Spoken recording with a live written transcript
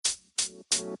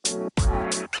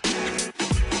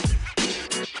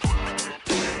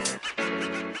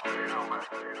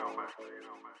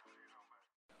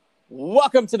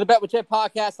Welcome to the Bet with Chet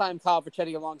podcast. I'm Kyle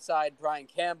Verchetti alongside Brian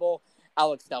Campbell,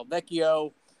 Alex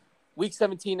Delvecchio. Week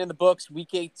 17 in the books,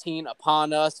 week 18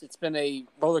 upon us. It's been a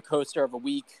roller coaster of a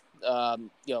week.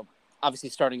 Obviously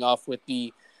starting off with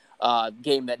the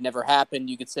game that never happened,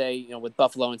 you could say, with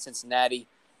Buffalo and Cincinnati.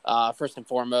 First and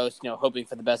foremost, hoping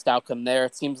for the best outcome there.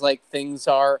 It seems like things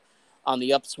are on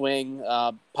the upswing,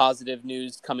 positive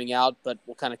news coming out, but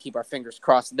we'll kind of keep our fingers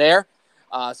crossed there.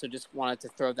 So just wanted to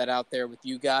throw that out there with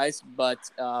you guys. But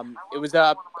it was,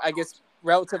 I guess,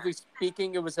 relatively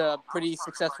speaking, it was a pretty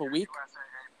successful week.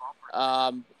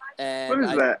 And what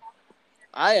is that?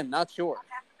 I am not sure.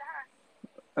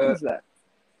 What is that?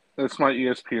 That's my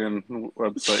ESPN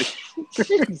website.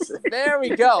 There we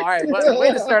go. All right.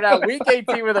 Way to start out week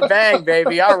 18 with a bang,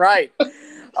 baby. All right.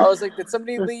 I was like, did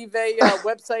somebody leave a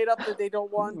website up that they don't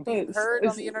want being heard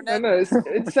on the internet? No,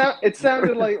 it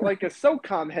sounded like a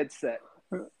SOCOM headset.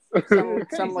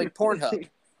 Sounded like Pornhub.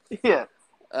 Yeah.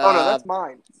 Oh, no, that's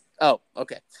mine. Oh,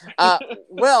 okay.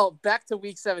 Well, back to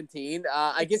week 17.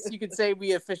 I guess you could say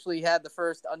we officially had the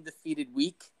first undefeated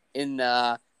week in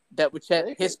Bet with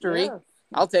Chet history. Yeah.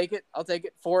 I'll take it.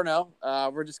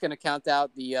 4-0. We're just going to count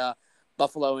out the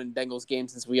Buffalo and Bengals game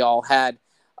since we all had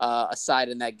a side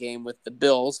in that game with the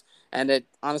Bills, and it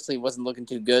honestly wasn't looking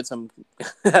too good. So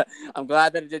I'm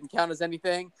glad that it didn't count as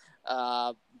anything.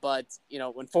 But,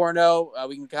 when 4-0,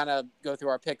 we can kind of go through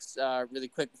our picks really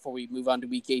quick before we move on to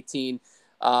week 18.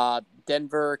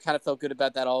 Denver kind of felt good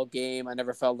about that all game. I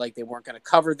never felt like they weren't going to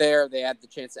cover there. They had the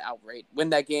chance to outright win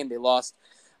that game. They lost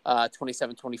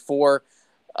 27-24.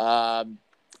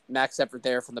 Max Effort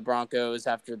there from the Broncos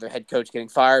after their head coach getting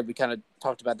fired. We kind of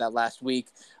talked about that last week.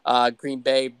 Green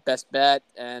Bay, best bet.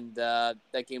 And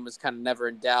that game was kind of never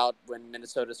in doubt when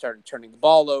Minnesota started turning the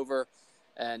ball over.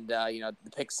 And, the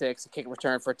pick six, a kick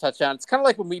return for a touchdown. It's kind of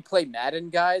like when we play Madden,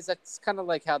 guys. That's kind of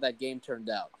like how that game turned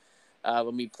out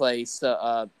when we play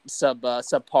subpar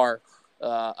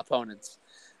opponents.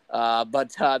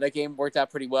 But that game worked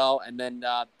out pretty well. And then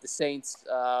the Saints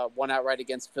won outright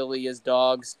against Philly as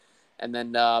dogs. And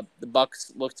then the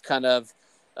Bucs looked kind of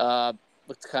bad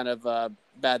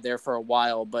there for a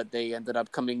while, but they ended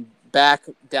up coming back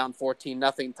down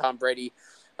 14-0. Tom Brady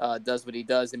does what he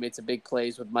does. They made some big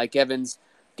plays with Mike Evans,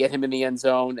 get him in the end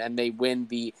zone, and they win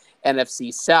the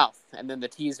NFC South. And then the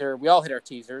teaser, we all hit our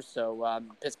teasers. So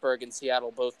Pittsburgh and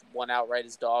Seattle both won outright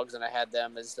as dogs, and I had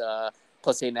them as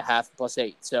 +8.5,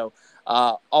 +8. So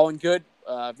all in good.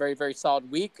 Very, very solid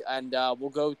week. And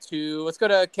let's go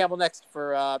to Campbell next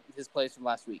for his plays from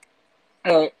last week.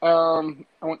 All right.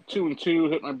 I went 2-2,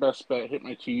 hit my best bet, hit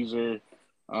my teaser.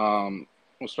 We'll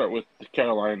start with the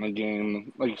Carolina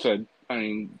game. Like you said,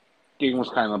 game was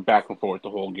kind of back and forth the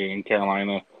whole game.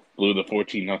 Carolina blew the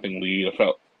 14-0 lead. It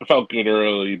felt good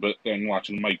early, but then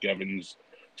watching Mike Evans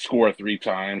score 3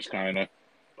 times kind of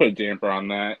put a damper on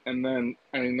that. And then,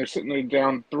 they're sitting there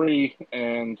down 3,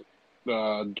 and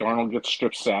Darnold gets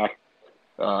strip sacked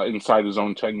inside his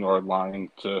own 10-yard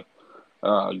line to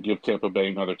give Tampa Bay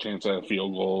another chance at a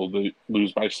field goal. They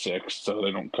lose by 6, so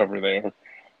they don't cover there.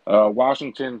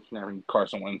 Washington,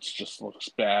 Carson Wentz just looks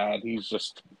bad. He's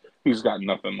got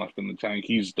nothing left in the tank.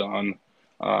 He's done.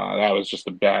 That was just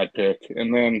a bad pick.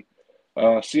 And then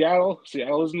Seattle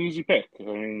is an easy pick.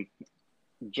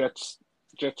 Jets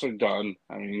are done.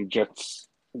 Jets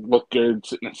look good,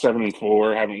 sitting at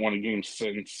 7-4, haven't won a game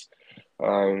since.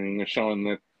 They're showing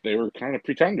that they were kind of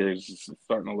pretenders. It's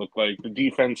starting to look like the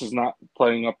defense is not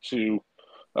playing up to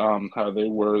how they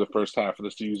were the first half of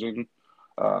the season.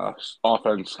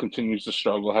 Offense continues to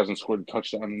struggle, hasn't scored a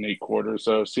touchdown in 8 quarters,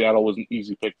 so Seattle was an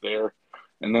easy pick there.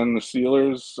 And then the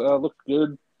Steelers looked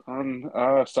good on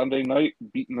Sunday night,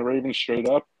 beating the Ravens straight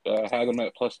up, had them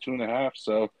at +2.5,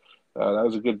 so that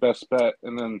was a good best bet.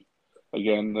 And then,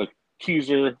 again, the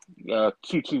teaser,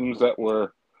 2 teams that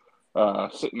were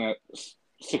sitting at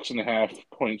 6.5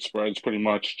 point spreads pretty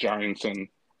much, Giants and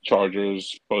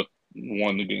Chargers, both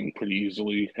won the game pretty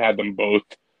easily, had them both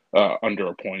under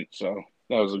a point, so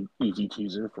that was an easy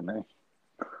teaser for me.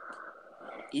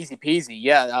 Easy peasy.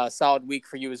 Yeah, solid week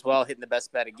for you as well, hitting the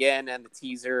best bet again and the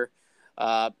teaser.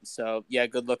 So, yeah,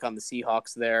 good look on the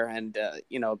Seahawks there. And,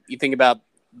 you think about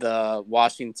the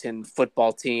Washington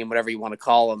football team, whatever you want to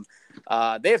call them,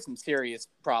 they have some serious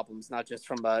problems, not just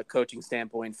from a coaching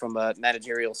standpoint, from a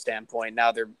managerial standpoint.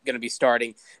 Now they're going to be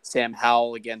starting Sam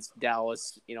Howell against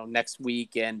Dallas, next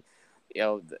week. And,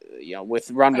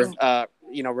 with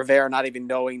Rivera not even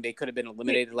knowing they could have been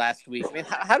eliminated last week.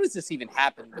 How does this even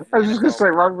happen? I was just going to say,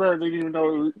 Ron Rivera didn't even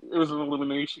know it was an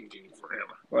elimination game for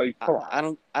Like, come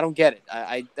on. I don't get it.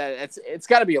 It's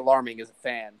got to be alarming as a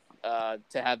fan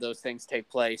to have those things take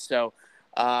place. So,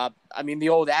 I mean, the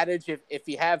old adage, if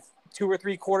you have 2 or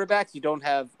 3 quarterbacks, you don't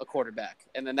have a quarterback.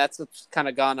 And then that's what's kind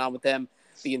of gone on with them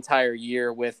the entire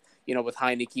year with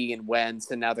Heineke and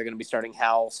Wentz, and now they're going to be starting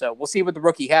Howell. So we'll see what the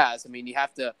rookie has. I mean, you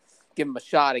have to give him a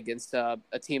shot against a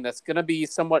team that's going to be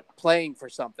somewhat playing for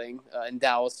something in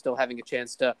Dallas, still having a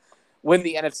chance to win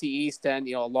the NFC East and,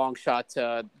 a long shot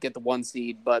to get the 1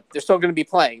 seed, but they're still going to be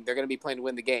playing. They're going to be playing to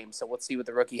win the game. So let's see what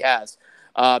the rookie has.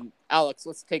 Alex,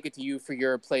 let's take it to you for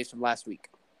your plays from last week.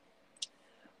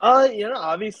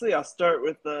 Obviously I'll start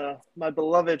with my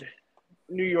beloved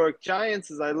New York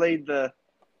Giants, as I laid the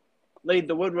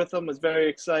wood with them, was very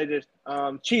excited.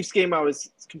 Chiefs game, I was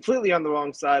completely on the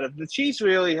wrong side of. The Chiefs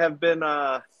really have been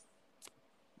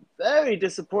very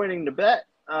disappointing to bet,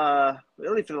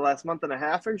 really for the last month and a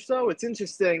half or so. It's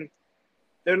interesting.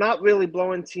 They're not really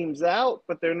blowing teams out,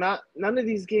 but none of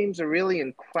these games are really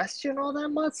in question all that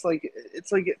much.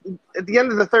 It's like at the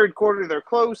end of the third quarter, they're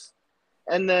close.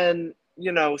 And then,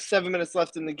 7 minutes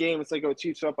left in the game, it's like,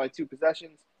 Chiefs are up by 2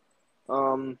 possessions.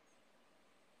 So,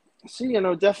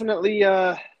 definitely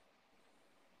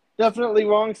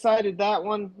wrong-sided that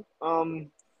one.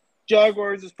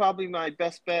 Jaguars is probably my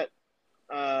best bet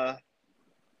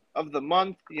of the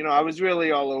month. I was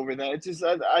really all over that. It's just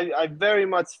I very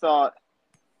much thought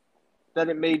that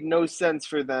it made no sense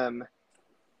for them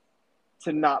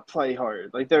to not play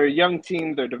hard. Like, they're a young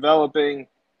team, they're developing.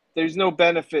 There's no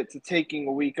benefit to taking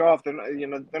a week off. They're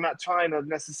not trying to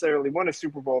necessarily win a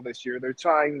Super Bowl this year. They're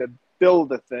trying to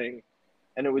build a thing,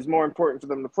 and it was more important for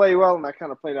them to play well, and that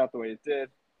kind of played out the way it did.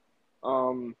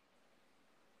 I'm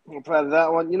proud of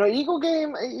that one.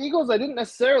 Eagles, I didn't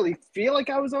necessarily feel like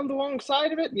I was on the wrong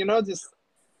side of it. Just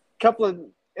a couple of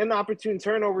inopportune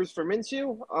turnovers for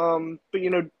Minshew. But,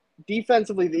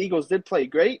 defensively, the Eagles did play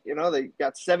great. They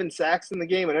got 7 sacks in the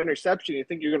game, an interception. You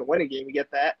think you're going to win a game, you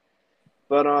get that.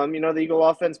 But, the Eagle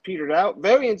offense petered out.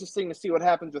 Very interesting to see what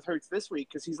happens with Hurts this week,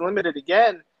 because he's limited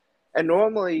again. And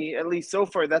normally, at least so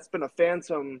far, that's been a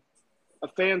phantom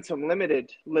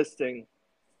limited listing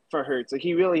for Hurts. Like,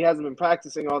 he really hasn't been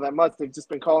practicing all that much. They've just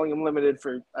been calling him limited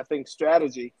for, I think,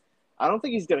 strategy. I don't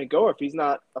think he's going to go if he's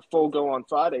not a full go on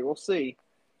Friday. We'll see.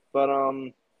 But,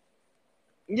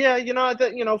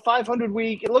 500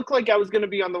 week, it looked like I was going to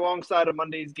be on the wrong side of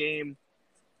Monday's game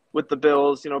with the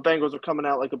Bills. Bengals are coming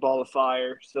out like a ball of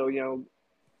fire. So,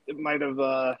 it might have,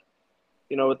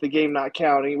 with the game not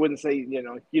counting, you wouldn't say,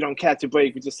 you don't catch a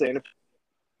break. You're just saying a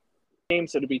game.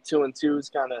 So to be 2-2 is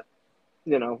kind of, a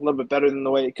little bit better than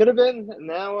the way it could have been. And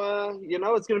now,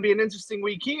 it's going to be an interesting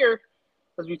week here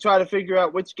as we try to figure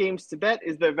out which games to bet.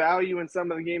 Is there value in some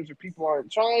of the games where people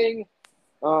aren't trying?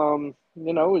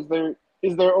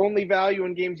 Is there only value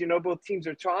in games both teams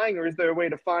are trying, or is there a way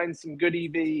to find some good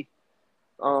EV,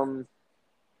 in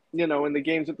the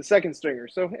games with the second stringer?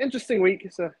 So interesting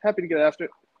week. So happy to get after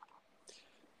it.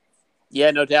 Yeah,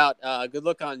 no doubt. Good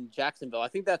look on Jacksonville. I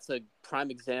think that's a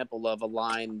prime example of a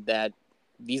line that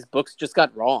these books just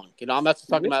got wrong. I'm not just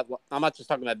talking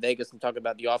about Vegas. I'm talking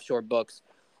about the offshore books.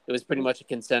 It was pretty much a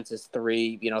consensus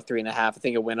 3, 3.5. I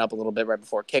think it went up a little bit right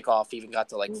before kickoff, even got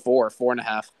to like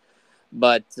 4.5.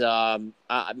 But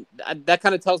that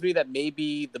kind of tells me that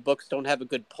maybe the books don't have a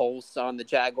good pulse on the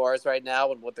Jaguars right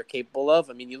now and what they're capable of.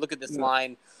 I mean, you look at this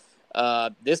line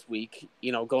this week,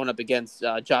 going up against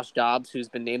Josh Dobbs, who's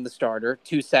been named the starter,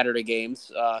 2 Saturday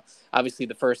games. Obviously,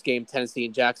 the first game, Tennessee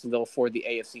and Jacksonville for the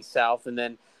AFC South, and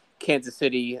then Kansas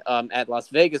City at Las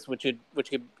Vegas, which could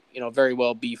very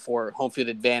well be for home field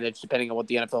advantage, depending on what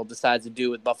the NFL decides to do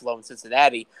with Buffalo and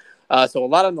Cincinnati. So a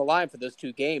lot on the line for those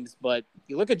 2 games. But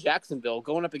you look at Jacksonville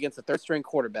going up against a third-string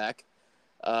quarterback,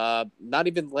 not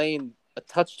even laying a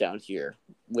touchdown here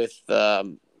with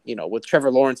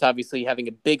Trevor Lawrence obviously having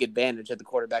a big advantage at the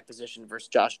quarterback position versus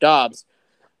Josh Dobbs.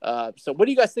 So what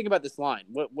do you guys think about this line?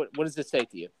 What does this say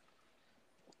to you?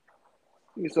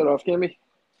 You start off, Kimmy.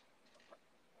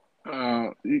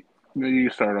 You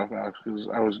start off, Alex, because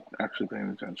I was actually paying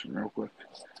attention real quick.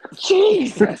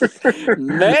 Jesus,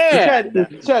 man,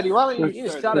 Chetty, why don't you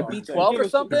just shot a B12 or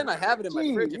something? I have it in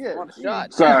my fridge if you want a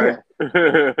shot. Sorry.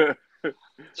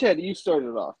 Chetty, you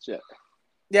started off, Chet.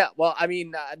 Yeah, well, I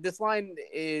mean, this line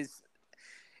is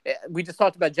 – we just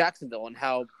talked about Jacksonville and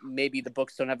how maybe the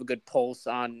books don't have a good pulse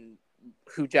on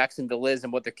who Jacksonville is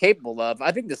and what they're capable of.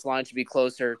 I think this line should be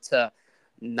closer to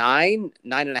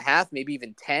 9.5, maybe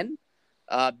even 10.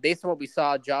 Based on what we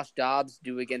saw Josh Dobbs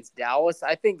do against Dallas,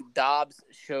 I think Dobbs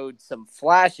showed some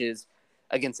flashes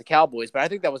against the Cowboys, but I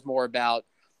think that was more about,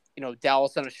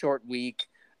 Dallas on a short week.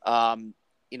 The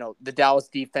Dallas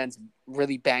defense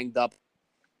really banged up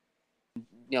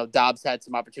Dobbs had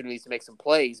some opportunities to make some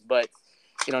plays, but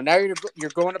now you're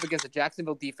going up against a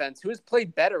Jacksonville defense who has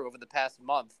played better over the past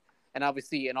month, and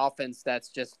obviously an offense that's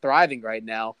just thriving right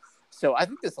now. So I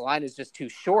think this line is just too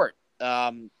short.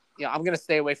 I'm going to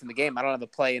stay away from the game. I don't have a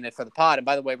play in it for the pod. And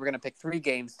by the way, we're going to pick 3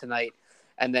 games tonight,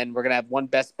 and then we're going to have one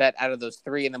best bet out of those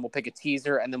 3, and then we'll pick a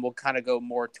teaser, and then we'll kind of go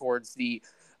more towards the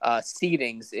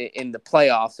seedings in the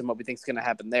playoffs and what we think is going to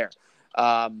happen there.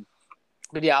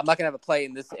 But yeah, I'm not going to have a play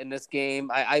in this game.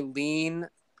 I lean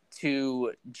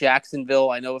to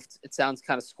Jacksonville. I know it sounds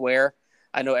kind of square.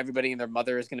 I know everybody and their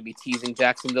mother is going to be teasing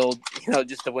Jacksonville,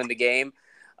 just to win the game.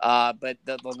 But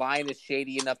the line is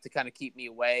shady enough to kind of keep me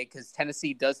away because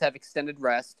Tennessee does have extended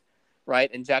rest, right?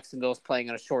 And Jacksonville is playing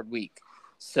on a short week.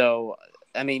 So,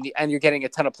 I mean, and you're getting a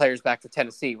ton of players back for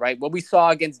Tennessee, right? What we saw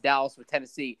against Dallas with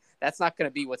Tennessee, that's not going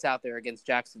to be what's out there against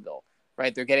Jacksonville,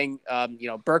 right? They're getting,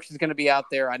 Burks is going to be out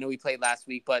there. I know he played last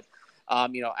week, but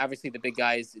obviously the big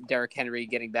guys, Derrick Henry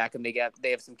getting back, and they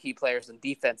have some key players in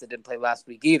defense that didn't play last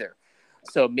week either.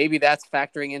 So maybe that's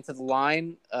factoring into the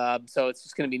line. So it's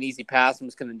just going to be an easy pass. I'm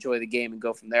just going to enjoy the game and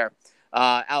go from there.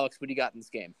 Alex, what do you got in this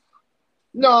game?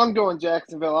 No, I'm going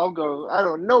Jacksonville. I'll go. I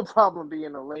don't. No problem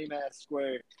being a lame ass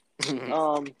square.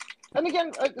 And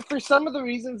again, for some of the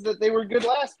reasons that they were good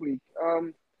last week.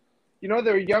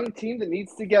 They're a young team that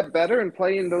needs to get better and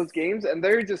play in those games, and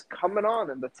they're just coming on.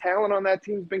 And the talent on that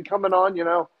team's been coming on.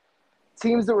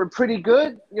 Teams that were pretty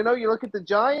good. You look at the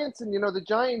Giants, and the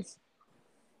Giants,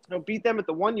 beat them at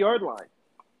the 1 yard line.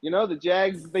 The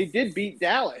Jags, they did beat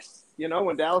Dallas.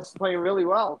 When Dallas is playing really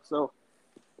well. So,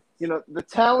 the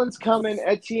talent's coming.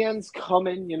 Etienne's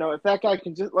coming. If that guy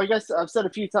can just, like I've said a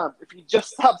few times, if he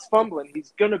just stops fumbling,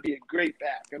 he's gonna be a great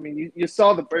back. I mean, you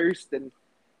saw the burst and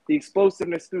the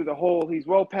explosiveness through the hole. He's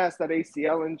well past that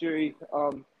ACL injury.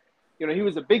 He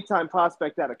was a big-time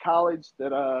prospect out of college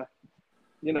that,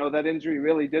 that injury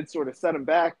really did sort of set him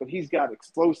back, but he's got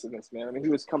explosiveness, man. I mean, he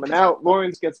was coming out.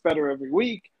 Lawrence gets better every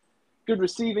week. Good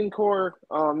receiving core.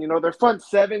 Their front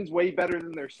seven's way better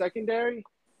than their secondary,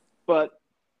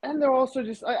 and they're also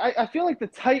just – I feel like the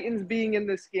Titans being in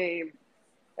this game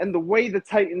and the way the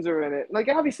Titans are in it, like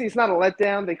obviously it's not a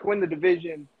letdown. They can win the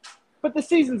division. But the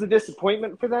season's a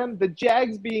disappointment for them. The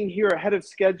Jags being here ahead of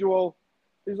schedule,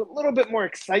 there's a little bit more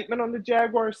excitement on the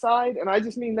Jaguar side. And I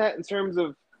just mean that in terms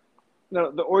of,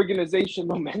 the organization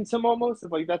momentum almost,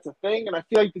 if like that's a thing. And I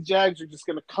feel like the Jags are just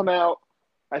going to come out.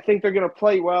 I think they're going to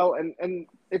play well. And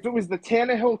if it was the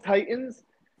Tannehill Titans,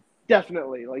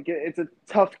 definitely. Like it's a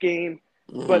tough game.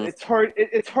 Mm-hmm. But it's hard.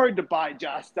 It's hard to buy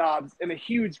Josh Dobbs in a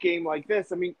huge game like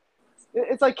this. I mean,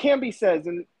 it's like Camby says,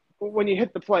 and when you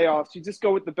hit the playoffs, you just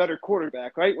go with the better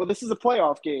quarterback, right? Well, this is a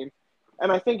playoff game,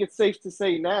 and I think it's safe to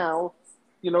say now,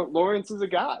 Lawrence is a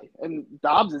guy, and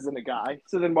Dobbs isn't a guy.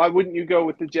 So then why wouldn't you go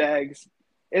with the Jags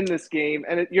in this game?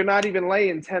 And you're not even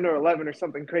laying 10 or 11 or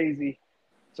something crazy.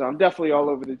 So I'm definitely all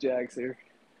over the Jags here.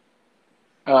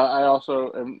 I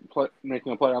also am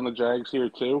making a play on the Jags here,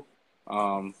 too.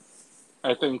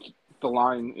 I think the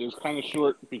line is kind of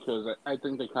short because I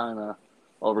think they kind of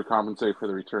overcompensate for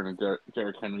the return of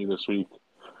Derrick Henry this week.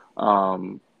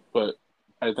 But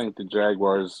I think the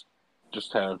Jaguars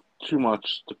just have too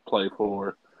much to play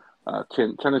for.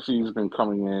 Tennessee's been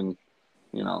coming in,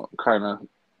 kind of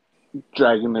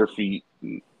dragging their feet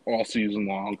all season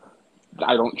long.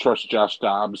 I don't trust Josh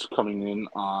Dobbs coming in.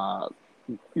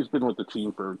 He's been with the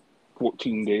team for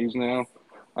 14 days now.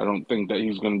 I don't think that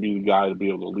he's going to be the guy to be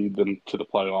able to lead them to the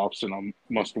playoffs in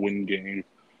a must-win game.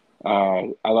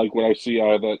 I like what I see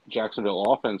out of that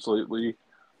Jacksonville offense lately.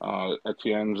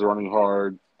 Etienne's running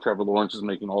hard. Trevor Lawrence is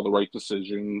making all the right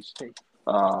decisions.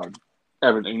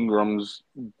 Evan Ingram's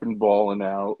been balling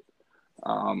out.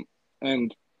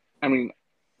 And, I mean,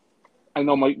 I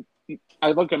know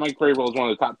I look at Mike Vrabel as one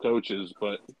of the top coaches,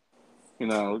 but,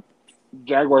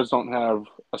 Jaguars don't have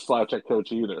a slouch at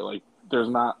coach either. Like, there's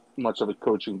not much of a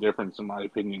coaching difference, in my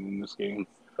opinion, in this game.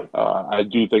 I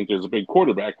do think there's a big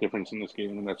quarterback difference in this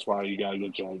game, and that's why you got to go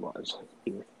Jaguars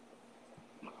here.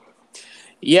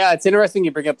 Yeah, it's interesting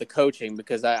you bring up the coaching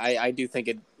because I do think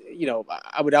it,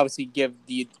 I would obviously give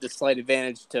the slight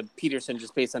advantage to Peterson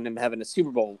just based on him having a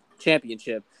Super Bowl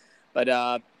championship.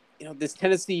 But, this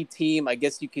Tennessee team, I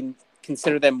guess you can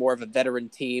consider them more of a veteran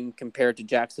team compared to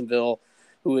Jacksonville,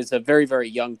 who is a very, very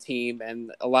young team.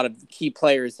 And a lot of key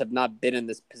players have not been in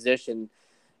this position,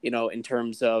 in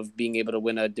terms of being able to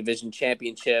win a division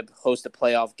championship, host a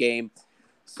playoff game.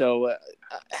 So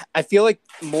I feel like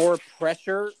more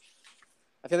pressure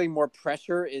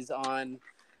is on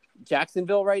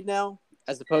Jacksonville right now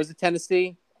as opposed to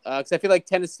Tennessee. Because I feel like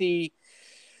Tennessee,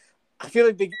 I feel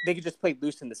like they could just play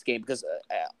loose in this game because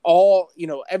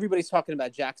everybody's talking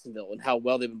about Jacksonville and how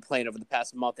well they've been playing over the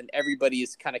past month, and everybody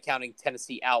is kind of counting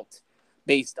Tennessee out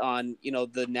based on,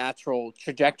 the natural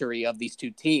trajectory of these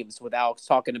two teams, with Alex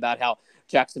talking about how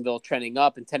Jacksonville trending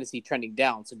up and Tennessee trending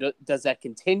down. So does that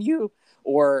continue,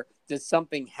 or does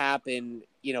something happen,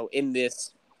 in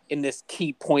this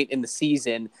key point in the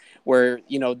season where,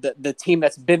 the team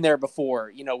that's been there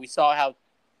before, we saw how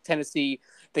Tennessee,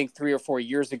 I think 3 or 4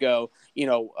 years ago,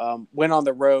 went on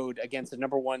the road against the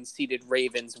number 1 seeded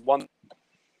Ravens, won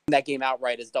that game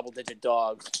outright as double-digit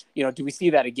dogs. Do we see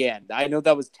that again? I know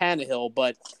that was Tannehill,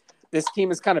 but this team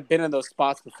has kind of been in those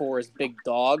spots before as big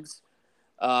dogs.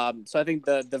 So I think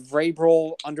the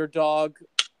Vrabel underdog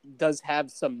does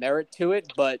have some merit to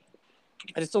it, but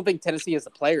I just don't think Tennessee has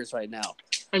the players right now.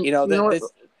 And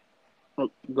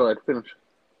Go ahead, finish.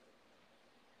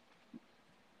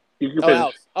 You can Oh, finish.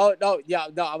 Alex. Oh, no, yeah,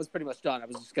 no, I was pretty much done. I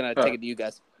was just going to take it to you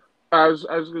guys. I was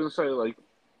gonna say, like,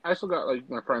 I still got like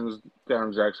my friends down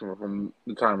in Jacksonville from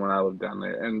the time when I lived down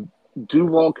there, and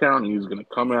Duval County is gonna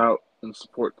come out and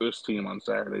support this team on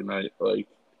Saturday night. Like,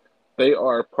 they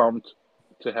are pumped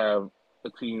to have a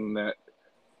team that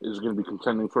is going to be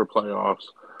contending for playoffs.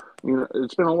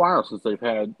 It's been a while since they've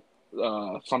had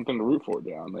something to root for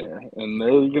down there, and they're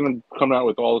going to come out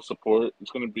with all the support.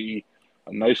 It's going to be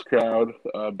a nice crowd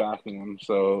backing them.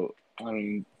 So, I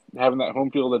mean, having that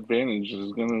home field advantage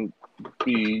is going to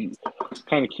be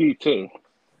kind of key too.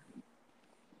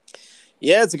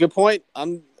 Yeah, it's a good point.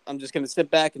 I'm just going to sit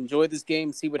back, enjoy this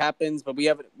game, see what happens. But we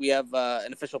have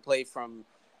an official play from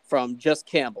Just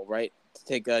Campbell, right? To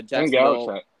take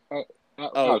Jacksonville.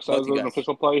 Alex, that was an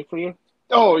official play for you?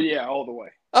 Oh, yeah, all the way.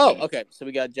 Oh, okay. So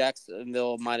we got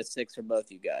Jacksonville -6 for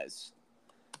both you guys.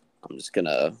 I'm just going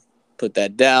to put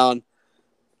that down.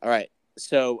 All right.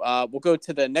 So we'll go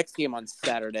to the next game on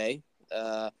Saturday.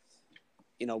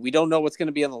 We don't know what's going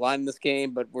to be on the line in this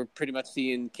game, but we're pretty much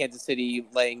seeing Kansas City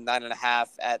laying 9.5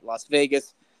 at Las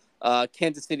Vegas.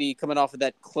 Kansas City coming off of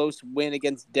that close win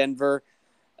against Denver.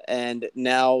 And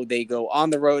now they go on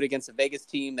the road against a Vegas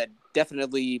team that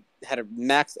definitely had a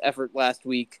max effort last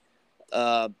week,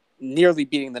 nearly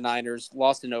beating the Niners,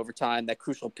 lost in overtime, that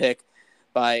crucial pick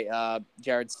by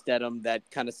Jared Stidham that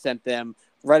kind of sent them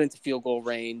right into field goal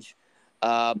range.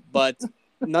 But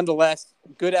nonetheless,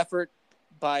 good effort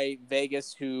by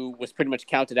Vegas, who was pretty much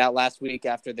counted out last week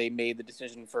after they made the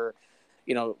decision for,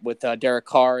 with Derek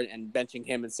Carr and benching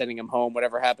him and sending him home,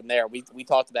 whatever happened there. We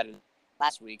talked about it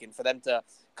last week, and for them to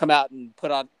come out and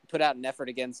put out an effort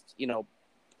against,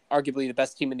 arguably the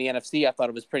best team in the NFC, I thought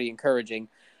it was pretty encouraging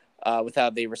with how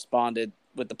they responded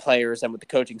with the players and with the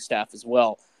coaching staff as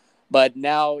well. But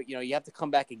now, you have to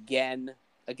come back again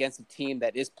against a team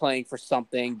that is playing for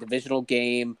something, divisional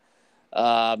game,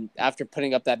 after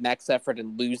putting up that max effort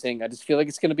and losing. I just feel like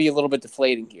it's going to be a little bit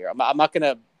deflating here. I'm not going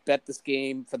to bet this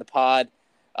game for the pod.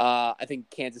 I think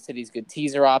Kansas City's a good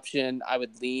teaser option. I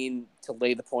would lean to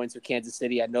lay the points with Kansas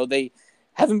City. I know they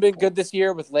haven't been good this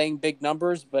year with laying big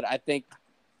numbers, but I think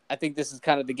this is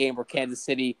kind of the game where Kansas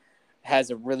City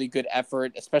has a really good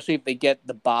effort, especially if they get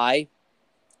the bye.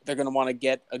 They're going to want to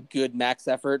get a good max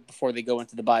effort before they go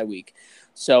into the bye week.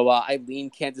 So I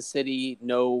lean Kansas City.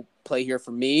 No play here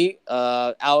for me.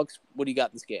 Alex, what do you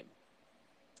got in this game?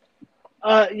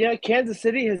 Yeah, Kansas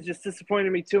City has just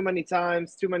disappointed me too many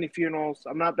times, too many funerals.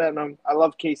 I'm not betting them. I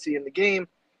love KC in the game,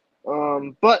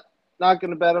 but not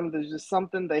going to bet them. There's just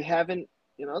something they haven't,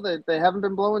 they haven't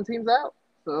been blowing teams out.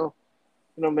 So,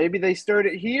 maybe they start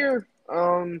it here.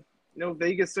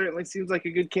 Vegas certainly seems like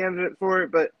a good candidate for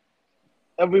it, but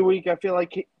every week I feel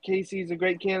like KC is a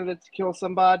great candidate to kill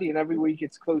somebody, and every week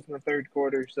it's close in the third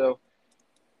quarter. So,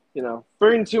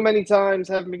 burned too many times,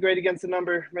 haven't been great against the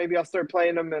number. Maybe I'll start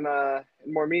playing them in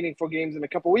more meaningful games in a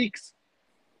couple weeks.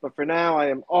 But for now, I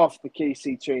am off the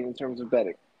KC train in terms of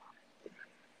betting.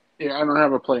 Yeah, I don't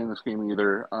have a play in this game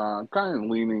either. Kind of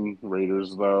leaning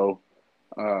Raiders, though.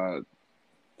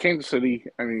 Kansas City,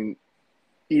 I mean,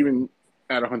 even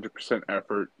at 100%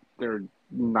 effort, they're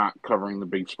not covering the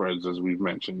big spreads, as we've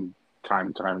mentioned time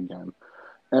and time again.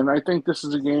 And I think this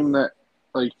is a game that,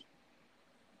 like,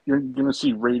 you're going to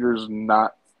see Raiders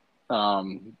not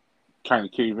kind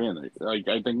of cave in. Like,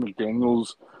 I think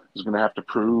McDaniels is going to have to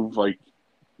prove, like,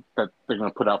 that they're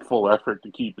going to put out full effort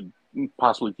to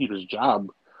possibly keep his job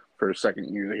for a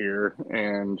second year here.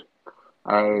 And,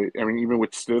 I mean, even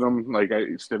with Stidham,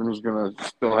 Stidham is going to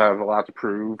still have a lot to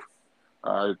prove.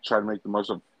 Try to make the most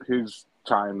of his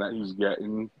time that he's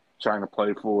getting, trying to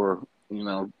play for,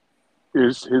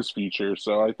 his future.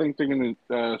 So I think they're going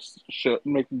to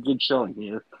make a good showing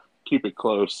here, keep it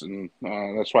close, and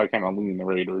that's why I kind of lean the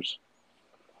Raiders.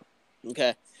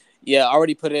 Okay. Yeah, I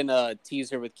already put in a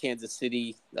teaser with Kansas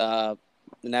City, an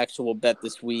actual bet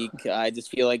this week. I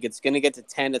just feel like it's going to get to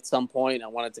 10 at some point. I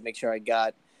wanted to make sure I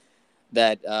got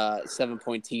that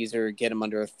 7-point teaser, get them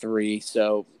under a 3.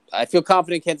 So I feel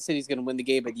confident Kansas City is going to win the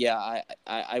game. But yeah,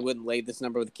 I wouldn't lay this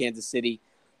number with Kansas City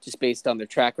just based on their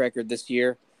track record this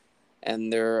year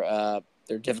and their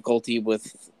difficulty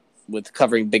with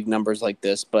covering big numbers like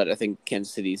this. But I think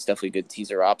Kansas City is definitely a good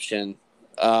teaser option.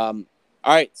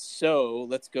 All right, so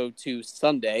let's go to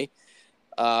Sunday.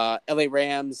 LA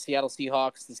Rams, Seattle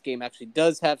Seahawks. This game actually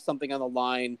does have something on the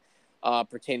line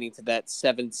pertaining to that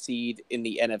 7th seed in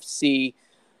the NFC.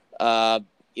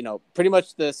 Pretty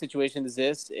much the situation is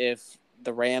this. If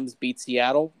the Rams beat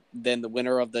Seattle, then the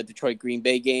winner of the Detroit-Green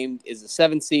Bay game is the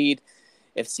 7th seed.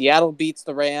 If Seattle beats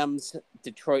the Rams,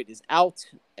 Detroit is out,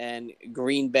 and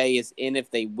Green Bay is in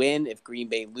if they win. If Green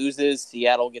Bay loses,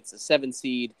 Seattle gets the 7th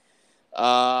seed.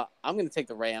 I'm going to take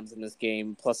the Rams in this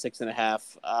game, plus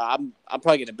 6.5. I'm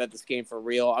probably going to bet this game for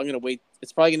real. I'm going to wait.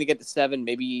 It's probably going to get to 7,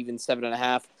 maybe even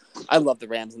 7.5. I love the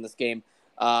Rams in this game.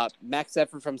 Max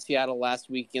Effort from Seattle last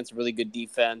week against a really good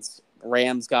defense.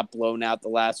 Rams got blown out the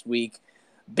last week.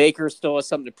 Baker still has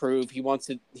something to prove. He wants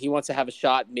to have a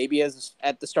shot, maybe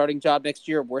at the starting job next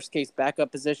year. Worst case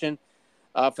backup position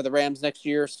for the Rams next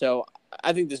year. So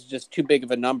I think this is just too big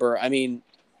of a number. I mean,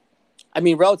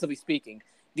 relatively speaking.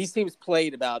 These teams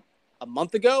played about a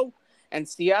month ago, and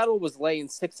Seattle was laying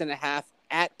 6.5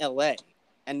 at LA,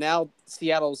 and now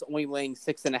Seattle's only laying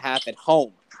 6.5 at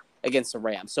home against the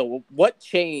Rams. So what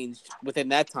changed within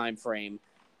that time frame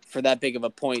for that big of a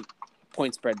point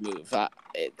spread move?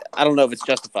 I don't know if it's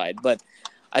justified, but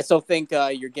I still think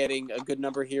you're getting a good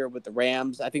number here with the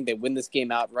Rams. I think they win this game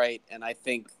outright, and I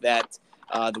think that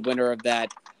the winner of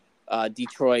that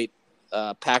Detroit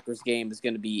Packers game is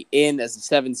going to be in as a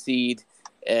 7 seed.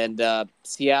 And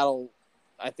Seattle,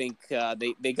 I think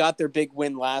they got their big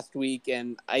win last week,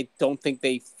 and I don't think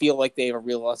they feel like they have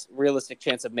a realistic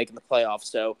chance of making the playoffs.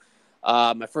 So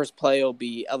my first play will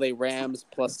be LA Rams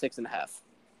plus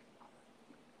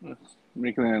 6.5.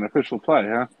 Making an official play,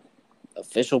 huh?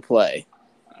 Official play.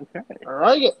 Okay. I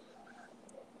like it.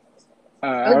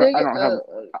 I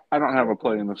don't have a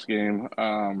play in this game,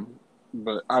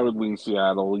 but I would lean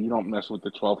Seattle. You don't mess with the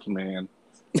 12th man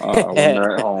when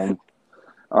they're at home.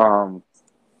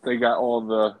 They got all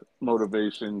the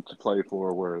motivation to play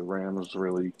for, where the Rams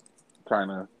really kind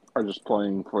of are just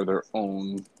playing for their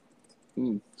own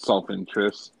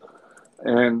self-interest.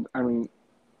 And, I mean,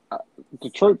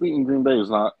 Detroit beating Green Bay is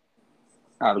not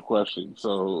out of question.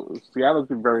 So Seattle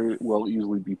could very well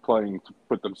easily be playing to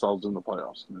put themselves in the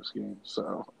playoffs in this game.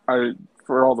 So,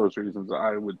 for all those reasons,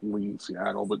 I would lean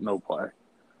Seattle, but no play.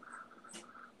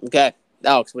 Okay.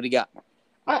 Alex, what do you got?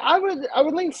 I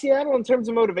would link Seattle in terms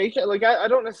of motivation. Like I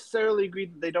don't necessarily agree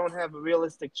that they don't have a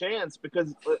realistic chance,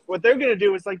 because what they're going to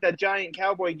do is like that giant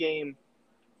Cowboy game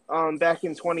back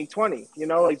in 2020. You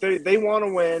know, like they want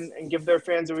to win and give their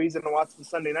fans a reason to watch the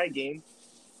Sunday night game.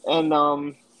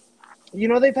 And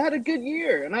they've had a good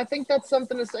year, and I think that's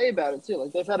something to say about it too.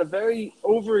 Like they've had a very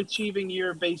overachieving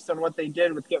year based on what they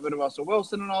did with getting rid of Russell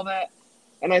Wilson and all that.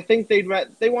 And I think they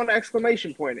want to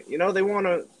exclamation point it. You know, they want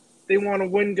to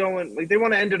win going. Like they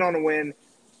want to end it on a win.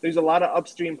 There's a lot of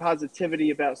upstream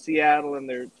positivity about Seattle and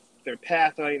their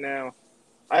path right now.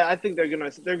 I think they're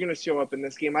gonna show up in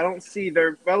this game. I don't see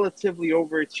their relatively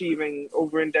overachieving,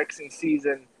 over-indexing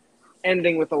season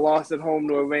ending with a loss at home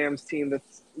to a Rams team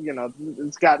that's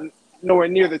it's gotten nowhere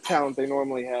near the talent they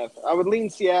normally have. I would lean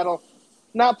Seattle.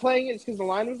 Not playing it because the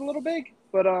line was a little big,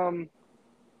 but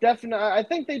definitely I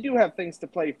think they do have things to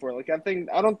play for. Like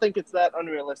I don't think it's that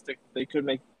unrealistic. They could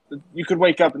make. You could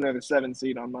wake up and they're the 7th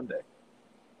seed on Monday.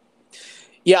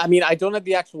 Yeah, I mean, I don't have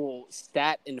the actual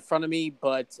stat in front of me,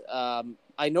 but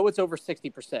I know it's over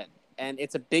 60%. And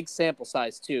it's a big sample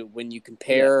size, too, when you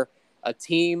compare a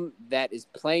team that is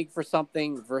playing for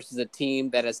something versus a team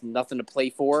that has nothing to play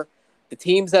for. The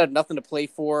teams that have nothing to play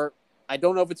for, I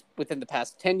don't know if it's within the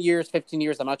past 10 years, 15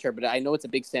 years, I'm not sure, but I know it's a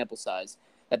big sample size.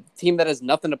 That the team that has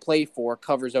nothing to play for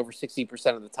covers over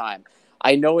 60% of the time.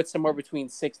 I know it's somewhere between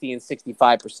 60 and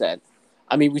 65%.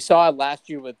 I mean, we saw it last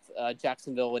year with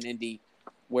Jacksonville and Indy,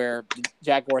 where the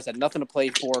Jaguars had nothing to play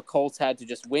for. Colts had to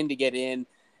just win to get in,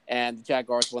 and the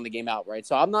Jaguars won the game outright.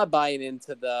 So I'm not buying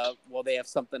into they have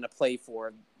something to play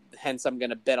for, hence I'm going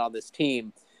to bet on this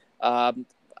team.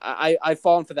 I've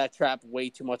fallen for that trap way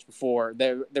too much before.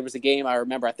 There was a game I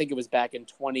remember, I think it was back in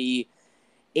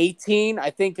 2018.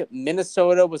 I think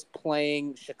Minnesota was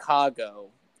playing Chicago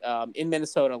in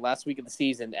Minnesota last week of the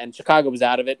season, and Chicago was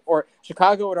out of it, or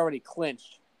Chicago had already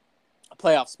clinched a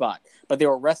playoff spot, but they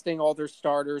were resting all their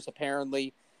starters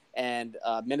apparently, and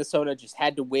Minnesota just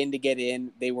had to win to get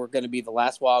in. They were going to be the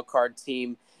last wild card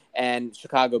team, and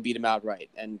Chicago beat them outright.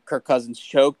 And Kirk Cousins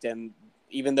choked, and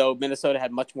even though Minnesota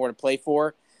had much more to play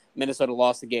for, Minnesota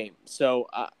lost the game. So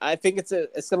I think it's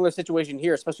a similar situation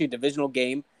here, especially a divisional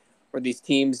game where these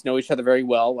teams know each other very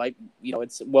well. Like,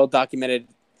 it's well documented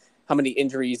how many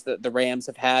injuries the Rams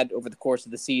have had over the course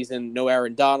of the season. No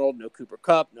Aaron Donald, no Cooper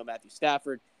Kupp, no Matthew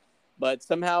Stafford. But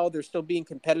somehow they're still being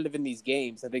competitive in these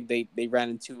games. I think they ran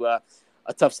into a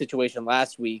tough situation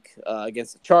last week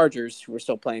against the Chargers, who were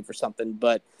still playing for something.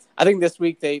 But I think this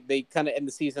week they kind of end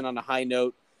the season on a high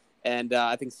note. And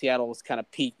I think Seattle was kind of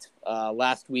peaked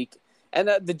last week. And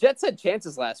the Jets had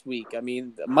chances last week. I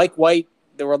mean, Mike White,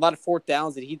 there were a lot of fourth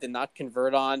downs that he did not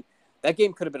convert on. That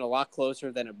game could have been a lot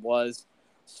closer than it was.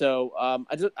 So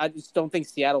I just don't think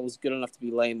Seattle was good enough to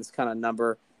be laying this kind of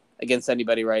number against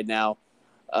anybody right now.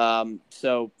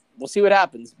 So we'll see what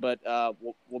happens. But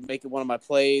we'll make it one of my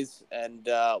plays, and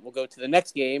we'll go to the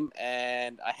next game.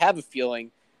 And I have a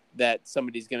feeling that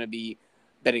somebody's going to be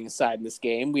betting aside in this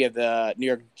game. We have the New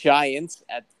York Giants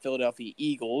at the Philadelphia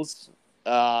Eagles.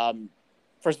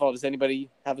 First of all, does anybody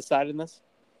have a side in this?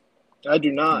 I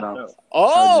do not. No. No.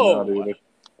 Oh, I do not either.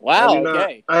 wow. I do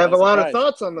Okay. not. I have a lot of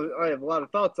surprised.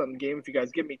 thoughts on the game. If you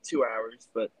guys give me 2 hours,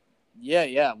 but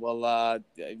Yeah. Well, I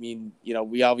mean,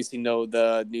 we obviously know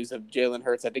the news of Jalen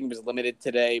Hurts. I think it was limited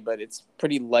today, but it's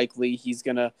pretty likely he's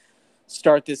going to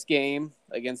start this game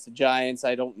against the Giants.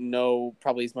 I don't know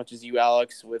probably as much as you,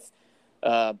 Alex, with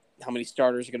how many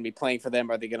starters are going to be playing for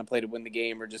them. Are they going to play to win the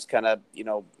game, or just kind of,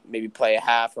 maybe play a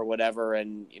half or whatever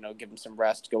and, give them some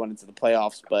rest going into the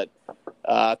playoffs? But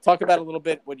talk about a little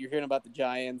bit what you're hearing about the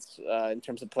Giants in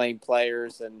terms of playing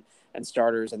players and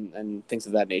starters and things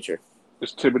of that nature.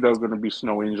 Is Thibodeau going to be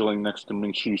snow angeling next to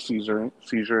Minshew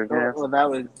seizure again? well,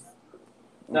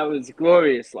 that was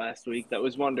glorious last week. That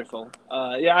was wonderful.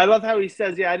 Yeah, I love how he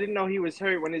says, "Yeah, I didn't know he was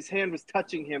hurt," when his hand was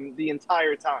touching him the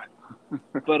entire time.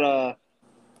 But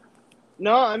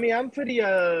no, I mean, I'm pretty.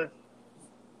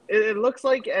 It looks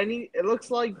like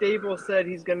Dable said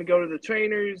he's going to go to the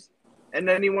trainers, and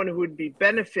anyone who would be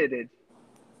benefited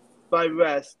by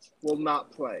rest will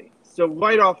not play. So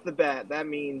right off the bat, that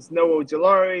means no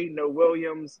Ojulari, no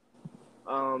Williams,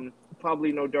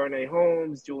 probably no Darnay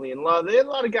Holmes, Julian Love. There are a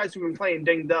lot of guys who've been playing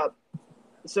dinged up.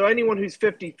 So anyone who's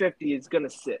 50-50 is going to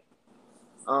sit.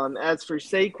 As for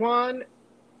Saquon,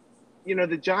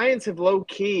 the Giants have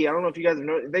low-key, I don't know if you guys have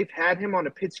noticed, they've had him on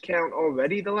a pitch count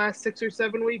already the last 6 or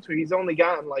 7 weeks, where he's only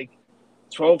gotten like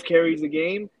 12 carries a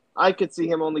game. I could see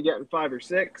him only getting 5 or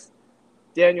 6.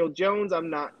 Daniel Jones, I'm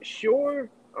not sure.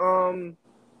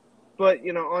 But,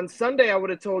 on Sunday I would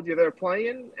have told you they're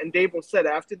playing, and Dable said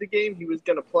after the game he was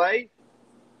going to play.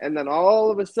 And then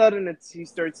all of a sudden he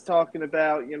starts talking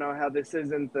about, how this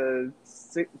isn't the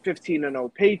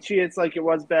 15-0 Patriots like it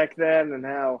was back then, and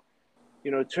how,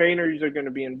 trainers are going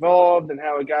to be involved, and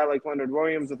how a guy like Leonard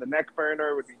Williams with a neck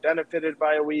burner would be benefited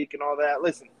by a week and all that.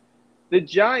 Listen, the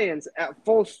Giants at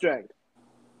full strength,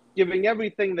 giving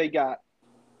everything they got,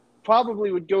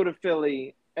 probably would go to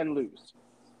Philly and lose.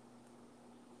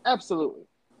 Absolutely.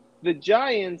 The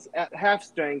Giants at half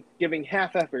strength, giving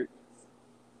half effort,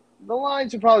 the line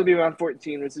should probably be around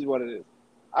 14, which is what it is.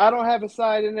 I don't have a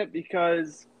side in it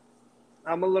because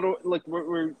I'm a little – look,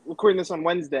 we're recording this on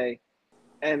Wednesday,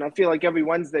 and I feel like every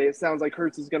Wednesday it sounds like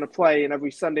Hurts is going to play, and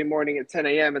every Sunday morning at 10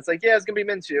 a.m. it's like, yeah, it's going to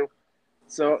be Minshew.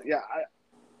 So, yeah,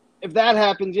 if that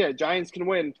happens, yeah, Giants can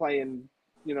win playing,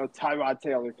 Tyrod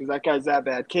Taylor, because that guy's that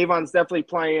bad. Kayvon's definitely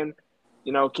playing.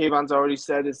 Kayvon's already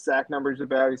said his sack numbers are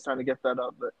bad. He's trying to get that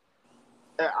up. But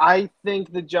I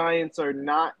think the Giants are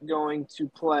not going to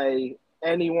play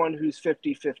anyone who's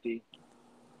 50-50.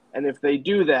 And if they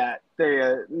do that, they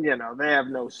have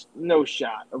no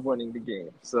shot of winning the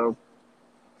game. So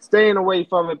staying away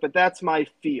from it, but that's my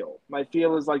feel. My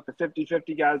feel is like the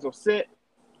 50-50 guys will sit.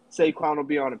 Saquon will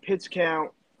be on a pitch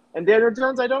count. And Daniel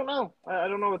Jones, I don't know. I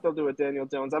don't know what they'll do with Daniel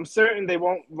Jones. I'm certain they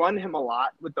won't run him a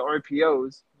lot with the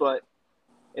RPOs, but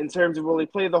in terms of will he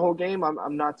play the whole game,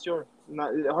 I'm not sure.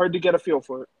 Hard to get a feel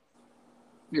for it.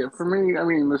 Yeah, for me, I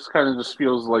mean, this kind of just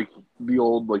feels like the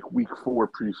old Week 4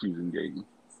 preseason game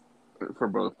for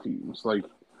both teams. Like,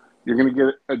 you're going to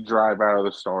get a drive out of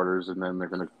the starters, and then they're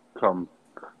going to come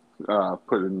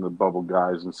put in the bubble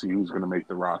guys and see who's going to make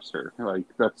the roster. Like,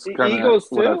 that's kind of Eagles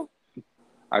too.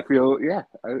 I feel, yeah.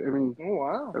 I mean, oh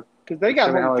wow, because they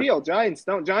got home field. Giants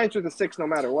don't. Giants are the 6 no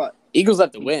matter what. Eagles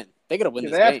have to win. They got to win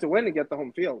this game. They have to win to get the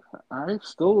home field. I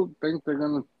still think they're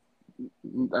going to.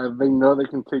 They know they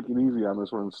can take it easy on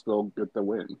this one and still get the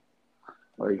win.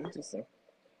 Interesting.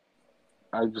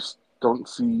 I just don't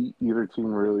see either team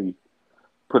really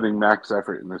putting max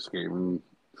effort in this game. And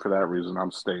for that reason,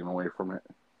 I'm staying away from it.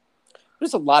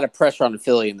 There's a lot of pressure on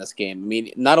Philly in this game. I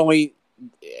mean, not only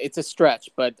it's a stretch,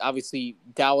 but obviously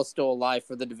Dallas still alive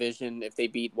for the division if they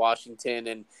beat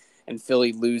Washington and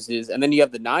Philly loses. And then you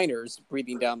have the Niners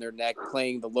breathing down their neck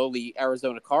playing the lowly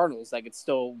Arizona Cardinals that could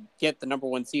still get the number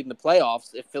 1 seed in the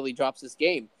playoffs if Philly drops this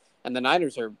game. And the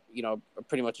Niners are,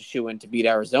 pretty much a shoo-in to beat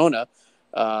Arizona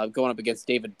going up against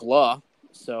David Blah.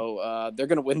 So they're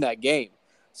going to win that game.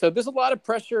 So there's a lot of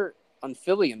pressure on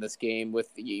Philly in this game.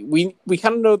 We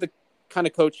kind of know the kind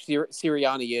of coach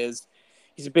Sirianni is.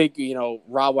 He's a big,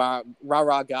 rah-rah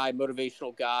guy,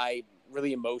 motivational guy,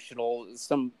 really emotional.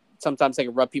 Sometimes they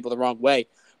can rub people the wrong way.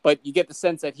 But you get the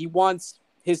sense that he wants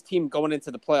his team going into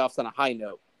the playoffs on a high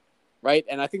note, right?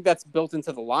 And I think that's built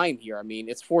into the line here. I mean,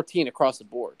 it's 14 across the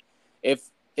board. If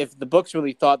the books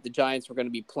really thought the Giants were going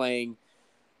to be playing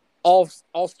all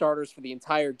starters for the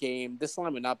entire game, this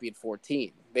line would not be at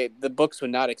 14. The books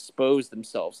would not expose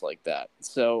themselves like that.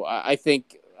 So I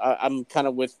think I'm kind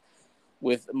of with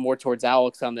more towards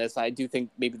Alex on this. I do think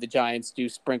maybe the Giants do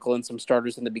sprinkle in some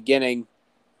starters in the beginning,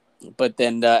 but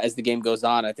then as the game goes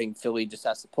on, I think Philly just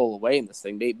has to pull away in this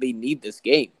thing. They need this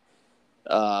game.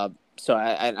 So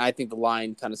I think the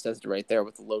line kind of says it right there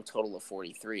with the low total of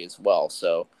 43 as well.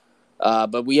 So,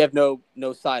 but we have no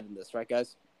side in this, right,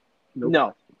 guys? Nope.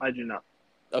 No, I do not.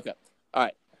 Okay. All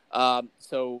right.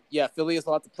 So yeah, Philly has a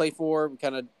lot to play for. We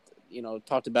kind of,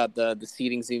 talked about the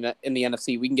seedings in the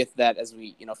NFC. We can get to that as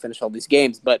we, finish all these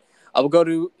games. But I will go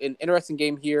to an interesting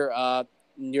game here.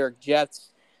 New York Jets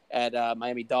at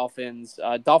Miami Dolphins.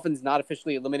 Dolphins not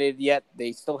officially eliminated yet.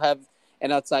 They still have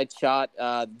an outside shot.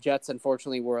 The Jets,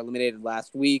 unfortunately, were eliminated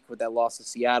last week with that loss to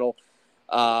Seattle.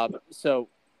 So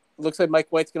looks like Mike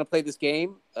White's going to play this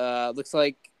game. Looks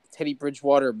like Teddy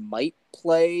Bridgewater might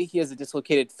play. He has a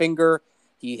dislocated finger.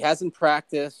 He hasn't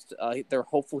practiced. They're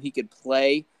hopeful he could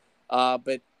play.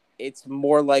 But it's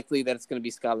more likely that it's going to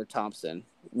be Skylar Thompson,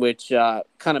 which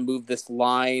kind of moved this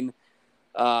line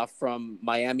from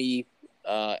Miami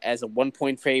as a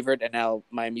 1-point favorite, and now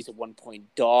Miami's a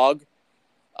 1-point dog.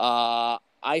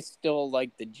 I still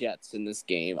like the Jets in this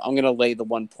game. I'm going to lay the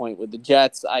 1 point with the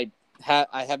Jets. I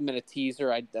have them in a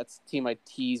teaser. That's the team I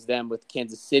teased them with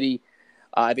Kansas City.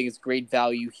 I think it's great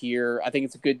value here. I think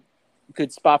it's a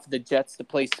good spot for the Jets to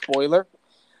play spoiler.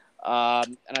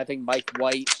 And I think Mike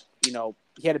White,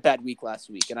 he had a bad week last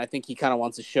week, and I think he kind of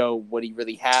wants to show what he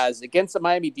really has against a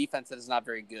Miami defense that is not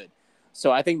very good.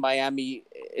 So I think Miami,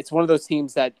 it's one of those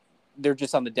teams that they're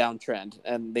just on the downtrend,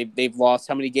 and they've lost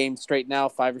how many games straight now?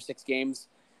 5 or 6 games.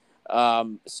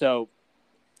 So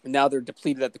now they're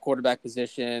depleted at the quarterback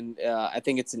position. I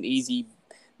think it's an easy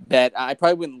bet. I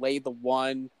probably wouldn't lay the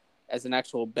 1 as an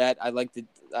actual bet. I'm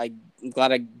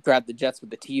glad I grabbed the Jets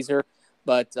with the teaser.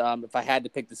 But if I had to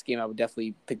pick this game, I would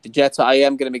definitely pick the Jets. So I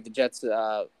am going to make the Jets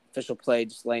official play,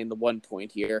 just laying the 1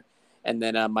 point here. And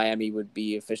then Miami would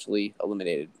be officially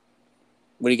eliminated.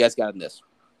 What do you guys got in this?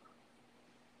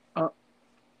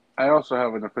 I also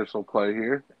have an official play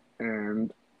here.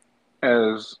 And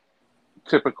as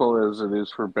typical as it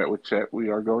is for Bet with Chet, we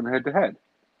are going head-to-head.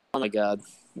 Oh, my God.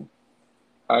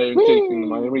 I am taking the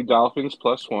Miami Dolphins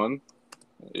 +1.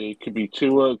 It could be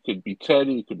Tua, it could be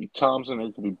Teddy, it could be Thompson, or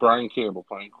it could be Brian Campbell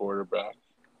playing quarterback.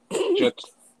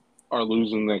 Jets are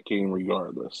losing that game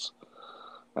regardless.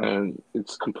 And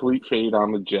it's complete fade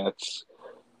on the Jets.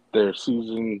 Their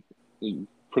season,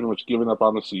 pretty much given up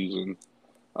on the season.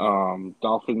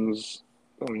 Dolphins,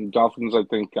 I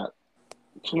think, got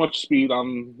too much speed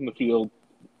on the field.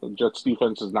 The Jets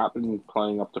defense has not been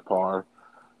playing up to par.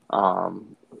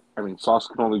 Sauce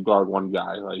can only guard one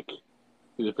guy.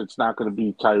 If it's not going to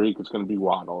be Tyreek, it's going to be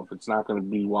Waddle. If it's not going to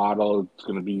be Waddle, it's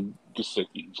going to be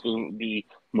Gesicki. It's going to be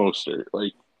Mostert.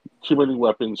 Too many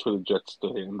weapons for the Jets to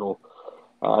handle.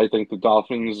 I think the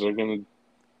Dolphins are going to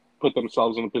put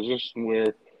themselves in a position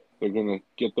where they're going to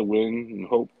get the win and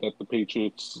hope that the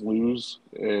Patriots lose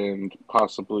and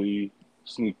possibly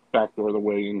sneak backdoor the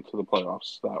way into the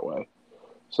playoffs that way.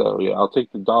 So, yeah, I'll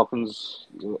take the Dolphins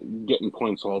getting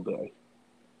points all day.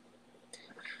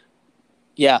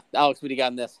 Yeah, Alex, what do you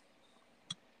got in this?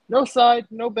 No side,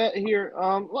 no bet here.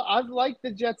 I've liked the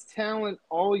Jets' talent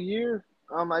all year.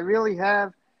 I really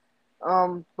have.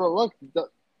 But look,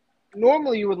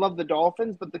 normally you would love the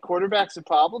Dolphins, but the quarterback's a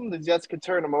problem. The Jets could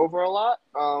turn them over a lot.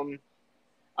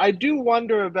 I do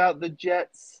wonder about the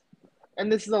Jets, and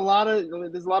there's a lot of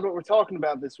what we're talking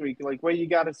about this week, where you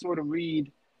got to sort of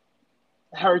read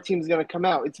how our team's going to come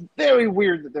out. It's very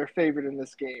weird that they're favored in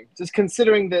this game, just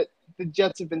considering that the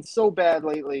Jets have been so bad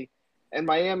lately and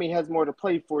Miami has more to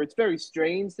play for. It's very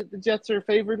strange that the Jets are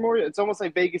favored more. It's almost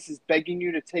like Vegas is begging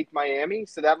you to take Miami,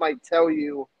 so that might tell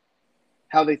you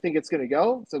how they think it's going to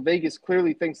go. So Vegas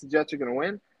clearly thinks the Jets are going to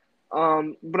win.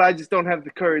 But I just don't have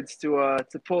the courage to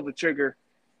pull the trigger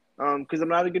because I'm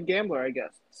not a good gambler, I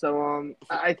guess. So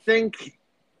I think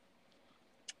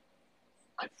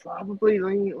I probably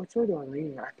lean. Which way do I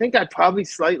lean? I think I probably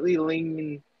slightly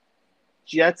lean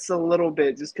Jets a little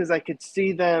bit just because I could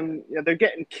see them. You know, they're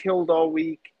getting killed all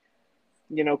week.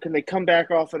 You know, can they come back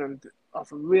off a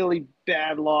really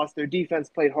bad loss? Their defense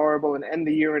played horrible and end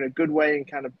the year in a good way and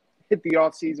kind of hit the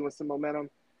offseason with some momentum.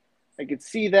 I could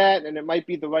see that, and it might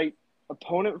be the right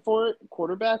opponent for it,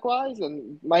 quarterback-wise.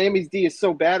 And Miami's D is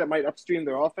so bad, it might upstream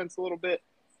their offense a little bit.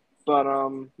 But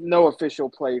no official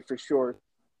play for sure.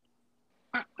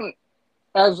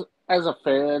 As a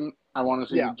fan, I want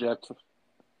to see Yeah. the Jets.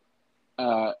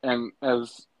 And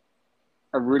as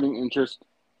a rooting interest,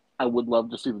 I would love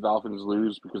to see the Dolphins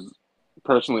lose because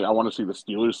personally, I want to see the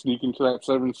Steelers sneak into that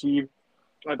 7th seed.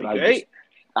 That'd be But great.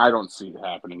 I don't see it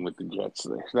happening with the Jets.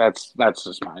 That's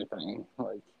just my thing.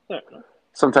 Like Yeah.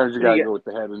 sometimes you gotta Yeah. go with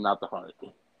the head and not the heart.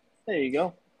 There you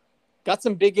go. Got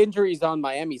some big injuries on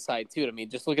Miami's side, too. I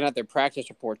mean, just looking at their practice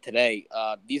report today,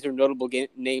 these are notable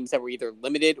names that were either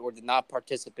limited or did not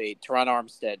participate. Teron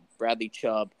Armstead, Bradley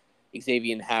Chubb,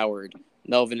 Xavier Howard,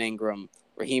 Melvin Ingram,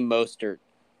 Raheem Mostert,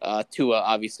 Tua,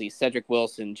 obviously, Cedric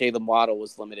Wilson, Jalen Waddle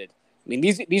was limited. I mean,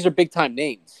 these are big-time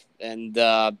names. And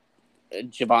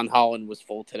Javon Holland was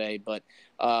full today. But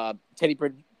Teddy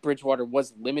Bridgewater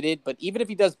was limited. But even if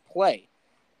he does play,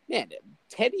 man,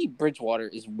 Teddy Bridgewater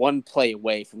is one play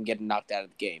away from getting knocked out of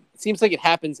the game. It seems like it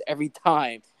happens every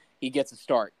time he gets a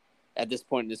start at this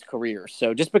point in his career.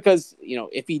 So just because,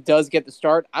 if he does get the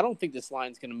start, I don't think this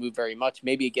line's going to move very much.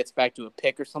 Maybe it gets back to a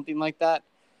pick or something like that.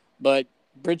 But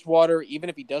Bridgewater, even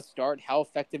if he does start, how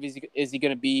effective is he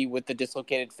going to be with the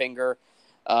dislocated finger?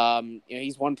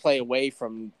 He's one play away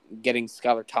from getting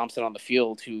Skylar Thompson on the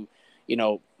field who,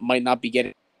 might not be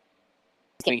getting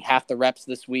half the reps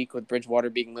this week with Bridgewater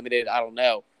being limited. I don't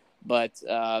know. But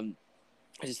I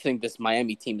just think this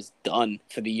Miami team is done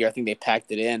for the year. I think they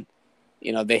packed it in.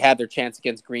 They had their chance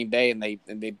against Green Bay and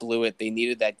they blew it. They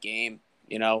needed that game,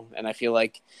 and I feel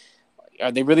like,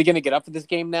 are they really going to get up for this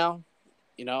game now?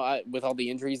 With all the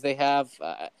injuries they have,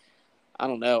 I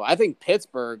don't know. I think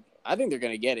Pittsburgh, they're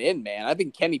going to get in, man. I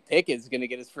think Kenny Pickett is going to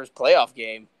get his first playoff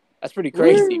game. That's pretty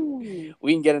crazy. Woo!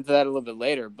 We can get into that a little bit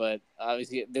later, but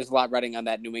obviously there's a lot riding on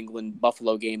that New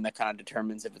England-Buffalo game that kind of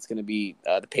determines if it's going to be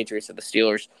the Patriots or the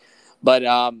Steelers. But,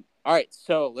 all right,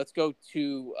 so let's go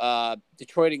to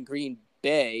Detroit and Green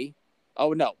Bay.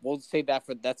 Oh, no, we'll save that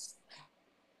for – that's –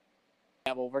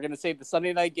 well, we're going to save the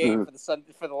Sunday night game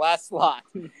for the last slot.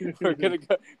 We're going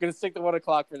to stick to 1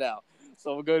 o'clock for now.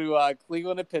 So we'll go to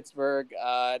Cleveland and Pittsburgh.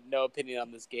 No opinion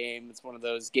on this game. It's one of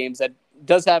those games that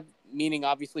does have meaning.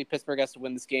 Obviously, Pittsburgh has to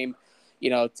win this game,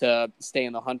 to stay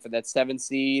in the hunt for that 7th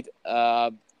seed.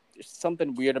 There's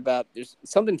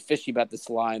something fishy about this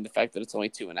line, the fact that it's only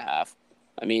 2.5.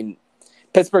 I mean,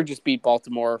 Pittsburgh just beat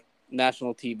Baltimore,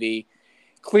 national TV.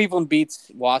 Cleveland beats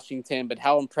Washington, but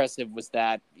how impressive was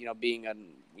that, being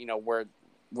where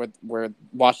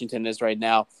Washington is right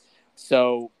now.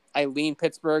 So I lean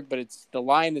Pittsburgh, but the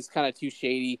line is kind of too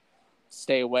shady.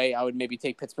 Stay away. I would maybe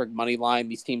take Pittsburgh money line.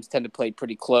 These teams tend to play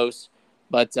pretty close,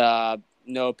 but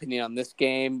no opinion on this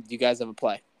game. Do you guys have a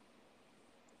play?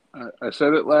 I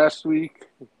said it last week.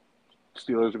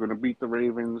 Steelers are going to beat the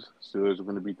Ravens. Steelers are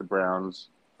going to beat the Browns.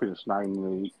 Finish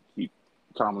 9-8. Keep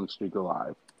Tomlin's streak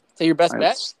alive. Is that your best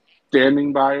bet?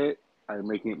 Standing by it. I'm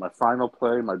making it my final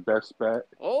play, my best bet.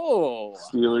 Oh.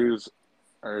 Steelers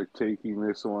are taking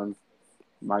this one.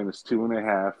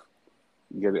 -2.5.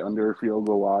 Get it under a field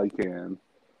goal while I can.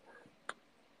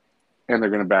 And they're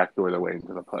going to backdoor their way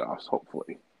into the playoffs,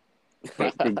 hopefully.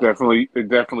 But they're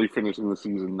definitely finishing the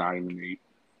season 9-8.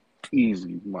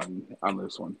 Easy money on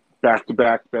this one.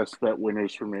 Back-to-back best bet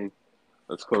winners for me.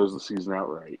 Let's close the season out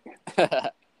right.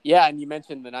 Yeah, and you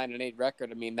mentioned the 9-8 record.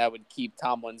 I mean, that would keep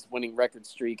Tomlin's winning record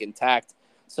streak intact.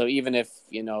 So even if,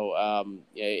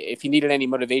 if you needed any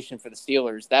motivation for the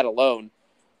Steelers, that alone,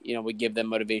 would give them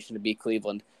motivation to beat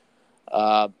Cleveland.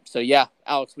 So, yeah,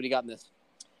 Alex, what do you got in this?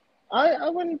 I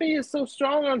wouldn't be so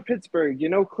strong on Pittsburgh.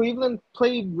 Cleveland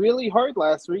played really hard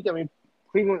last week. I mean,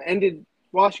 Cleveland ended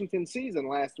Washington's season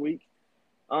last week.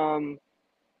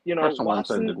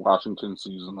 Washington ended Washington's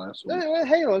season last week.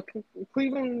 Hey, look,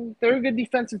 Cleveland, they're a good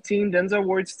defensive team. Denzel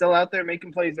Ward's still out there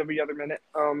making plays every other minute.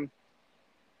 And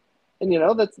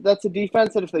that's a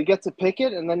defense that if they get to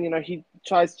Pickett and then, he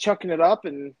tries chucking it up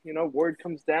and, Ward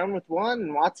comes down with one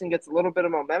and Watson gets a little bit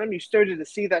of momentum. You started to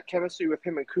see that chemistry with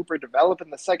him and Cooper develop in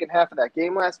the second half of that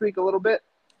game last week a little bit.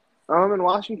 And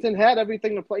Washington had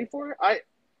everything to play for.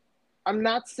 I'm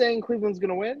not saying Cleveland's going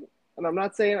to win. and I'm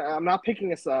not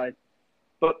picking a side,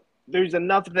 but there's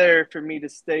enough there for me to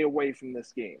stay away from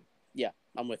this game. Yeah,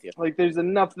 I'm with you. Like, there's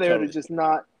enough there to just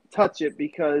not touch it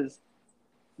because,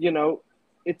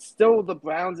 it's still the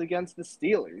Browns against the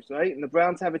Steelers, right? And the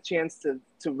Browns have a chance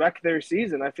to wreck their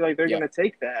season. I feel like they're going to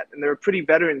take that, and they're a pretty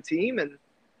veteran team. And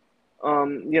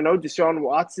Deshaun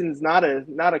Watson's not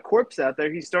a corpse out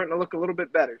there. He's starting to look a little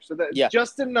bit better. So that's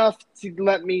just enough to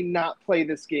let me not play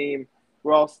this game,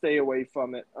 where I'll stay away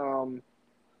from it.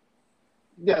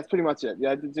 That's pretty much it.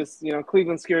 Yeah, just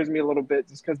Cleveland scares me a little bit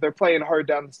just because they're playing hard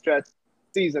down the stretch.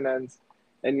 Season ends,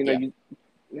 and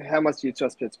how much do you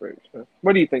trust Pittsburgh?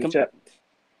 What do you think, Chet?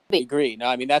 I agree. No,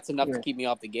 I mean, that's enough to keep me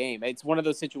off the game. It's one of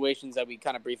those situations that we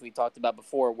kind of briefly talked about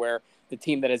before where the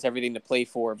team that has everything to play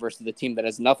for versus the team that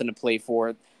has nothing to play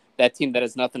for, that team that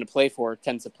has nothing to play for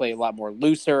tends to play a lot more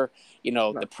looser.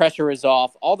 The pressure is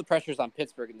off. All the pressure is on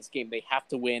Pittsburgh in this game. They have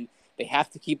to win. They have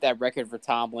to keep that record for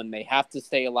Tomlin. They have to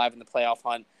stay alive in the playoff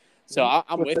hunt. So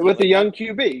I'm with you. With a young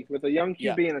QB. With a young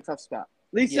QB in a tough spot.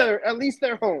 At least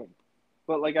they're home.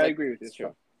 But, I agree with you. It's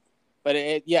true. But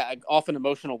off an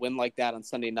emotional win like that on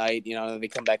Sunday night, they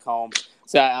come back home.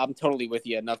 So I'm totally with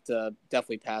you. Enough to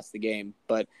definitely pass the game.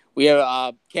 But we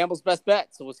have Campbell's best bet,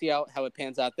 so we'll see how it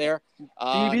pans out there.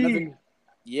 BB.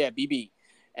 BB.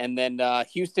 And then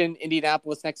Houston,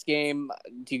 Indianapolis next game.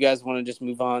 Do you guys want to just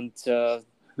move on to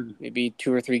maybe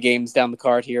 2 or 3 games down the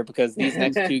card here? Because these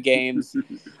next 2 games,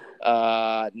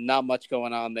 not much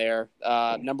going on there.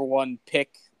 Number 1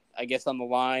 pick, I guess, on the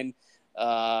line.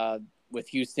 With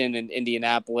Houston and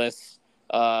Indianapolis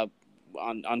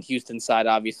on Houston's side,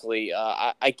 obviously,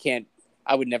 I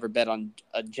would never bet on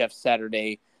a Jeff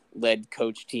Saturday-led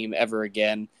coach team ever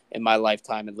again in my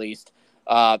lifetime, at least.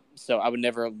 So I would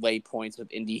never lay points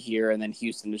with Indy here, and then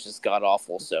Houston is just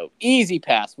god-awful. So easy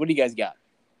pass. What do you guys got?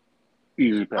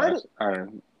 Easy pass.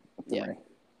 Yeah.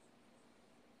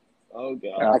 Oh,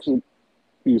 God. Actually,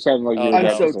 you sound like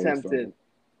I'm so tempted.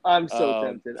 I'm so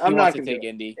tempted. I'm not going to take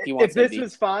Indy. If this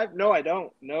was 5, no, I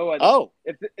don't. No, I don't. Oh,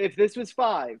 if this was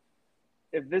 5,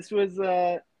 if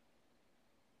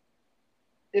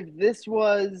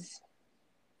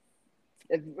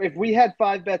we had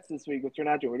 5 bets this week, which we're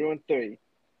not doing, we're doing 3.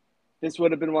 This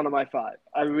would have been one of my 5.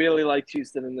 I really like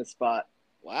Houston in this spot.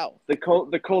 Wow. The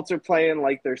Colts are playing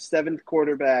like their 7th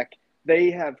quarterback. They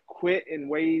have quit in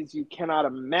ways you cannot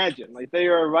imagine. Like, they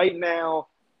are right now.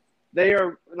 They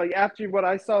are, like, after what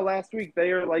I saw last week,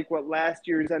 they are like what last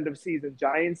year's end-of-season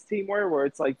Giants team were, where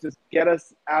it's like, just get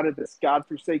us out of this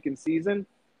godforsaken season.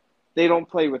 They don't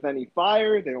play with any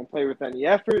fire. They don't play with any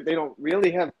effort. They don't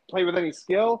really play with any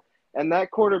skill. And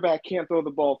that quarterback can't throw the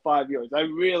ball 5 yards. I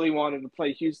really wanted to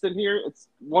play Houston here. It's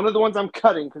one of the ones I'm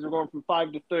cutting because we're going from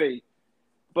 5 to 3.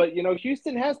 But,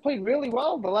 Houston has played really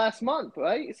well the last month,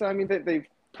 right? So, I mean, they've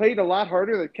played a lot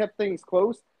harder. They've kept things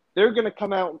close. They're going to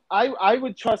come out. I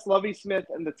would trust Lovie Smith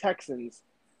and the Texans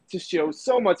to show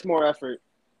so much more effort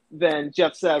than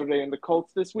Jeff Saturday and the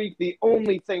Colts this week. The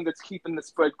only thing that's keeping the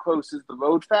spread close is the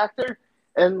road factor.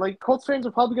 And, Colts fans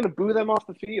are probably going to boo them off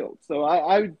the field. So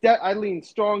I lean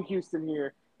strong Houston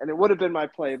here, and it would have been my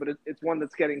play, but it's one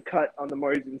that's getting cut on the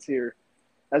margins here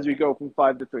as we go from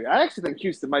 5 to 3. I actually think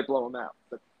Houston might blow them out,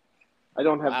 but I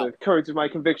don't have the courage of my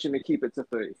conviction to keep it to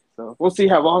 3. So we'll see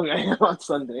how long I am on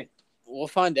Sunday. We'll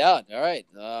find out. All right.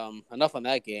 Enough on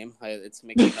that game. It's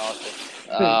making me nauseous.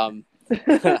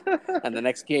 And the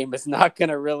next game is not going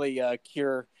to really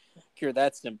cure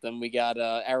that symptom. We got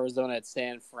Arizona at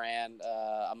San Fran.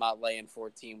 I'm not laying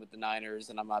 14 with the Niners,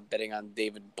 and I'm not betting on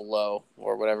David Blow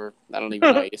or whatever. I don't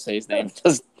even know how you say his name.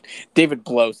 David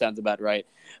Blow sounds about right.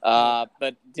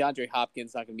 But DeAndre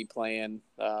Hopkins not going to be playing.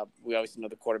 We obviously know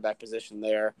the quarterback position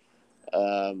there.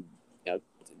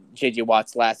 J.J.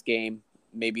 Watt's last game.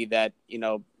 Maybe that,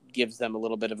 gives them a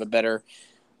little bit of a better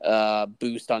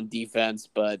boost on defense.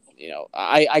 But,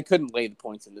 I couldn't lay the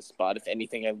points in this spot. If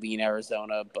anything, I lean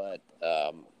Arizona, but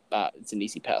it's an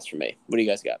easy pass for me. What do you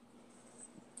guys got?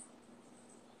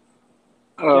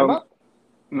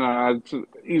 It's an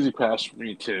easy pass for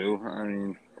me, too. I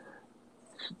mean,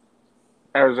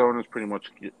 Arizona's pretty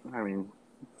much,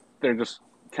 they're just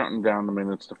counting down the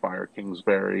minutes to fire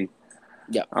Kingsbury.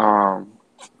 Yeah.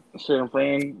 San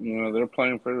Fran, they're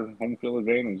playing for home field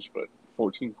advantage, but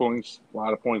 14 points, a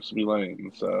lot of points to be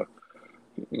laying. So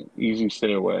easy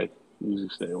stay away.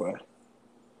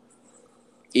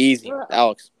 Easy.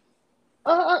 Alex.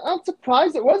 I'm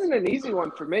surprised it wasn't an easy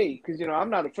one for me because, I'm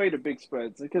not afraid of big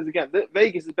spreads. Because, again,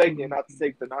 Vegas is begging you not to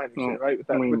take the Niners, right,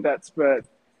 with that spread.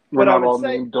 We're not all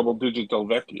double-digit Del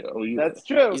Vecchio either. That's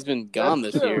true. He's been gone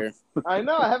this year. I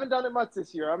know. I haven't done it much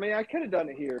this year. I mean, I could have done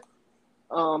it here.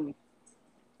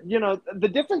 the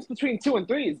difference between 2 and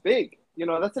 3 is big.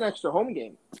 That's an extra home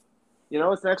game.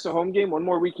 It's an extra home game. One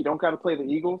more week, you don't got to play the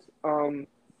Eagles. You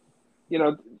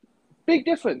know, big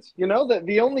difference. That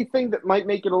the only thing that might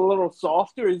make it a little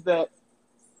softer is that,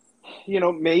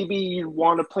 maybe you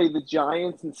want to play the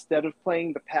Giants instead of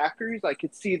playing the Packers. I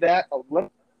could see that a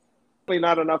little.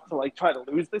 Not enough to try to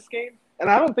lose this game, and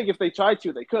I don't think if they tried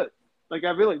to, they could. I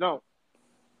really don't.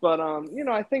 But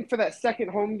I think for that second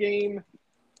home game,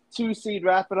 2 seed,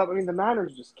 wrap it up. I mean, the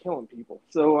Niners are just killing people.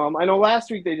 So I know last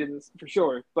week they didn't for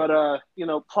sure, but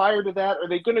prior to that, are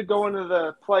they going to go into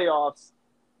the playoffs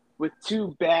with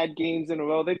 2 bad games in a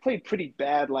row? They played pretty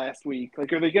bad last week. Are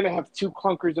they going to have 2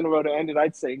 clunkers in a row to end it?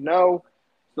 I'd say no.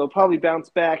 They'll probably bounce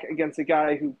back against a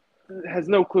guy who has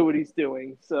no clue what he's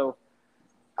doing. So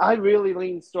I really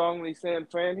lean strongly San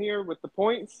Fran here with the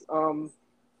points.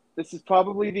 This is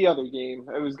probably the other game.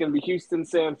 It was going to be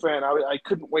Houston-San Fran. I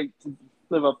couldn't wait to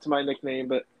live up to my nickname,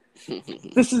 but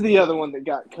this is the other one that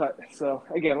got cut. So,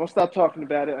 again, we'll stop talking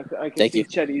about it. I can see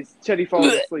Chetty falling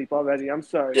asleep already. I'm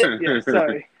sorry. Yeah,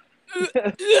 sorry.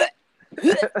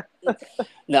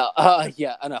 No,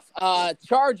 enough.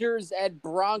 Chargers at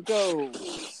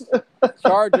Broncos.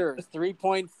 Chargers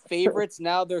 3-point favorites.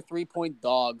 Now they're 3-point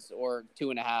dogs, or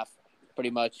 2.5, pretty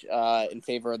much, in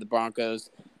favor of the Broncos.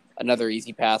 Another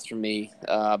easy pass for me.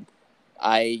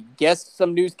 I guess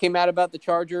some news came out about the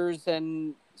Chargers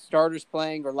and starters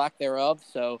playing or lack thereof.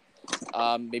 So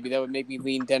maybe that would make me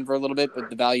lean Denver a little bit, but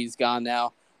the value's gone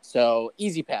now. So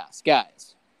easy pass,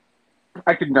 guys.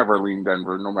 I could never lean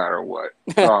Denver no matter what.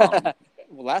 Well,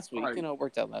 last week, it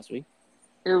worked out last week.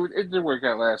 It did work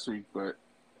out last week, but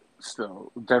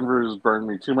still, Denver has burned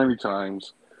me too many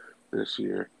times this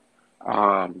year.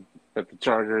 But the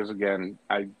Chargers, again,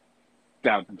 I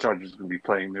doubt the Chargers are going to be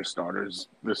playing their starters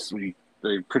this week.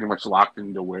 They pretty much locked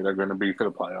into where they're going to be for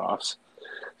the playoffs.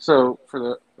 So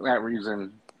for that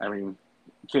reason, I mean,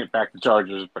 I can't back the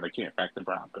Chargers, but I can't back the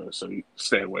Broncos, so you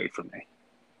stay away from me.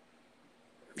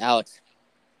 Alex.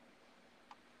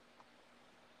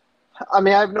 I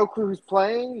mean, I have no clue who's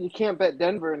playing. You can't bet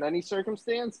Denver in any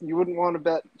circumstance. You wouldn't want to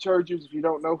bet Chargers if you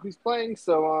don't know who's playing.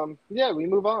 So, we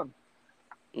move on.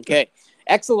 Okay.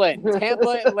 Excellent.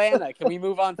 Tampa, Atlanta. Can we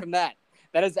move on from that?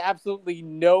 That has absolutely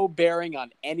no bearing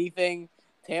on anything.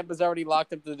 Tampa's already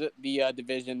locked up the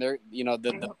division. They're,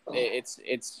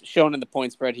 it's shown in the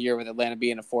point spread here with Atlanta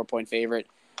being a 4-point favorite.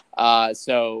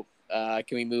 So can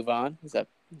we move on? Is that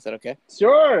okay?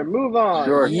 Sure, move on.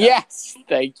 Sure. Yes,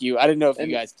 thank you. I didn't know if you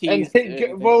guys teased.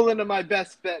 And roll into my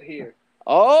best bet here.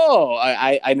 Oh,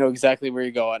 I know exactly where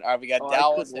you're going. All right, we got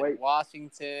Dallas and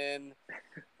Washington.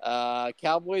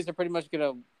 Cowboys are pretty much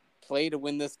going to play to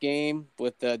win this game,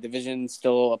 with the division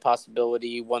still a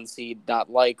possibility. 1 seed, not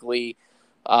likely.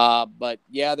 But,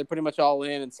 yeah, they're pretty much all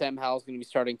in, and Sam Howell's going to be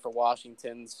starting for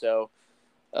Washington. So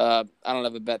I don't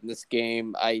have a bet in this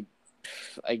game. I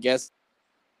guess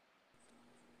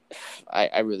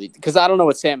I really – because I don't know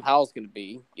what Sam Howell's going to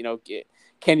be.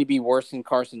 Can he be worse than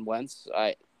Carson Wentz?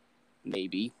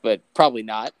 Maybe, but probably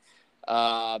not.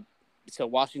 So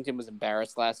Washington was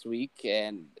embarrassed last week,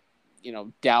 and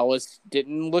Dallas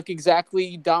didn't look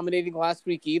exactly dominating last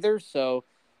week either. So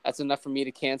that's enough for me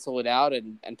to cancel it out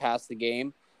and pass the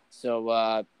game.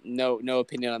 So no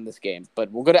opinion on this game. But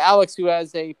we'll go to Alex, who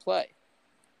has a play.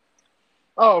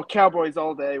 Oh, Cowboys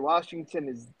all day. Washington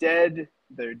is dead.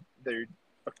 They're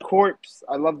a corpse.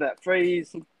 I love that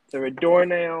phrase. They're a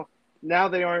doornail. Now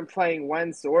they aren't playing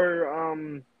Wentz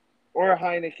or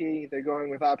Heineke. They're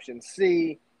going with option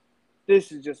C.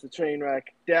 This is just a train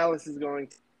wreck. Dallas is going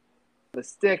to the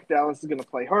stick. Dallas is going to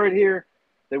play hard here.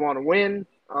 They want to win.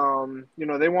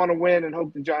 They want to win and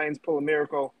hope the Giants pull a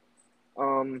miracle.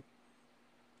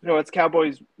 It's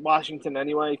Cowboys-Washington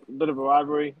anyway, a bit of a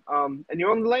rivalry. And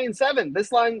you're on the lane 7.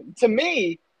 This line, to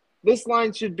me,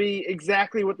 should be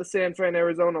exactly what the San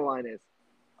Fran-Arizona line is.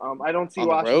 I don't see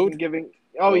Washington giving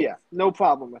 – oh, yeah, no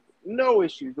problem with it. No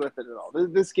issues with it at all.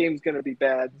 This game's going to be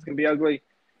bad. It's going to be ugly.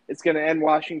 It's going to end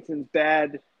Washington's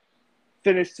bad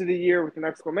finish to the year with an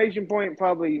exclamation point.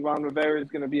 Probably Ron Rivera is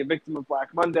going to be a victim of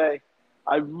Black Monday.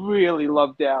 I really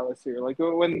love Dallas here. Like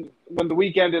when the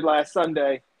week ended last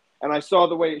Sunday and I saw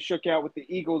the way it shook out with the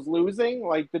Eagles losing,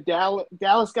 like Dallas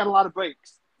got a lot of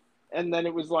breaks. And then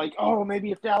it was like, oh,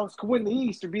 maybe if Dallas could win the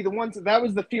East or be the ones. That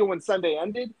was the feel when Sunday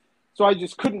ended. So I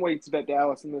just couldn't wait to bet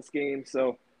Dallas in this game.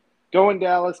 So going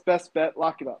Dallas, best bet,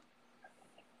 lock it up.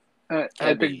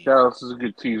 I think Dallas is a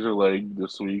good teaser leg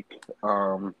this week.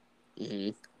 But,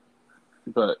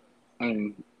 I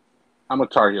mean, I'm a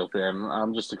Tar Heel fan.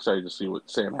 I'm just excited to see what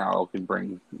Sam Howell can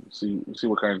bring. See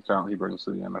what kind of talent he brings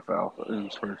to the NFL in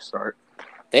his first start.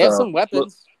 They have some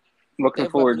weapons. Looking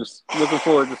forward to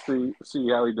see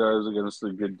how he does against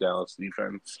the good Dallas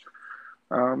defense.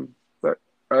 But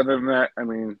other than that, I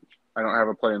mean, I don't have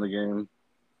a play in the game,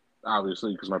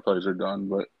 obviously, because my plays are done.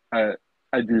 But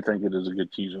I do think it is a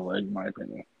good teaser leg, in my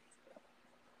opinion.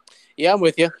 Yeah, I'm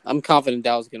with you. I'm confident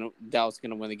Dallas gonna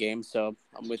win the game, so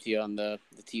I'm with you on the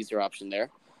teaser option there.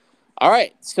 All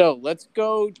right, so let's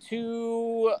go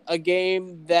to a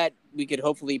game that we could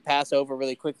hopefully pass over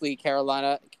really quickly.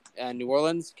 Carolina and New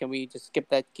Orleans. Can we just skip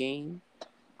that game?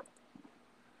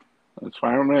 That's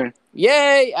fine with me.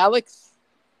 Yay, Alex.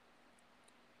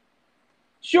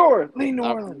 Sure, lean New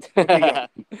Orleans.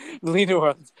 Lean New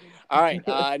Orleans. All right,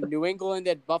 New England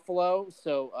at Buffalo.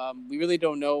 So we really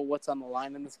don't know what's on the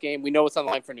line in this game. We know what's on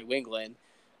the line for New England,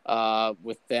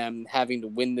 with them having to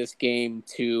win this game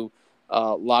to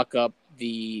lock up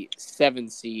the 7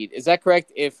 seed. Is that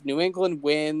correct? If New England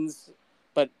wins,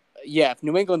 if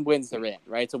New England wins, they're in,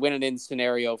 right? It's a win and in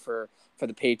scenario for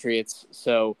the Patriots.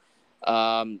 So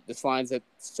this line's at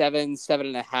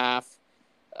 7.5.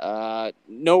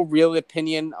 No real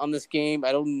opinion on this game.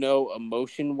 I don't know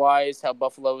emotion-wise how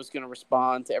Buffalo is going to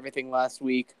respond to everything last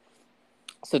week.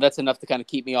 So that's enough to kind of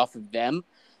keep me off of them.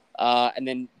 And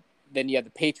then you have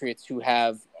the Patriots, who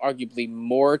have arguably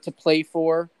more to play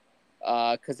for,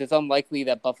 because it's unlikely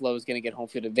that Buffalo is going to get home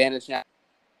field advantage now,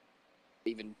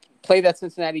 even play that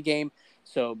Cincinnati game.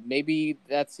 So maybe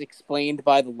that's explained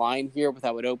by the line here, with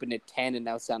how it opened at 10 and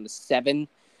now it's down to 7.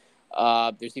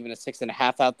 There's even a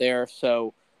 6.5 out there.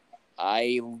 So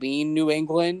I lean New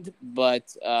England,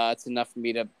 but it's enough for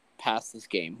me to pass this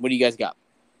game. What do you guys got?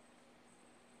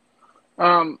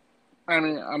 I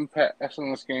mean, I'm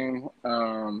passing this game.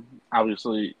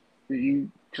 Obviously,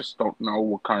 you just don't know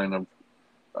what kind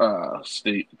of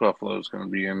state Buffalo is going to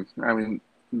be in. I mean,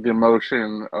 the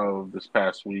emotion of this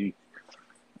past week,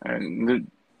 and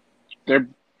they're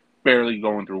barely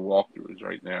going through walkthroughs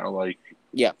right now. Like,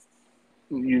 yeah,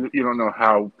 you don't know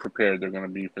how prepared they're going to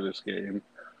be for this game.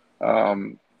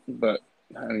 But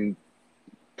I mean,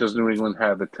 does New England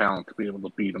have the talent to be able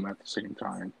to beat them at the same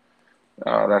time?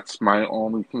 That's my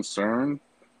only concern.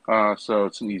 So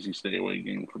it's an easy stay away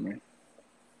game for me.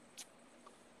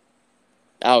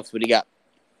 Alex, what do you got?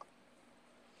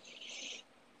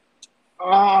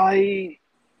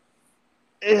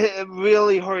 It's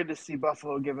really hard to see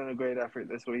Buffalo giving a great effort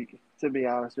this week, to be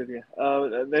honest with you.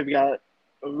 They've got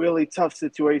a really tough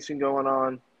situation going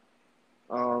on.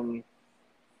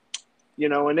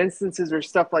 In instances where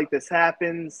stuff like this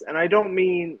happens, and I don't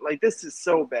mean like this is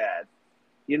so bad,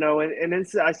 and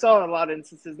I saw a lot of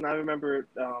instances, and I remember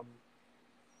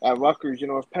at Rutgers,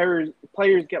 if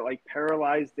players get like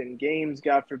paralyzed in games,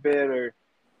 God forbid, or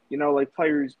like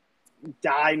players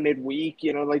die midweek,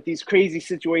 like these crazy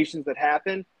situations that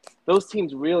happen, those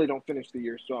teams really don't finish the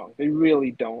year strong. They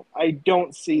really don't. I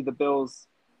don't see the Bills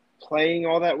playing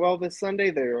all that well this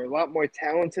Sunday. They're a lot more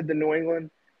talented than New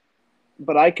England,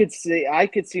 but I could see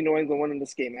New England winning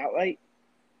this game outright.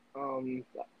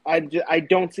 I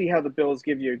don't see how the Bills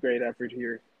give you a great effort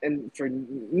here, and for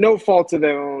no fault of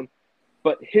their own,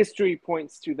 but history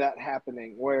points to that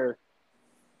happening, where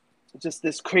just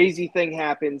this crazy thing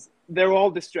happens. They're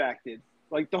all distracted.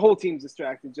 Like, the whole team's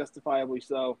distracted, justifiably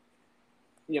so.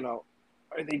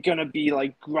 Are they going to be,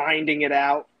 like, grinding it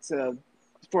out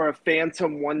for a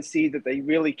phantom 1 seed that they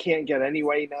really can't get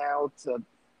anyway now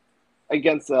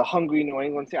against a hungry New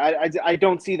England team? I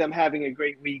don't see them having a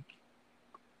great week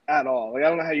at all. Like, I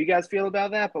don't know how you guys feel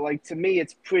about that, but, like, to me,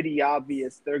 it's pretty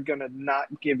obvious they're going to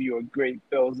not give you a great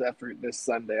Bills effort this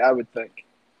Sunday, I would think.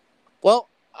 Well,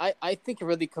 I think it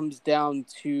really comes down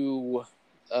to,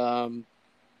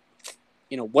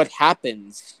 what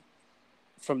happens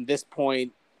from this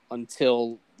point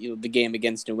until the game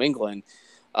against New England.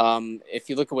 If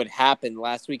you look at what happened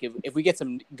last week, if we get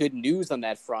some good news on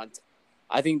that front,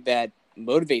 I think that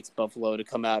motivates Buffalo to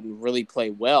come out and really play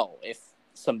well. If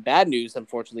some bad news,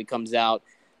 unfortunately, comes out,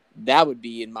 that would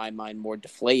be, in my mind, more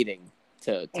deflating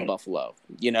to Buffalo.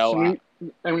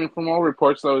 I mean, from all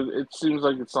reports, though, it seems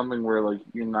like it's something where, like,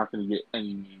 you're not going to get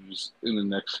any news in the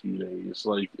next few days.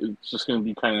 Like, it's just going to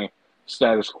be kind of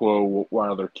status quo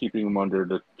while they're keeping him under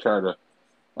to try to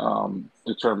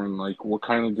determine, like, what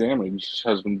kind of damage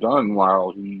has been done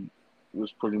while he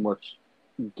was pretty much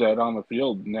dead on the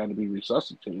field and had to be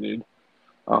resuscitated.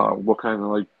 What kind of,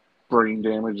 like, brain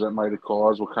damage that might have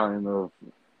caused, what kind of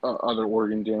other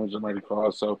organ damage that might have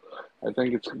caused. So I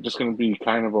think it's just going to be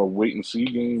kind of a wait-and-see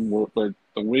game, but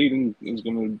the waiting is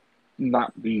going to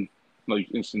not be,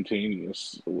 like,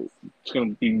 instantaneous. It's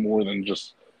going to be more than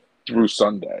just through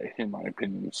Sunday, in my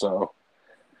opinion. So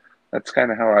that's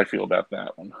kind of how I feel about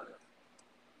that one.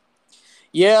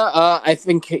 Yeah, I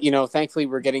think thankfully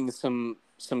we're getting some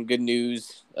good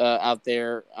news out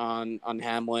there on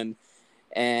Hamlin,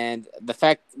 and the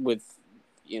fact with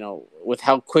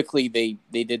how quickly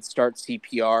they did start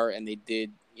CPR and they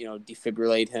did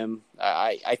defibrillate him.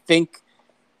 I think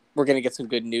we're gonna get some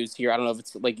good news here. I don't know if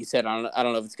it's like you said. I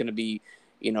don't know if it's gonna be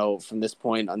from this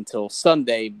point until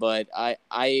Sunday, but I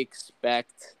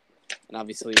expect, and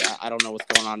obviously I don't know what's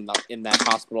going on in that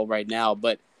hospital right now,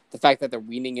 but the fact that they're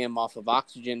weaning him off of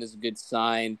oxygen is a good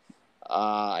sign.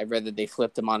 I read that they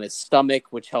flipped him on his stomach,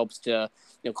 which helps to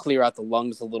clear out the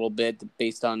lungs a little bit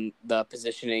based on the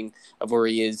positioning of where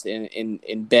he is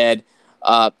in bed.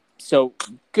 So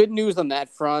good news on that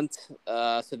front.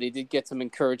 So they did get some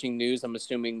encouraging news. I'm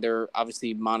assuming they're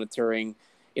obviously monitoring,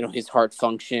 his heart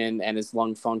function and his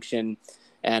lung function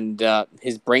and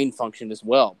his brain function as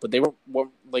well. But they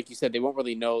won't, like you said, they won't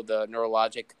really know the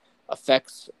neurologic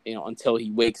effects, until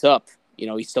he wakes up.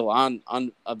 He's still on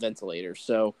a ventilator.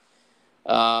 So,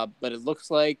 but it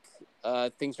looks like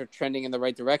things are trending in the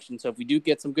right direction. So if we do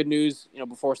get some good news,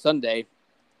 before Sunday,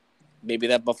 maybe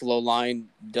that Buffalo line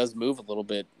does move a little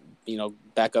bit,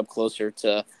 back up closer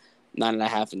to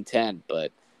 9.5 and 10.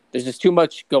 But there's just too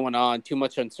much going on, too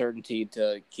much uncertainty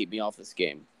to keep me off this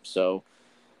game. So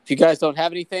if you guys don't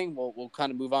have anything, we'll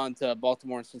kind of move on to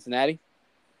Baltimore and Cincinnati.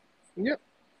 Yep.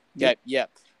 Yeah.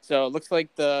 So it looks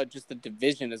like the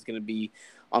division is going to be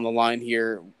on the line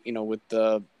here, with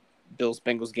the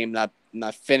Bills-Bengals game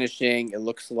not finishing. It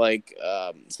looks like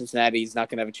Cincinnati's not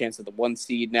going to have a chance at the 1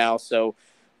 seed now. So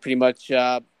pretty much,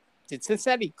 did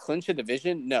Cincinnati clinch a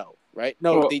division? No, right?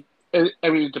 No, Well,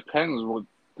 it depends what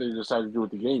they decide to do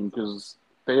with the game because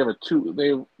they have a two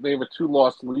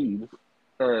loss lead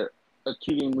or a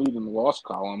 2-game lead in the loss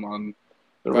column on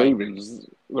the Right. Ravens.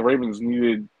 The Ravens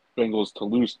needed Bengals to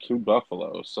lose to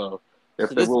Buffalo, so if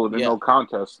So they this- rule it in yeah. no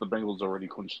contest, the Bengals already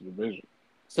clinched the division.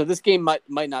 So this game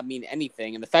might not mean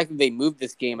anything, and the fact that they moved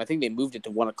this game, I think they moved it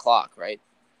to 1:00, right?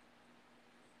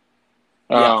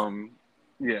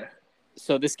 Yeah.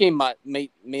 So this game may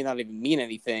not even mean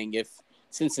anything. If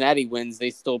Cincinnati wins, they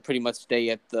still pretty much stay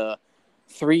at the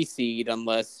 3 seed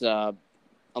unless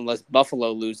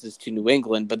Buffalo loses to New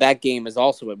England. But that game is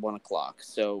also at 1:00.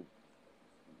 So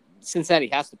Cincinnati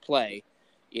has to play,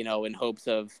 in hopes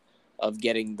of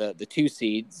getting the 2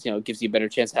 seeds. It gives you a better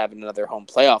chance of having another home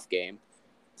playoff game.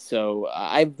 So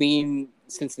I lean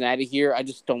Cincinnati here. I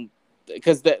just don't,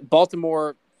 because the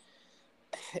Baltimore,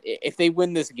 if they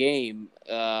win this game,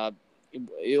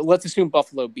 let's assume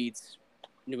Buffalo beats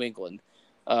New England.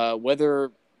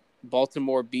 Whether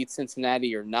Baltimore beats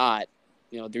Cincinnati or not,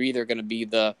 they're either going to be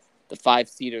the 5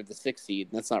 seed or the 6 seed.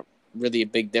 And that's not really a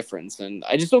big difference. And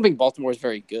I just don't think Baltimore is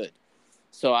very good.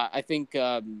 So I think,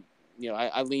 I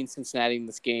lean Cincinnati in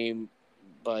this game.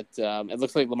 But it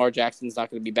looks like Lamar Jackson's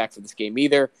not going to be back for this game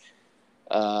either.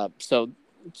 So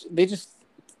they just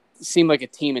seem like a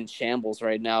team in shambles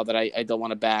right now that I don't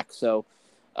want to back. So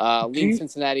lean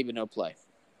Cincinnati, but no play.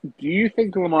 Do you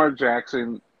think Lamar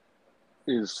Jackson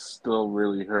is still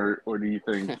really hurt, or do you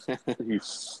think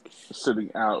he's sitting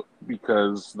out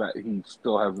because that he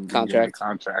still hasn't been given a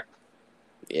contract?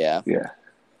 Yeah.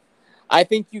 I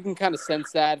think you can kind of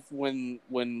sense that when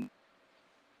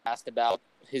asked about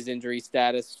his injury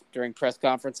status during press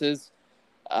conferences.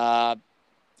 I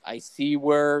see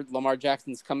where Lamar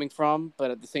Jackson's coming from,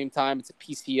 but at the same time, it's a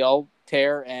PCL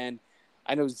tear, and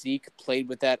I know Zeke played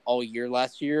with that all year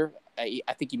last year. I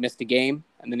think he missed a game,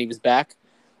 and then he was back.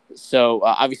 So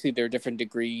obviously there are different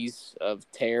degrees of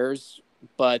tears,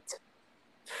 but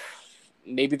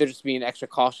maybe they're just being extra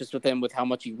cautious with him with how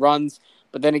much he runs.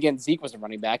 But then again, Zeke was a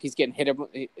running back. He's getting hit.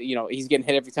 He's getting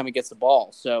hit every time he gets the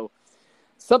ball. So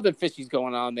something fishy's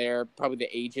going on there. Probably the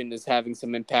agent is having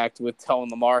some impact with telling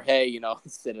Lamar, hey,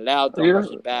 sit it out, don't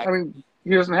rush it back. I mean,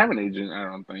 he doesn't have an agent, I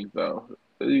don't think, though.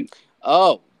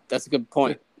 Oh, that's a good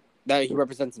point. That he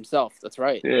represents himself. That's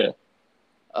right. Yeah.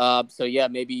 So yeah,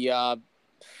 maybe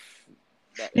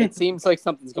it seems like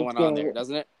something's going on there,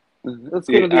 doesn't it? It's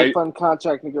going to be a fun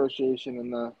contract negotiation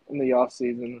in the off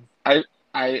season.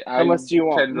 How much do you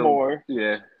want more?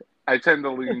 Yeah, I tend to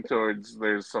lean towards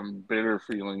there's some bitter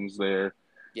feelings there.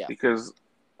 Yeah. Because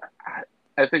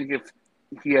I think if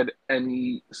he had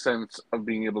any sense of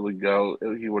being able to go,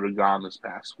 he would have gone this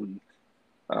past week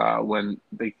when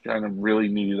they kind of really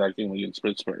needed that game against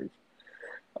Pittsburgh.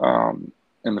 And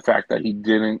the fact that he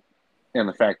didn't, and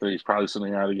the fact that he's probably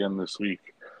sitting out again this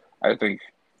week, I think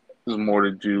is more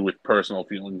to do with personal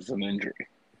feelings than injury.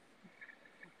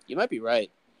 You might be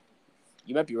right.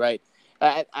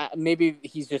 Maybe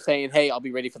he's just saying, hey, I'll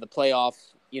be ready for the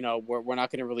playoffs. We're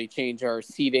not going to really change our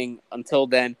seeding until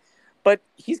then. but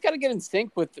he's got to get in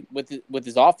sync with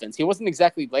his offense. He wasn't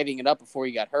exactly lighting it up before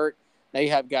he got hurt. Now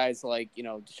you have guys like,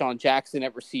 Deshaun Jackson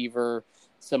at receiver,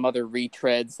 some other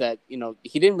retreads that,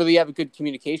 he didn't really have a good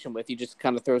communication with. He just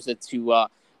kind of throws it to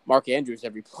Mark Andrews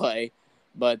every play.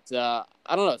 But I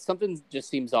don't know. Something just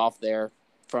seems off there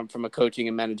from a coaching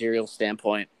and managerial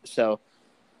standpoint. So,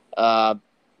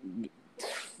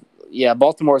 yeah,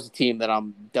 Baltimore is a team that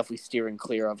I'm definitely steering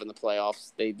clear of in the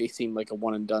playoffs. They seem like a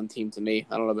one-and-done team to me.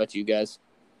 I don't know about you guys.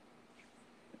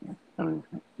 I mean,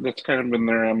 that's kind of been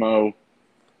their MO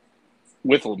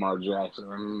with Lamar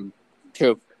Jackson.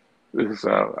 True.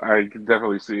 So I can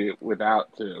definitely see it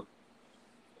without, too.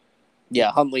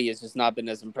 Yeah, Huntley has just not been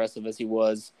as impressive as he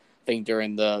was, I think,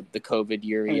 during the COVID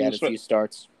year. He had a few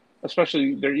starts.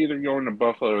 Especially, they're either going to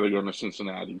Buffalo or they're going to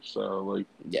Cincinnati. So,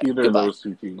 either of those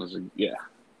two teams,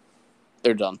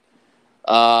 they're done.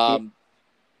 All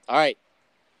right.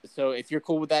 So, if you're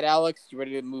cool with that, Alex, you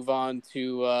ready to move on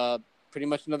to pretty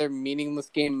much another meaningless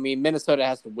game? I mean, Minnesota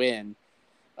has to win.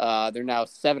 They're now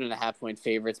 7.5-point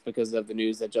favorites because of the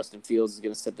news that Justin Fields is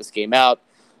going to sit this game out.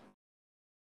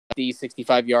 The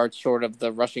 65 yards short of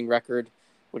the rushing record,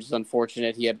 which is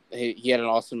unfortunate. He had an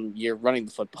awesome year running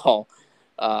the football.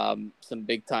 Some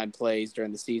big time plays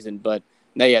during the season, but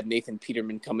now you have Nathan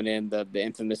Peterman coming in, the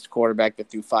infamous quarterback that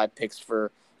threw 5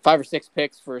 or 6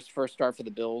 picks for his first start for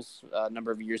the Bills a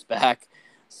number of years back.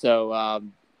 So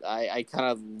I kind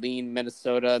of lean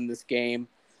Minnesota in this game,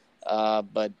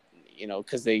 but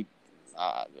because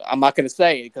I'm not going to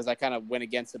say it because I kind of went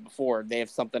against it before. They have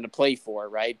something to play for,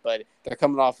 right? But they're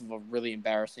coming off of a really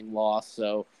embarrassing loss,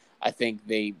 so I think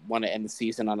they want to end the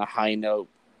season on a high note.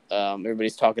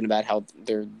 Everybody's talking about how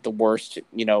they're the worst,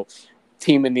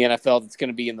 team in the NFL that's going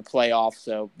to be in the playoffs.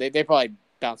 So they probably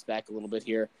bounce back a little bit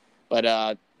here,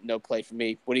 but no play for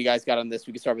me. What do you guys got on this?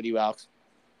 We can start with you, Alex.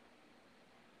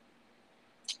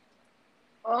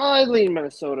 I lean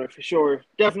Minnesota for sure.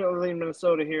 Definitely lean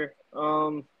Minnesota here.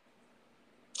 The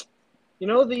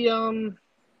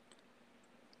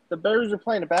Bears are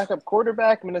playing a backup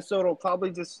quarterback. Minnesota will probably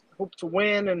just hope to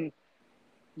win and,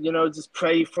 just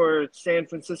pray for San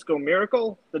Francisco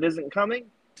miracle that isn't coming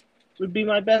would be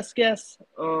my best guess.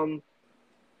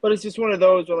 But it's just one of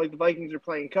those where, the Vikings are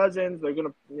playing Cousins. They're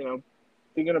going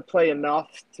to play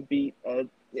enough to beat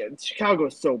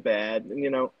Chicago's so bad.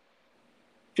 And,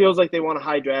 feels like they want a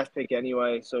high draft pick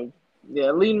anyway. So,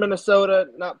 yeah, lean Minnesota.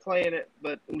 Not playing it,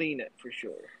 but lean it for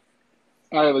sure.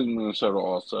 I lean Minnesota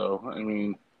also. I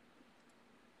mean,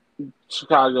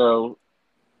 Chicago's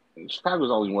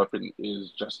only weapon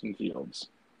is Justin Fields.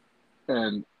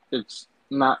 And it's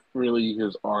not really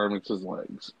his arm, it's his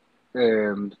legs.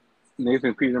 And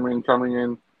Nathan Peterman coming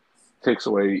in takes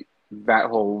away that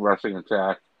whole rushing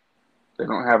attack. They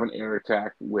don't have an air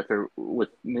attack with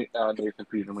Nathan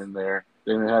Peterman there.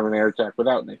 They don't have an air attack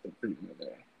without Nathan Peterman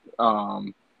there.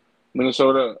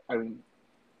 Minnesota, I mean,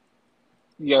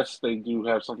 yes, they do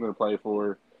have something to play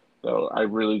for, though I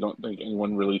really don't think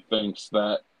anyone really thinks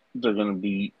that they're going to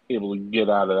be able to get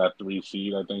out of that 3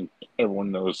 seed. I think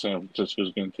everyone knows San Francisco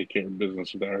is going to take care of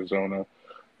business with Arizona,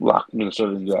 lock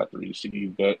Minnesota into that 3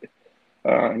 seed. But,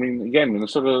 I mean, again,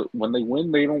 Minnesota, when they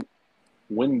win, they don't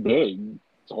win big.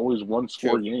 It's always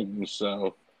one-score games,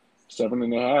 so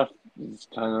 7.5 is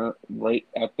kind of right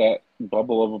at that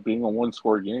bubble of being a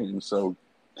one-score game. So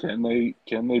can they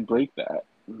break that?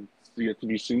 It's yet to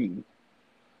be seen.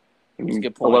 I mean,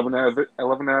 11 out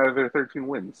of their 13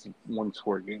 wins,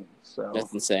 one-score games. So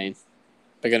that's insane.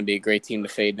 They're going to be a great team to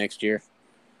fade next year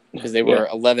because they were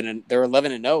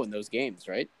 11-0 in those games,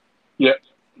 right? Yeah,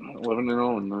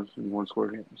 11-0 in those one-score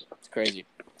games. It's crazy.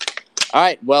 All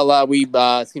right. Well, we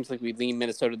seems like we lean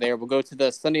Minnesota there. We'll go to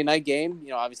the Sunday night game.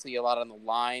 Obviously a lot on the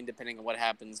line depending on what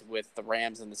happens with the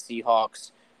Rams and the Seahawks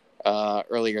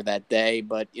earlier that day.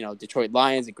 But, Detroit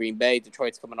Lions and Green Bay.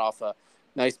 Detroit's coming off a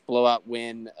nice blowout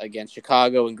win against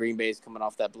Chicago, and Green Bay's coming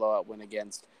off that blowout win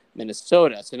against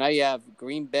Minnesota. So now you have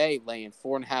Green Bay laying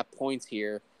 4.5 points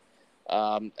here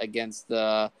against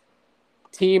the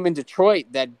team in Detroit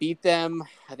that beat them.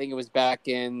 I think it was back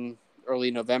in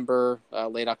early November,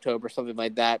 late October, something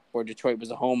like that, where Detroit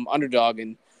was a home underdog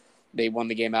and they won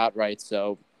the game outright.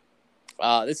 So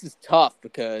this is tough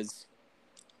because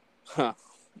I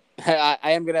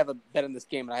am going to have a bet in this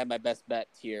game, and I have my best bet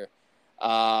here.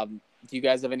 Do you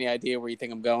guys have any idea where you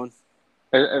think I'm going?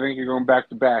 I think you're going back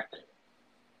to back.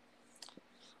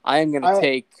 I am going to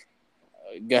take.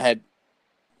 Go ahead.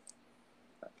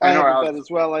 I have a bet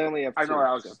as well. I only have 2. I know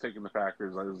Alex is taking the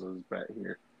Packers as his bet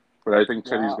here, but I think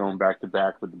Teddy's going back to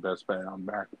back with the best bet on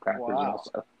back Packers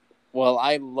also. Well,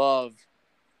 I love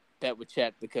bet with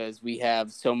Chet because we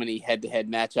have so many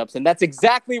head-to-head matchups, and that's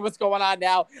exactly what's going on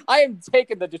now. I am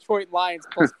taking the Detroit Lions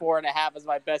plus 4.5 as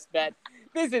my best bet.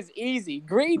 This is easy.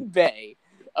 Green Bay.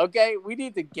 Okay, we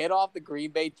need to get off the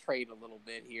Green Bay train a little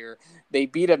bit here. They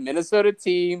beat a Minnesota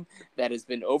team that has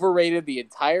been overrated the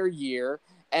entire year,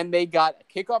 and they got a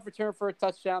kickoff return for a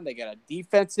touchdown. They got a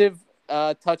defensive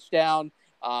touchdown,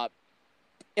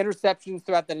 interceptions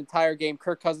throughout that entire game.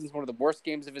 Kirk Cousins, one of the worst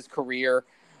games of his career.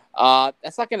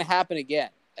 That's not going to happen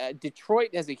again.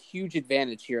 Detroit has a huge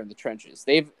advantage here in the trenches.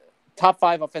 They've top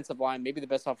 5 offensive line, maybe the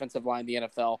best offensive line in the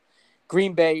NFL.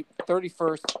 Green Bay,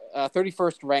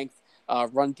 31st ranked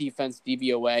run defense,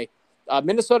 DVOA.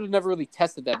 Minnesota never really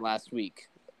tested them last week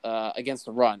against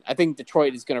the run. I think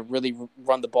Detroit is going to really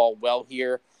run the ball well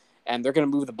here, and they're going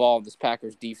to move the ball in this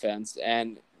Packers defense.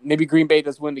 And maybe Green Bay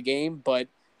does win the game, but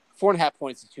 4.5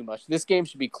 points is too much. This game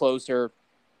should be closer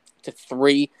to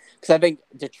 3 because I think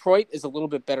Detroit is a little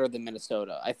bit better than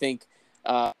Minnesota. I think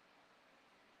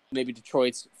maybe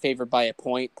Detroit's favored by a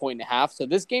point and a half. So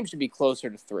this game should be closer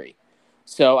to 3.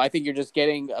 So I think you're just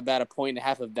getting about a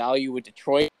 1.5 of value with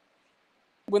Detroit.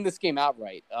 Win this game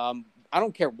outright. I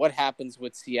don't care what happens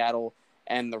with Seattle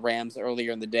and the Rams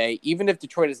earlier in the day. Even if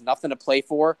Detroit has nothing to play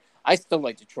for, I still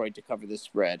like Detroit to cover this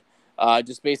spread.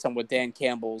 Just based on what Dan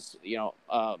Campbell's,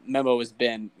 memo has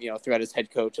been, throughout his head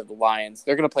coach of the Lions.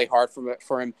 They're going to play hard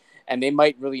for him, and they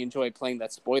might really enjoy playing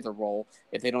that spoiler role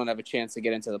if they don't have a chance to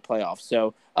get into the playoffs.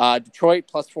 So Detroit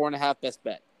plus 4.5, best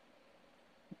bet.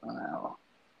 Wow.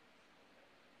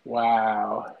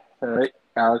 All right,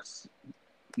 Alex,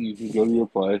 you can go to your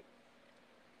play.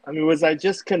 I mean, was I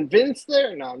just convinced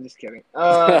there? No, I'm just kidding.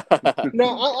 No,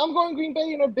 I'm going Green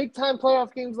Bay. Big-time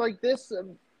playoff games like this,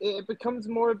 it becomes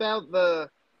more about the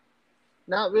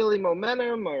not really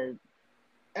momentum or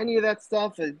any of that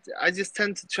stuff. I just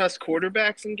tend to trust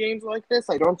quarterbacks in games like this.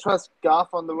 I don't trust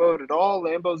Goff on the road at all.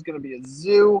 Lambeau's going to be a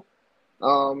zoo.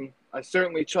 I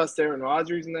certainly trust Aaron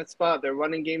Rodgers in that spot. Their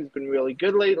running game's been really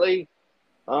good lately.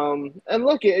 And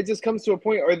look, it just comes to a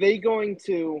point. Are they going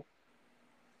to,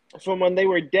 from when they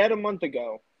were dead a month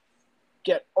ago,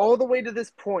 get all the way to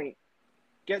this point,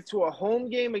 get to a home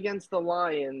game against the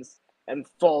Lions, and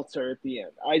falter at the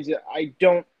end? I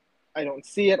don't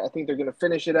see it. I think they're going to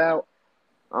finish it out.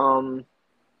 The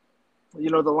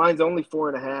line's only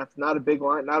 4.5. Not a big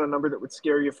line, not a number that would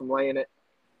scare you from laying it.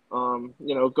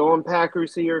 Going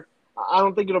Packers here. I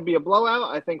don't think it'll be a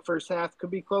blowout. I think first half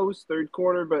could be close, third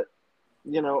quarter, but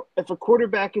if a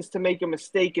quarterback is to make a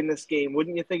mistake in this game,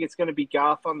 wouldn't you think it's going to be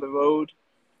Goff on the road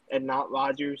and not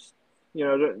Rodgers?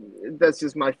 That's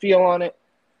just my feel on it.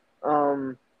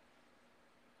 I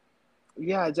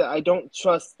don't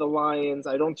trust the Lions.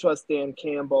 I don't trust Dan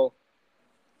Campbell.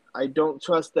 I don't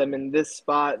trust them in this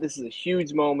spot. This is a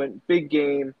huge moment, big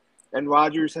game, and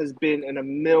Rodgers has been in a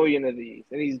million of these.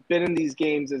 And he's been in these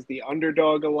games as the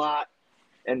underdog a lot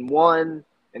and won,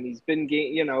 and he's been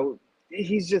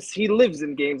he lives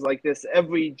in games like this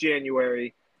every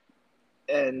January.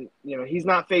 And, he's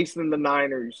not facing the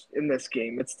Niners in this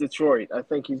game. It's Detroit. I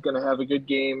think he's going to have a good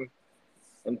game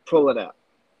and pull it out.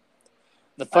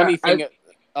 The funny thing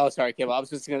sorry, Caleb. I was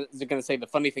just going to say the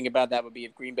funny thing about that would be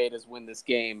if Green Bay does win this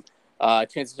game,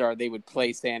 chances are they would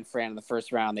play San Fran in the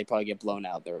first round. They probably get blown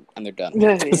out there and they're done.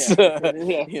 Yeah.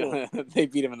 They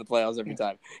beat them in the playoffs every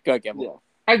time. Go ahead, Campbell.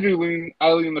 Yeah. I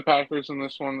lean the Packers in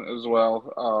this one as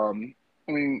well.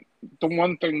 The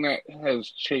one thing that has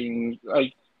changed,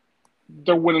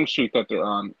 the winning streak that they're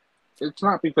on, it's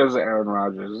not because of Aaron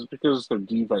Rodgers. It's because their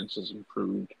defense has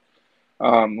improved.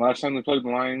 Last time they played the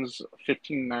Lions,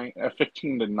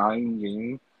 15-9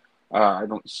 game. I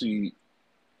don't see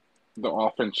the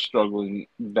offense struggling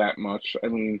that much.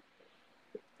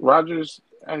 Rodgers,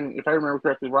 and if I remember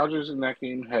correctly, Rodgers in that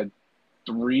game had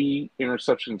 3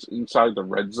 interceptions inside the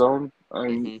red zone.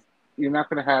 You're not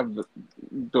going to have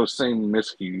those same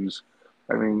miscues.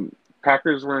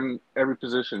 Packers were in every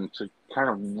position to kind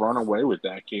of run away with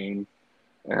that game,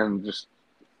 and just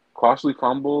costly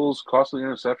fumbles, costly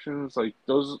interceptions,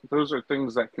 those are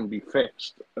things that can be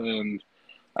fixed. And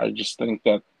I just think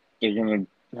that they're going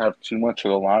to have too much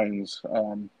of the Lions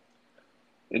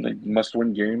in a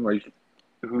must-win game.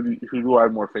 Who do I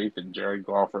have more faith in, Jared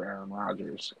Goff or Aaron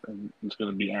Rodgers? And it's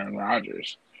going to be Aaron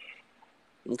Rodgers.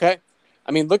 Okay.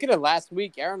 Look at it last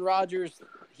week. Aaron Rodgers,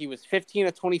 he was 15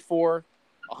 of 24,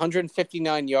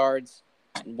 159 yards,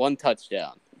 and 1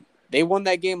 touchdown. They won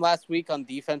that game last week on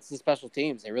defense and special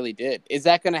teams. They really did. Is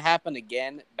that going to happen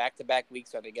again back-to-back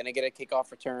weeks? Are they going to get a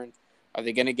kickoff return? Are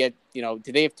they going to get, did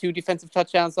they have 2 defensive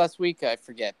touchdowns last week? I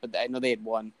forget, but I know they had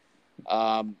 1.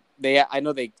 I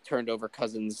know they turned over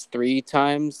Cousins 3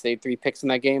 times. They had 3 picks in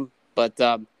that game. But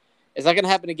Is that going to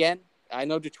happen again? I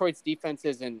know Detroit's defense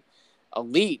isn't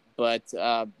elite, but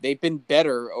they've been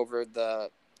better over the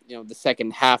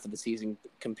second half of the season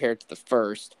compared to the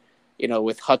first.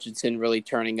 With Hutchinson really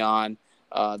turning on,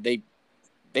 they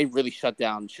really shut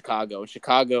down Chicago.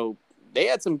 Chicago, they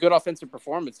had some good offensive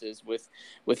performances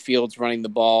with Fields running the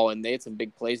ball, and they had some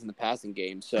big plays in the passing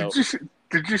game. So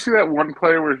did you see that one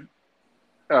play where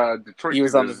Detroit he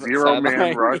was did on a the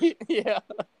zero-man rush? Yeah.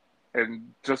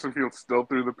 And Justin Fields still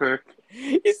threw the pick?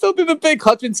 He still threw the pick.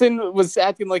 Hutchinson was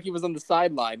acting like he was on the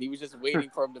sideline. He was just waiting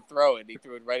for him to throw it. He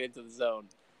threw it right into the zone.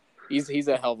 He's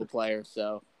a hell of a player.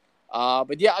 So,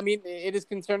 but yeah, I mean, it is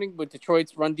concerning with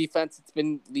Detroit's run defense. It's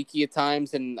been leaky at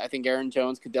times, and I think Aaron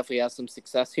Jones could definitely have some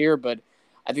success here. But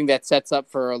I think that sets up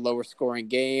for a lower scoring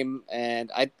game,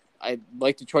 and I'd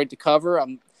like Detroit to cover.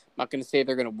 I'm not going to say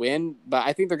they're going to win, but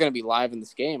I think they're going to be live in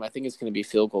this game. I think it's going to be a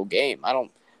field goal game. I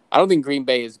don't think Green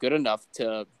Bay is good enough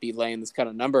to be laying this kind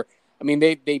of number. I mean,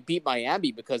 they beat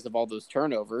Miami because of all those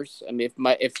turnovers. I mean,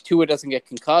 if Tua doesn't get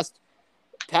concussed,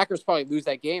 Packers probably lose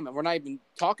that game, and we're not even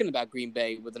talking about Green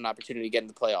Bay with an opportunity to get in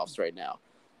the playoffs right now.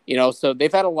 So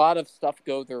they've had a lot of stuff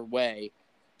go their way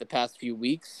the past few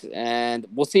weeks, and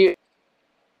we'll see. I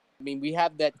mean, we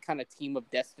have that kind of team of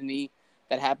destiny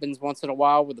that happens once in a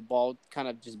while where the ball kind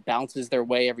of just bounces their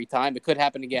way every time. It could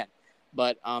happen again,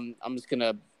 but I'm just going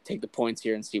to take the points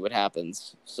here and see what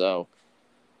happens. So,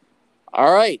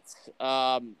 all right.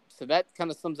 So that kind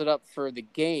of sums it up for the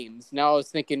games. Now I was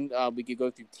thinking we could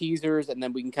go through teasers, and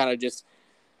then we can kind of just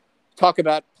talk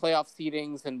about playoff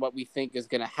seedings and what we think is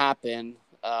going to happen.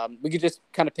 We could just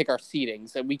kind of pick our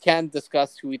seedings, and we can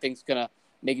discuss who we think is going to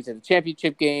make it to the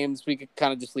championship games. We could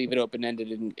kind of just leave it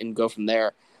open-ended and go from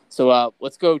there. So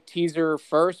let's go teaser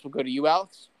first. We'll go to you,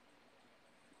 Alex.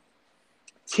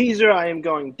 Teaser, I am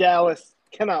going Dallas.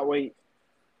 Cannot wait.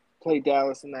 Play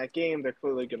Dallas in that game. They're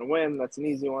clearly going to win. That's an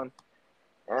easy one.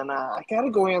 And I got to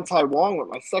go anti-Wong with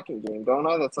my second game, don't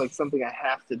I? That's like something I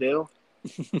have to do.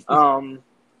 I'm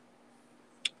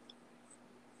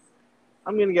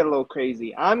going to get a little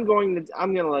crazy. I'm going to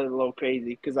let it a little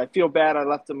crazy because I feel bad I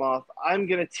left them off. I'm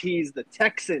going to tease the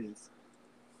Texans.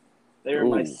 They're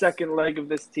my second leg of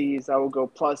this tease. I will go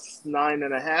plus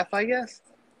 9.5, I guess.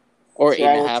 Or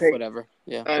 8.5, whatever.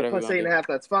 Yeah, plus 8.5,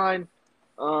 that's fine.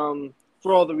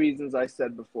 For all the reasons I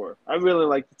said before. I really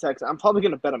like the Texans. I'm probably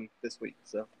going to bet them this week,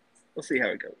 so we'll see how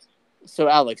it goes. So,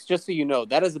 Alex, just so you know,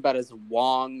 that is about as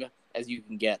Wong as you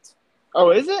can get. Oh,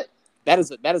 is it? That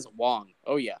is a Wong.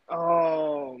 Oh, yeah.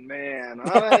 Oh, man.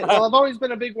 All right. Well, I've always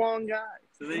been a big Wong guy.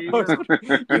 So there you go.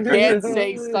 You can't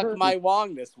say suck my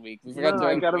Wong this week. We forgot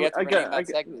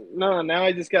No, now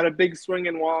I just got a big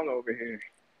swinging Wong over here.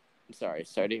 I'm sorry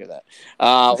to hear that.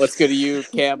 Let's go to you,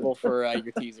 Campbell, for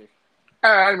your teaser.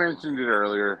 I mentioned it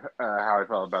earlier, how I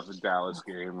felt about the Dallas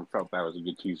game. I felt that was a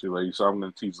good teaser league, so I'm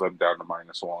going to tease them down to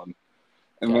 -1.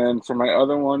 And then for my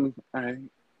other one, I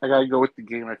got to go with the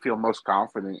game I feel most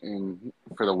confident in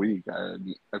for the week. I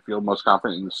feel most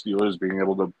confident in the Steelers being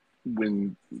able to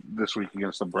win this week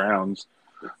against the Browns.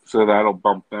 So that'll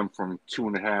bump them from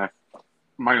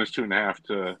 -2.5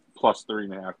 to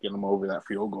 +3.5, get them over that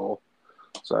field goal.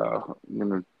 So I'm going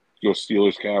to go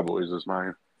Steelers-Cowboys as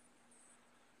mine.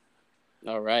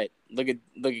 All right. Look at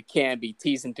Canby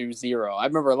teasing through 0. I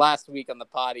remember last week on the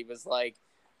pod, he was like,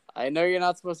 I know you're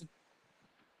not supposed to.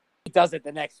 He does it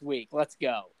the next week. Let's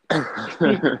go.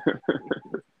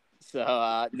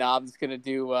 So, no, I'm just going to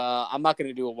do I'm not going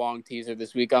to do a Wong teaser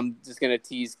this week. I'm just going to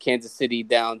tease Kansas City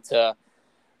down to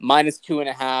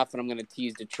 -2.5, and I'm going to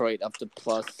tease Detroit up to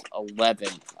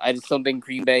 +11. I just don't think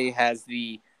Green Bay has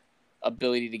the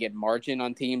ability to get margin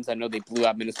on teams. I know they blew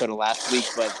out Minnesota last week,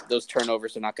 but those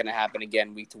turnovers are not going to happen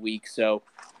again week to week. So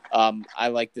I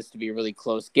like this to be a really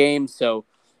close game. So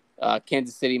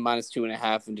Kansas City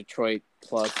 -2.5 and Detroit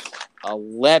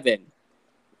 +11.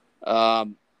 All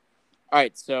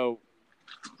right. So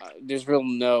there's real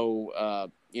no,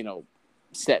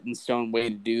 set in stone way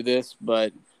to do this,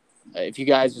 but if you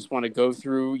guys just want to go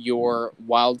through your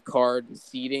wild card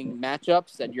seeding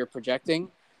matchups that you're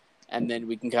projecting, and then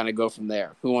we can kind of go from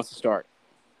there. Who wants to start?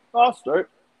 I'll start.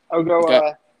 I'll go.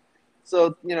 Okay.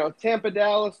 So, Tampa,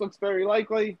 Dallas looks very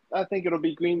likely. I think it'll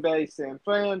be Green Bay, San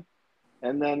Fran,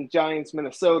 and then Giants,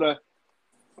 Minnesota.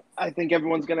 I think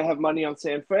everyone's going to have money on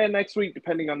San Fran next week,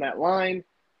 depending on that line.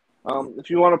 If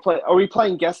you want to play, are we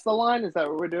playing guess the line? Is that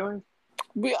what we're doing?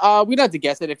 We don't have to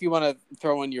guess it. If you want to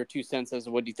throw in your 2 cents as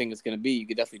to what do you think it's going to be, you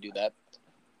could definitely do that.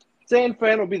 San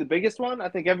Fran will be the biggest one. I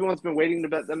think everyone's been waiting to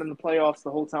bet them in the playoffs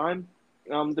the whole time,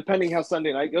 depending how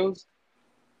Sunday night goes.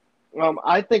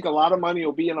 I think a lot of money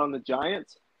will be in on the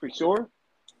Giants, for sure.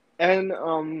 And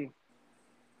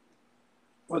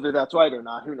Whether that's right or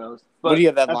not, who knows? But what do you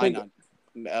have that I line think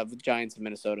on? Of the Giants in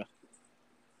Minnesota.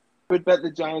 I would bet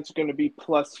the Giants are going to be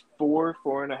plus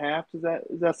 4.5.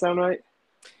 Does that sound right?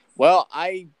 Well,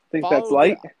 I think that's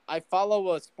light. I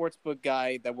follow a sportsbook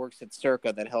guy that works at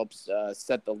Circa that helps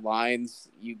set the lines.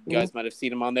 You guys might have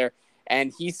seen him on there.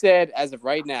 And he said, as of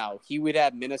right now, he would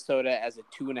have Minnesota as a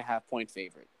 2.5-point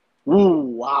favorite. Ooh,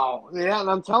 wow. Yeah, and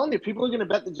I'm telling you, people are going to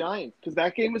bet the Giants because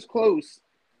that game was close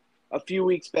a few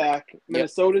weeks back.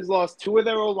 Minnesota's lost 2 of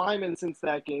their old linemen since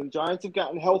that game. Giants have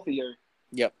gotten healthier.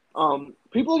 Yep.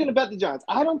 People are going to bet the Giants.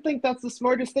 I don't think that's the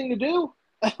smartest thing to do.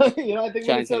 I think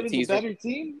Giants Minnesota's a better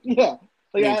team. Yeah.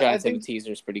 Giants have a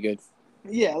teaser is pretty good.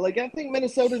 Yeah, I think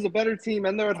Minnesota's a better team,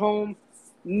 and they're at home.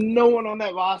 No one on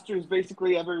that roster has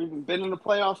basically ever even been in a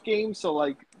playoff game,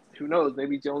 so, who knows?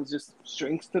 Maybe Jones just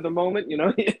shrinks to the moment, you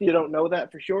don't know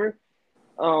that for sure.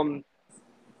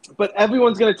 But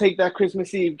everyone's going to take that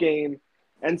Christmas Eve game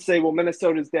and say, well,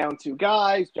 Minnesota's down 2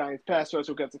 guys, Giants pass rush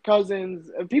will get to Cousins.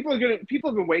 And people have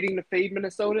been waiting to fade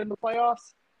Minnesota in the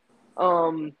playoffs.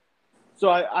 So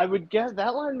I would guess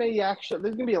that line may actually –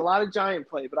 there's going to be a lot of Giant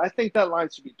play, but I think that line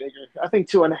should be bigger. I think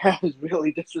 2.5 is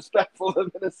really disrespectful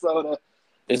to Minnesota.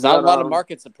 There's not a lot of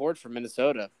market support for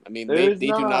Minnesota. I mean, they do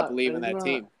not believe in that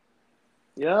team.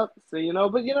 Yep. So,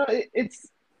 it's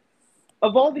 –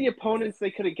 of all the opponents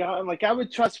they could have gotten, I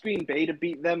would trust Green Bay to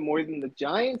beat them more than the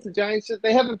Giants. The Giants,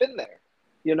 they haven't been there,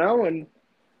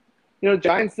 and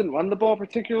Giants didn't run the ball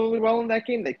particularly well in that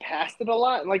game. They passed it a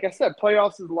lot. And like I said,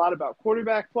 playoffs is a lot about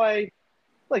quarterback play.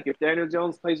 If Daniel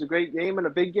Jones plays a great game and a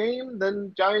big game,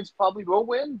 then Giants probably will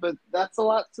win, but it's a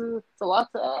lot to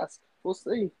ask. We'll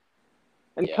see.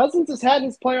 And Cousins has had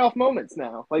his playoff moments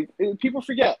now. People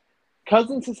forget.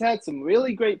 Cousins has had some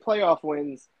really great playoff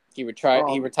wins. He retired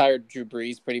Drew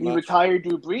Brees pretty much. He retired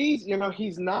Drew Brees.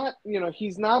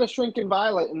 He's not a shrinking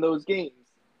violet in those games.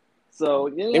 So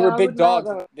they were big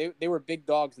dogs. They were big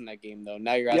dogs in that game, though.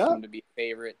 Now you're asking them to be a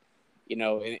favorite, in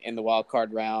the wild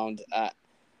card round.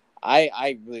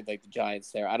 I really like the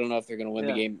Giants there. I don't know if they're going to win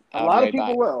the game. A lot of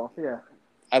people will. Yeah.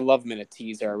 I love them in a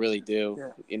teaser. I really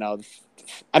do. Yeah.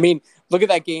 I mean, look at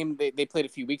that game they played a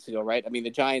few weeks ago, right? I mean, the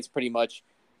Giants pretty much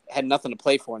had nothing to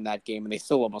play for in that game, and they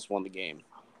still almost won the game.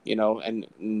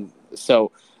 And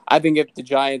so I think if the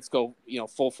Giants go,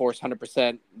 full force,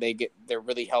 100%, they're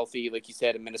really healthy, like you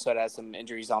said. And Minnesota has some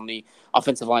injuries on the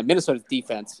offensive line. Minnesota's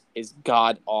defense is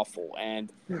god awful,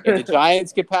 and if the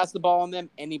Giants get past the ball on them,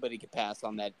 anybody can pass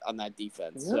on that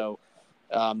defense. Yeah. So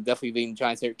definitely leading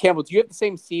Giants there. Campbell, do you have the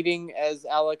same seeding as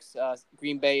Alex?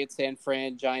 Green Bay at San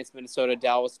Fran, Giants, Minnesota,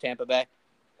 Dallas, Tampa Bay.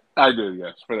 I do,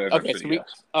 yes. For the NFC, okay, so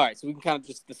all right, so we can kind of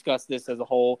just discuss this as a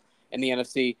whole in the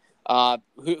NFC.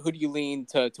 Who do you lean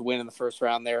to win in the first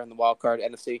round there in the wild card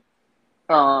NFC?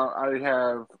 I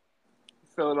have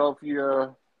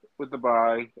Philadelphia with the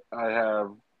bye. I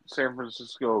have San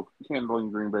Francisco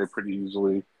handling Green Bay pretty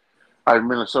easily. I have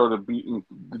Minnesota beating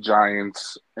the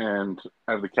Giants, and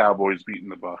I have the Cowboys beating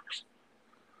the Bucs.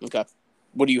 Okay.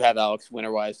 What do you have, Alex,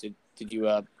 winner-wise? Did you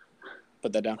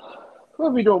put that down?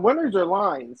 Well, we doing winners or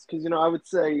lines? Because, I would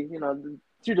say, 2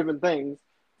 different things.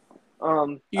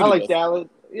 I like Dallas.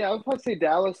 Yeah, I would probably say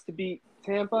Dallas to beat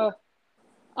Tampa.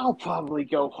 I'll probably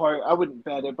go hard. I wouldn't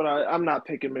bet it, but I'm not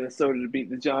picking Minnesota to beat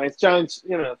the Giants. Giants,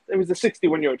 it was a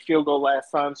 61-yard field goal last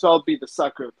time, so I'll be the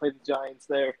sucker to play the Giants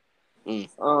there.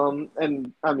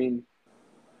 And, I mean,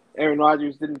 Aaron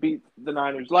Rodgers didn't beat the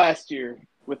Niners last year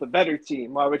with a better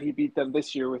team. Why would he beat them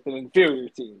this year with an inferior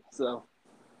team? So,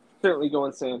 certainly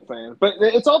going San Fran. But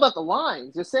it's all about the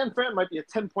lines. Just San Fran might be a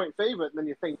 10-point favorite, and then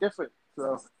you think different.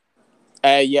 So.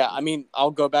 Yeah, I mean,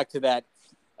 I'll go back to that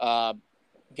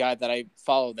guy that I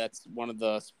follow. That's one of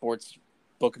the sports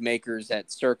bookmakers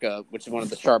at Circa, which is one of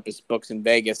the sharpest books in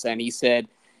Vegas. And he said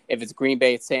if it's Green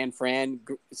Bay at San Fran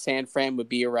would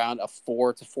be around a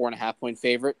 4 to 4.5 point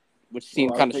favorite, which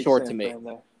seemed kind of short to me.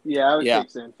 Yeah, I would take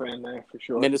San Fran there for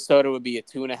sure. Minnesota would be a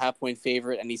 2.5 point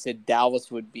favorite, and he said Dallas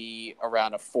would be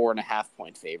around a 4.5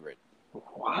 point favorite.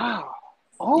 Wow.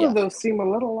 All of those seem a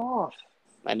little off.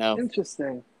 I know.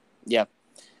 Interesting. Yeah.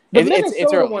 The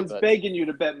Minnesota one's begging you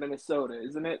to bet Minnesota,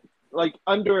 isn't it?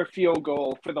 Under a field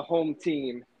goal for the home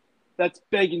team. That's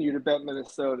begging you to bet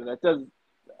Minnesota. That does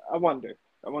 – I wonder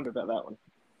about that one.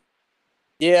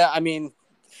 Yeah, I mean,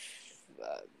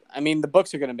 the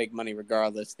books are going to make money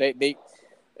regardless.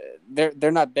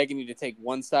 They're not begging you to take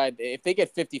one side. If they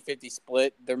get 50-50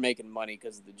 split, they're making money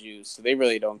because of the juice. So they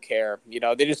really don't care.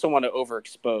 They just don't want to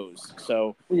overexpose.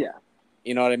 So – yeah.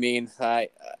 You know what I mean?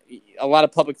 A lot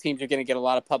of public teams are going to get a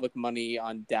lot of public money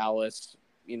on Dallas,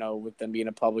 with them being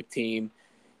a public team.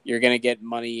 You're going to get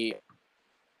money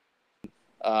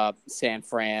San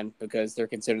Fran because they're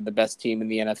considered the best team in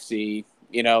the NFC.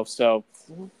 So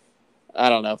I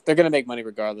don't know. They're going to make money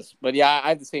regardless. But yeah, I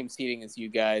have the same seeding as you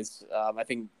guys. I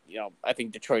think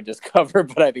Detroit does cover,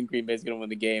 but I think Green Bay is going to win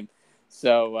the game.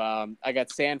 So I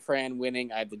got San Fran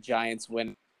winning. I have the Giants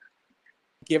winning.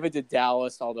 Give it to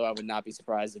Dallas, although I would not be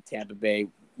surprised if Tampa Bay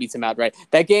beats them outright.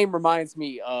 That game reminds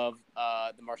me of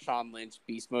the Marshawn Lynch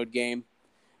Beast Mode game,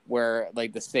 where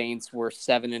like the Saints were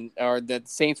 12-4,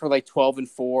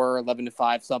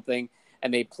 11-5 something,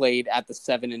 and they played at the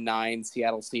 7-9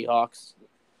 Seattle Seahawks,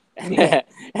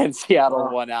 and Seattle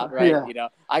won outright. Yeah.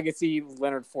 I could see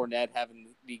Leonard Fournette having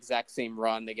the exact same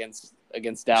run against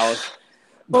Dallas.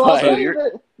 Well, I'll tell you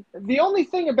that the only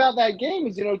thing about that game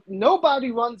is,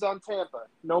 nobody runs on Tampa.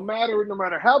 No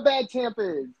matter how bad Tampa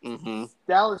is,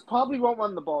 Dallas probably won't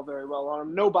run the ball very well on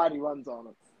them. Nobody runs on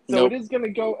them. So It is going to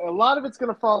go – a lot of it's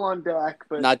going to fall on Dak.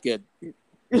 But not good.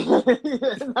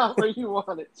 Not where you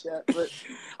want it, Chet. But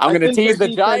I'm going to tease the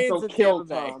Giants and kill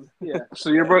Tom. Yeah. So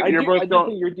you're both I going.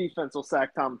 think your defense will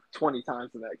sack Tom 20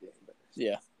 times in that game. But.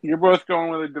 Yeah. You're both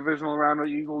going with a divisional round of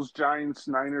Eagles, Giants,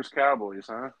 Niners, Cowboys,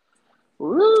 huh?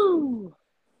 Woo!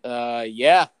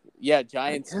 Yeah,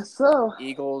 Giants, I guess so.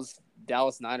 Eagles,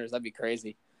 Dallas, Niners. That'd be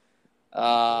crazy.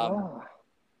 I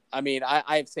mean,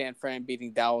 I have San Fran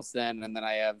beating Dallas then, and then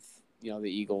I have the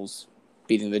Eagles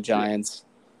beating the Giants.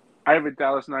 I have a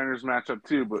Dallas Niners matchup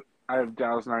too, but I have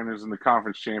Dallas Niners in the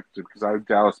conference championship because I have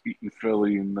Dallas beating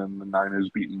Philly and then the Niners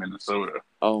beating Minnesota.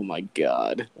 Oh my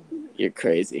God, you're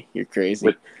crazy! With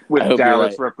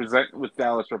Dallas representing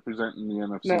the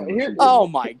NFC. Oh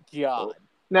my God!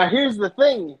 Now here's the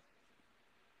thing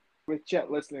with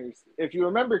Chet listeners. If you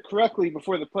remember correctly,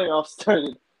 before the playoffs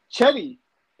started, Chetty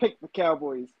picked the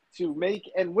Cowboys to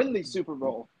make and win the Super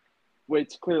Bowl,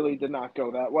 which clearly did not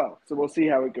go that well. So we'll see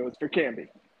how it goes for Camby.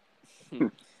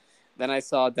 Then I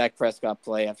saw Dak Prescott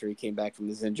play after he came back from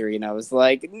his injury, and I was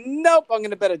like, nope, I'm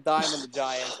going to bet a dime on the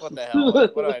Giants. What the hell?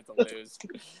 What do I have to lose?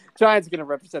 Giants are going to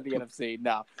represent the NFC.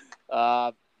 No.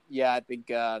 Yeah, I think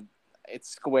it's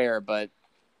square, but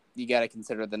you got to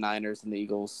consider the Niners and the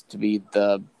Eagles to be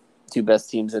the two best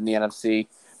teams in the NFC.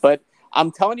 But I'm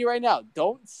telling you right now,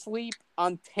 don't sleep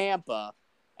on Tampa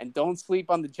and don't sleep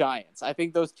on the Giants. I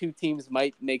think those two teams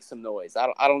might make some noise.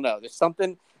 I don't know. There's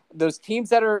something – those teams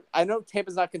that are – I know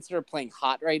Tampa's not considered playing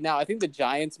hot right now. I think the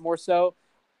Giants more so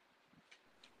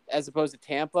as opposed to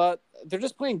Tampa. They're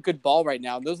just playing good ball right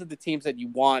now. And those are the teams that you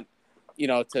want,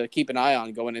 to keep an eye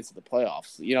on going into the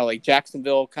playoffs. Like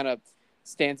Jacksonville kind of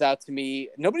stands out to me.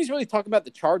 Nobody's really talking about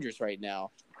the Chargers right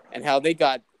now and how they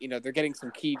got – they're getting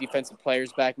some key defensive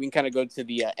players back. We can kind of go to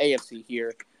the AFC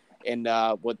here and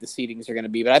what the seedings are going to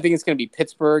be. But I think it's going to be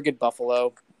Pittsburgh and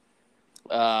Buffalo.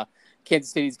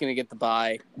 Kansas City's going to get the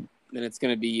bye. Then it's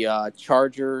going to be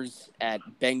Chargers at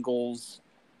Bengals,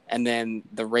 and then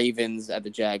the Ravens at the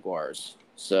Jaguars.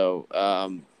 So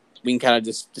we can kind of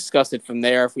just discuss it from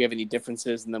there if we have any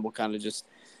differences, and then we'll kind of just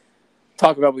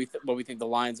talk about what we think the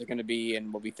lines are going to be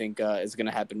and what we think is going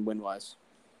to happen win-wise.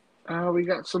 We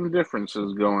got some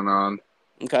differences going on.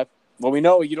 Okay. Well, we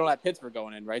know you don't have Pittsburgh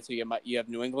going in, right? So you have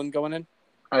New England going in?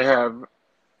 I have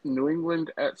New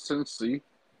England at Cincy.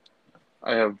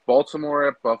 I have Baltimore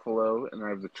at Buffalo, and I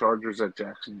have the Chargers at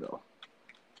Jacksonville.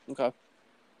 Okay.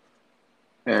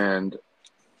 And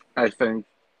I think,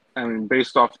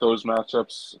 based off those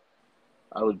matchups,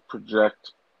 I would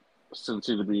project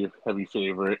Cincy to be a heavy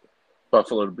favorite,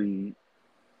 Buffalo to be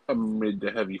a mid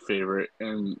to heavy favorite,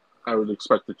 and I would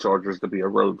expect the Chargers to be a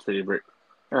road favorite.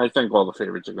 And I think all the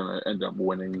favorites are going to end up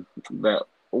winning that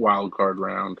wild card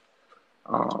round,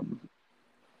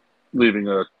 leaving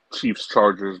a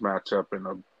Chiefs-Chargers matchup and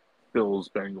a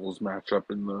Bills-Bengals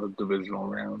matchup in the divisional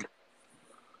round.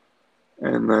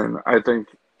 And then I think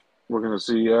we're going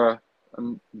to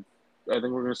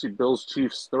see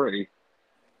Bills-Chiefs 3,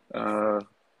 where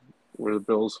the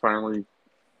Bills finally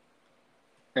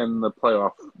end the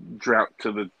playoff drought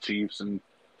to the Chiefs and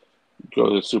go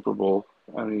to the Super Bowl.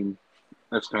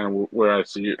 That's kind of where I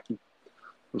see it.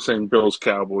 I'm saying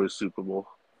Bills-Cowboys Super Bowl.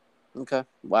 Okay.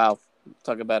 Wow.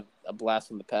 Talk about a blast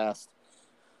from the past.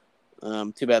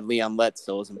 Too bad Leon Lett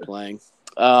still isn't playing.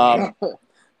 Alex,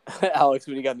 what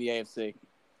do you got in the AFC?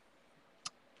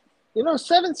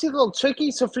 7's a little tricky.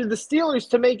 So for the Steelers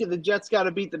to make it, the Jets got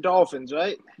to beat the Dolphins,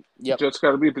 right? Yep. The Jets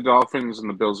got to beat the Dolphins, and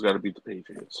the Bills got to beat the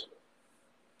Patriots.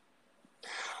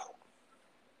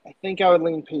 I think I would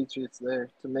lean Patriots there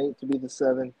to be the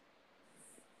 7.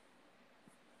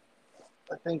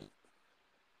 I think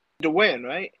to win,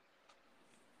 right?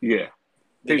 Yeah.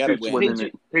 Patriots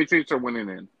are winning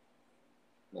in.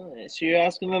 All right, so you're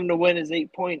asking them to win as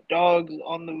 8-point dogs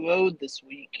on the road this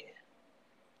week.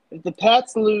 If the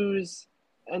Pats lose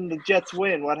and the Jets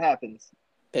win, what happens?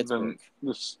 Pittsburgh. Then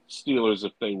the Steelers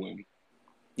if they win.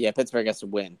 Yeah, Pittsburgh has to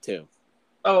win too.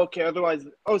 Oh, okay. Otherwise,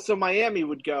 so Miami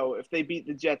would go if they beat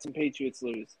the Jets and Patriots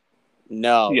lose.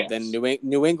 No, Yes. then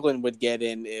New England would get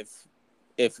in if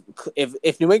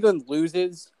New England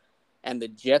loses and the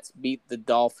Jets beat the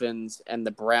Dolphins and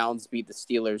the Browns beat the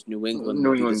Steelers, New England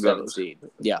would be the 7th goes. seed.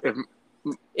 Yeah.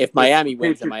 If Miami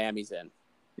wins, then Miami's in.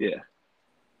 Yeah.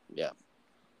 Yeah.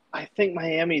 I think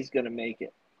Miami's going to make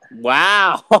it.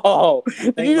 Wow.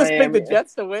 Did you just pick the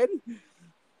Jets to win?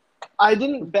 I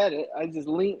didn't bet it. I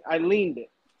leaned it.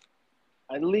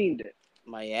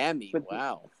 Miami. But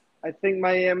wow. I think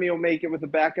Miami will make it with a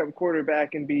backup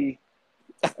quarterback and be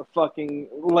a fucking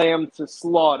lamb to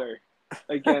slaughter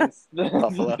against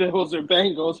the Bills or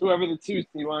Bengals, whoever the 2 seed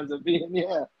winds up being.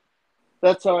 Yeah.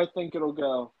 That's how I think it'll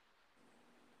go.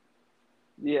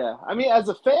 Yeah. I mean, as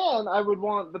a fan,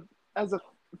 as a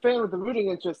fan with the rooting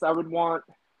interest, I would want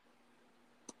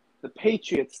the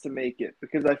Patriots to make it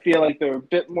because I feel like they're a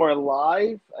bit more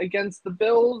alive against the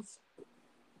Bills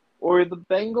or the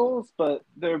Bengals, but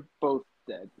they're both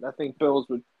dead. I think Bills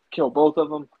would kill both of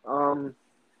them.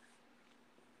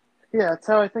 Yeah, that's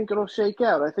how I think it'll shake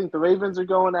out. I think the Ravens are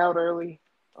going out early.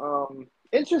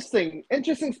 Interesting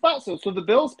spot. So the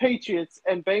Bills, Patriots,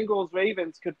 and Bengals,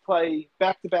 Ravens could play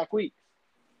back-to-back weeks.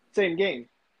 Same game.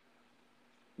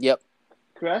 Yep.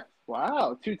 Correct?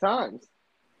 Wow, 2 times.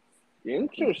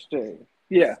 Interesting.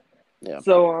 Yeah. Yeah.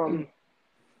 So,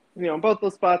 both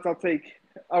those spots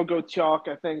I'll go chalk.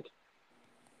 I think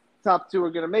top 2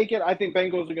 are going to make it. I think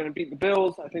Bengals are going to beat the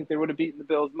Bills. I think they would have beaten the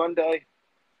Bills Monday.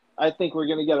 I think we're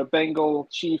going to get a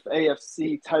Bengal-Chief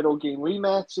AFC title game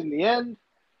rematch in the end.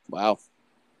 Wow.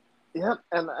 Yep,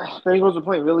 and Bengals are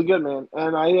playing really good, man.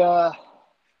 And I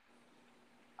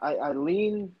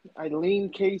lean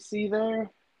KC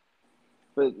there.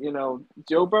 But,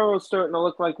 Joe Burrow's starting to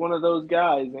look like one of those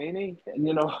guys, ain't he?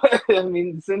 And, I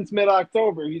mean, since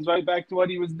mid-October, he's right back to what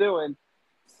he was doing.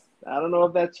 I don't know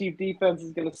if that Chief defense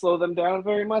is going to slow them down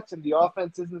very much, and the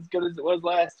offense isn't as good as it was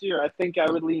last year. I think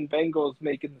I would lean Bengals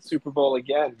making the Super Bowl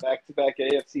again, back-to-back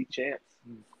AFC champs.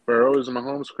 Burrow is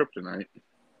Mahomes' kryptonite.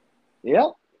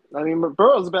 Yep. I mean,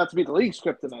 Burrow's about to be the league's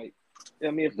kryptonite.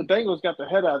 I mean, if the Bengals got their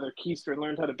head out of their keister and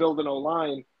learned how to build an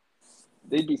O-line,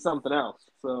 they'd be something else.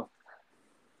 So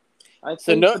I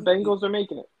think the Bengals are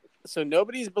making it. So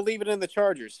nobody's believing in the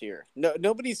Chargers here.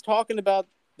 Nobody's talking about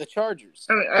the Chargers.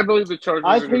 I believe the Chargers.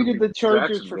 I've hated the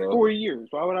Chargers for 4 years.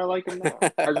 Why would I like them now?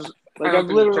 I've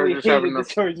literally hated the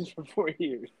Chargers for 4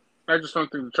 years. I just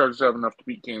don't think the Chargers have enough to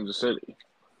beat Kansas City.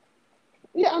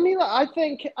 Yeah, I mean, I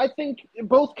think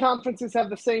both conferences have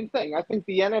the same thing. I think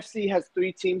the NFC has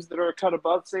 3 teams that are a cut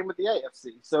above. Same with the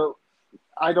AFC. So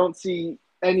I don't see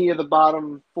any of the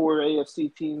bottom 4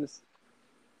 AFC teams.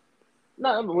 No,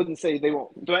 I wouldn't say they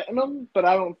won't threaten them, but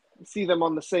I don't see them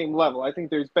on the same level. I think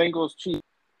there's Bengals, Chiefs,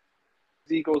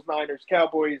 Eagles, Niners,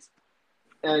 Cowboys,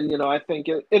 and I think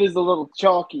it is a little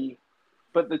chalky.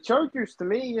 But the Chargers, to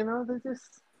me, they're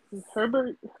just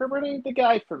Herbert ain't the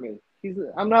guy for me.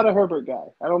 I'm not a Herbert guy.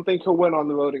 I don't think he'll win on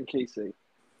the road in KC.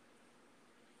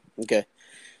 Okay.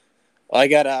 Well, I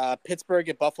got Pittsburgh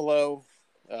at Buffalo,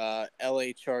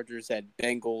 LA Chargers at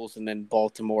Bengals, and then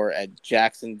Baltimore at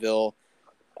Jacksonville.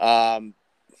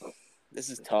 This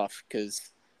is tough because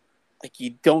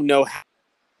you don't know how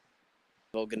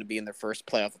they're going to be in their first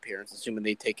playoff appearance, assuming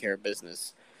they take care of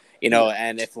business,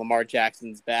 and if Lamar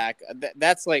Jackson's back,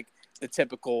 that's like the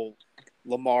typical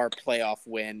Lamar playoff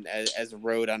win as a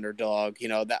road underdog.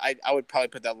 That I would probably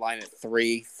put that line at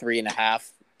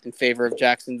 3.5 in favor of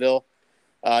Jacksonville.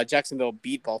 Jacksonville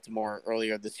beat Baltimore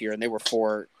earlier this year, and they were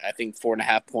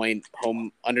 4.5 point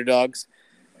home underdogs.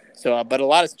 So, but a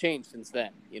lot has changed since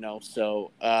then,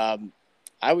 So,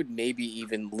 I would maybe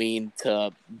even lean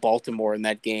to Baltimore in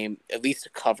that game, at least to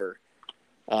cover,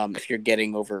 if you're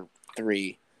getting over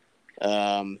 3.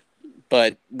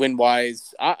 But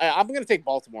win-wise, I'm going to take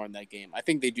Baltimore in that game. I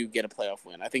think they do get a playoff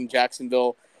win. I think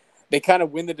Jacksonville, they kind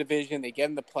of win the division. They get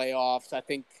in the playoffs. I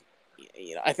think,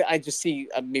 I just see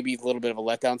maybe a little bit of a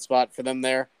letdown spot for them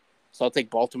there. So I'll take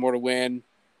Baltimore to win.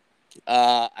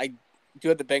 I do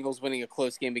have the Bengals winning a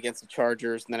close game against the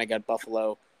Chargers, and then I got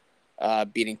Buffalo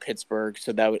beating Pittsburgh.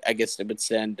 So that I guess it would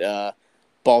send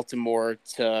Baltimore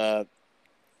to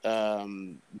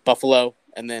Buffalo,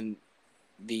 and then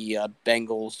the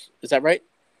Bengals. Is that right?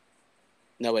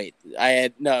 No, wait.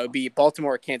 It'd be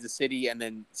Baltimore, Kansas City, and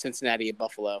then Cincinnati at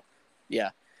Buffalo.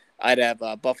 Yeah. I'd have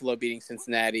Buffalo beating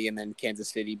Cincinnati and then Kansas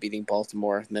City beating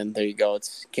Baltimore. And then there you go.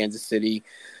 It's Kansas City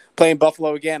playing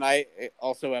Buffalo again. I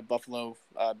also have Buffalo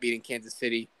beating Kansas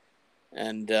City.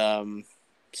 And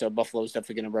So Buffalo's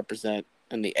definitely going to represent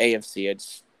in the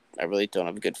AFC. I really don't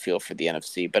have a good feel for the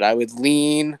NFC, but I would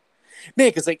lean, man,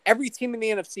 because like every team in the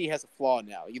NFC has a flaw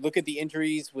now. You look at the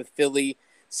injuries with Philly,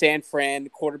 San Fran,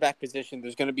 quarterback position.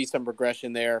 There's going to be some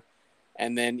regression there,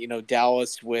 and then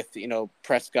Dallas with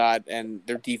Prescott and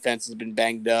their defense has been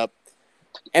banged up.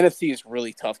 NFC is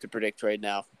really tough to predict right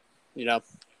now. I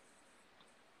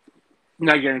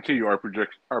guarantee you our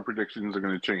predictions are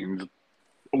going to change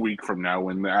a week from now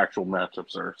when the actual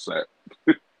matchups are set.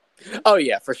 Oh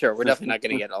yeah, for sure. We're definitely not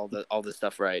going to get all this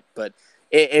stuff right, but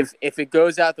if it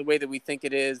goes out the way that we think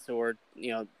it is, or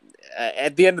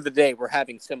at the end of the day, we're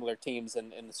having similar teams in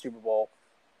the Super Bowl.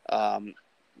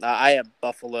 I have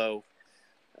Buffalo.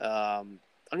 I'm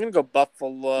going to go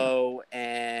Buffalo,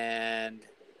 and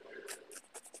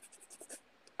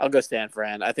I'll go San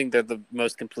Fran. I think they're the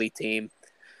most complete team.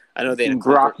 I know they had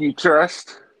Brock, you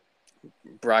trust?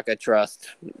 Brock, I trust.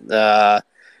 And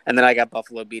then I got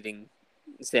Buffalo beating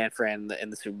San Fran in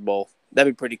the Super Bowl.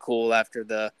 That'd be pretty cool after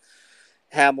the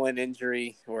Hamlin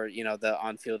injury or, the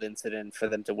on-field incident for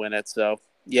them to win it. So,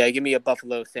 yeah, give me a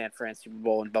Buffalo-San Fran Super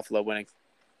Bowl and Buffalo winning.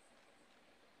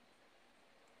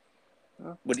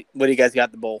 What do you guys got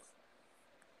in the bowl?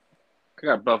 I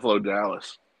got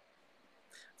Buffalo-Dallas.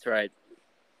 That's right.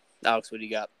 Alex, what do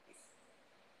you got?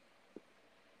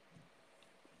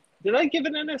 Did I give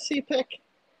an NFC pick?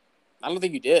 I don't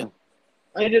think you did.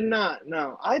 I did not.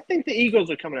 No, I think the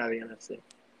Eagles are coming out of the NFC.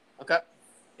 Okay.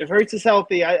 If Hurts is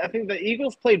healthy, I think the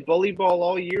Eagles played bully ball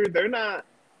all year. They're not.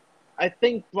 I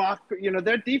think Brock,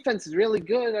 their defense is really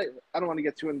good. I don't want to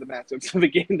get too into the matchups of the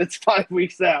game that's 5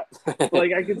 weeks out.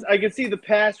 Like I could see the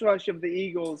pass rush of the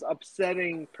Eagles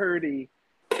upsetting Purdy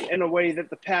in a way that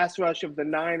the pass rush of the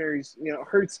Niners,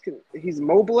 Hurts, he's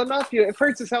mobile enough. If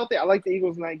Hurts is healthy, I like the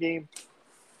Eagles in that game.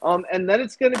 And then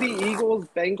it's going to be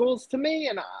Eagles-Bengals to me,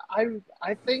 and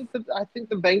I think the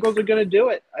Bengals are going to do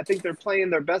it. I think they're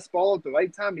playing their best ball at the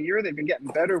right time of year. They've been getting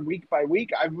better week by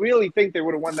week. I really think they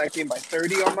would have won that game by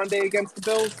 30 on Monday against the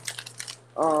Bills.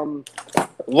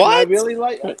 What? I really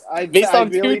like based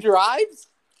on 2 drives.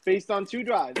 Based on 2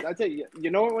 drives, I tell you,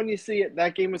 when you see it,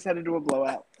 that game was headed to a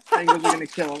blowout. Bengals are going to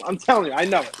kill them. I'm telling you, I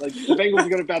know it. Like the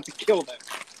Bengals are about to kill them.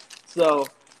 So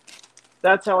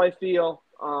that's how I feel.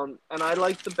 And I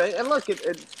like the Bengals. And look,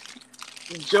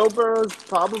 Joe Burrow's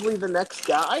probably the next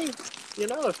guy.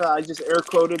 If I just air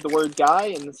quoted the word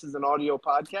guy, and this is an audio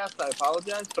podcast, I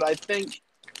apologize. But I think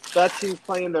that team's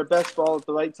playing their best ball at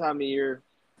the right time of year.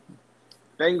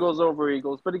 Bengals over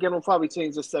Eagles. But again, we'll probably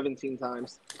change this 17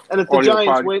 times. And if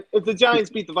the Giants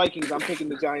beat the Vikings, I'm picking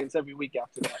the Giants every week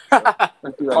after that.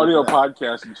 So audio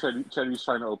podcast, and Chetty's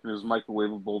trying to open his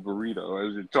microwavable burrito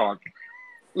as you're talking.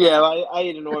 Yeah, I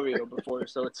ate an Oreo before,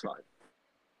 so it's fine.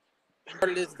 What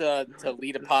it is to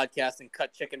lead a podcast and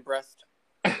cut chicken breast?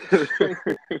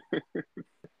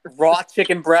 Raw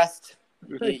chicken breast.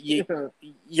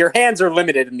 Your hands are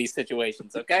limited in these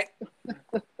situations, okay?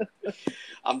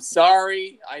 I'm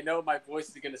sorry. I know my voice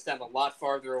is going to sound a lot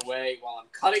farther away while I'm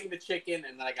cutting the chicken,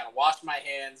 and then I got to wash my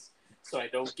hands so I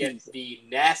don't get the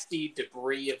nasty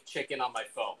debris of chicken on my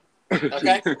phone.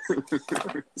 Okay?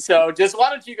 So just why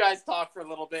don't you guys talk for a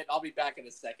little bit? I'll be back in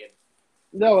a second.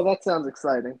 No, that sounds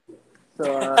exciting.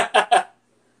 So,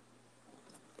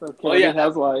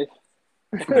 how's life?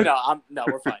 No,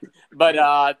 we're fine.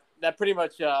 But that pretty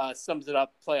much sums it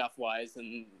up playoff-wise.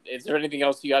 And is there anything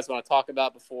else you guys want to talk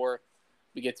about before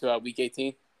we get to Week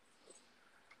 18?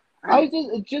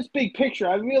 Just big picture.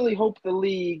 I really hope the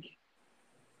league,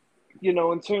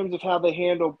 in terms of how they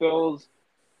handle Bills,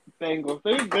 Bengals,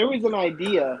 there was an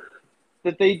idea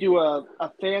that they do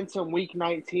a phantom Week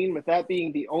 19 with that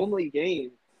being the only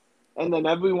game, and then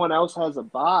everyone else has a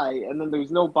bye, and then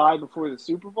there's no bye before the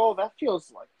Super Bowl. That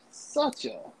feels like such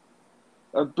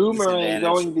a boomerang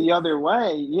going the other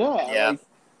way. Yeah. Like,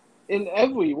 in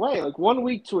every way. Like 1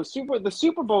 week to the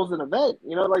Super Bowl's an event.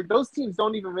 Like those teams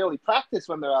don't even really practice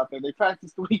when they're out there. They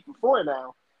practice the week before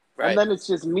now. Right. And then it's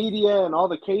just media and all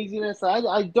the craziness.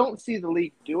 I don't see the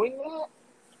league doing that.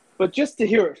 But just to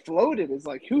hear it floated is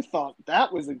like, who thought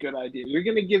that was a good idea? You're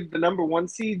going to give the number 1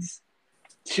 seeds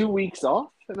 2 weeks off?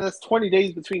 And that's 20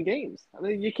 days between games. I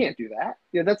mean, you can't do that.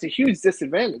 Yeah, that's a huge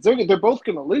disadvantage. They're both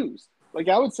going to lose. Like,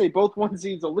 I would say both 1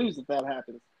 seeds will lose if that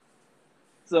happens.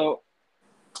 So,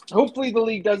 hopefully the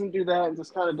league doesn't do that and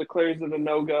just kind of declares it a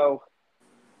no-go.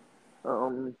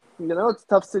 It's a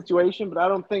tough situation, but I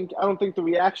don't think the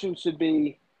reaction should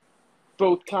be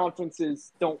both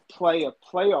conferences don't play a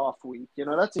playoff week.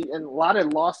 That's and a lot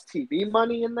of lost TV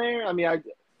money in there. I mean,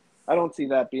 I don't see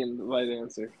that being the right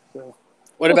answer. So,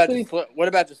 what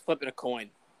about just flipping a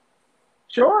coin?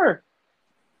 Sure.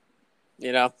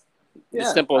 As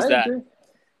simple as that. Agree.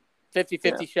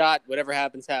 50-50 shot. Whatever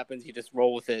happens, happens. You just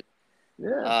roll with it.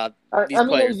 Yeah. These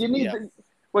players, you need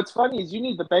what's funny is you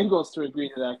need the Bengals to agree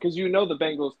to that because the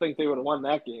Bengals think they would have won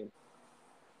that game.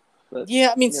 But,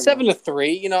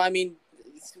 7-3.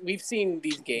 We've seen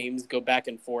these games go back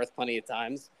and forth plenty of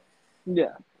times.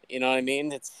 Yeah. You know what I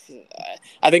mean?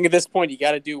 I think at this point you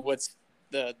got to do what's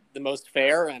the most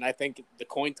fair, and I think the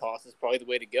coin toss is probably the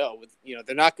way to go.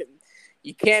 They're not going.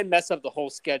 You can't mess up the whole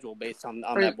schedule based on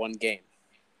that one game.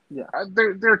 Yeah,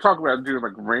 they're talking about doing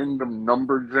like random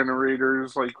number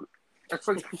generators. Like that's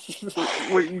like, isn't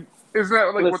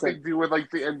that like what they do with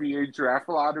like the NBA draft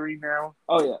lottery now?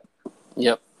 Oh yeah.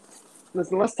 Yep.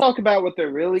 Listen, let's talk about what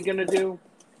they're really going to do.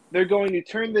 They're going to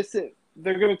turn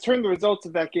They're going to turn the results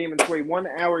of that game into a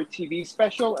 1-hour TV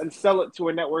special and sell it to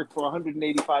a network for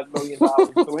 $185 million.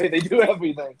 The way they do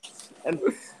everything, and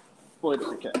boy,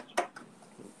 does it catch.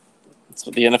 That's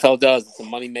what the NFL does. It's a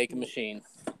money-making machine.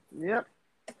 Yep.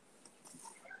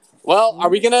 Well, are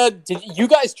we gonna? Did you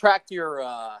guys track your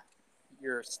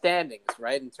standings,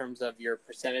 right, in terms of your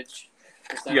percentages?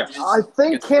 Yes. I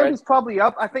think Camby's probably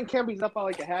up. I think Camby's up by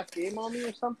like a half game on me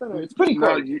or something. It's pretty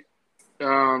close.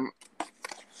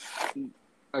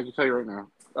 I can tell you right now.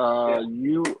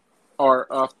 You are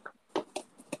up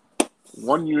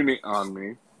 1 unit on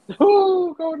me.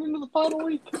 Ooh, going into the final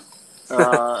week.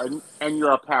 And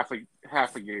you're up half a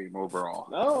game overall.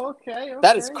 Oh, okay.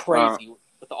 That is crazy.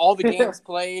 With all the games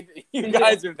played, you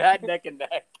guys are that neck and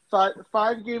neck.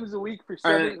 5 games a week for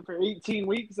 18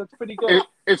 weeks. That's pretty good.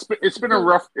 It's been a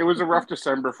rough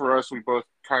December for us. We both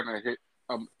kind of hit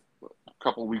a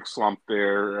couple weeks slump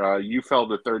there. You fell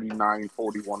to 39,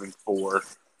 41, and 4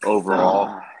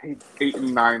 overall. 8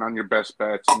 and 9 on your best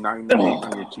bets. 9 and 8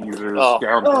 on your teasers.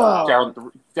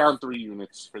 Down 3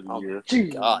 units for the year.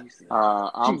 God.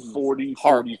 I'm 40,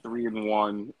 43 and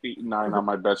 1. 8 and 9 on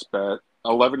my best bet.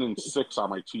 11 and 6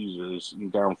 on my teasers,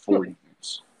 and down 4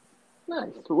 units. Nice.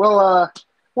 Well,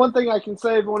 one thing I can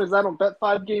say, everyone, is I don't bet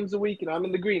 5 games a week, and I'm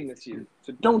in the green this year.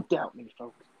 So don't doubt me,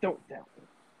 folks. Don't doubt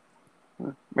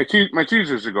me. My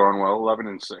teasers are going well. 11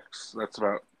 and 6. That's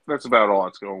about all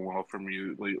that's going well for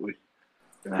me lately.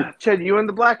 Ched, you in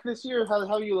the black this year? How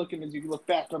are you looking as you look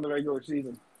back on the regular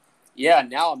season? Yeah,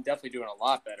 now I'm definitely doing a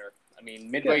lot better. I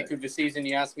mean, midway through the season,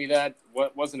 you asked me that.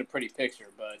 Wasn't a pretty picture,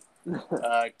 but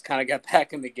kind of got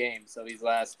back in the game. So these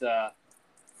last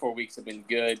 4 weeks have been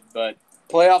good. But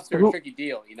playoffs are a tricky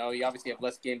deal. You obviously have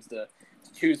less games to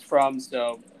choose from,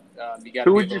 so you got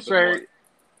to. Who would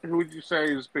you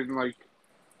say has been like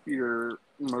your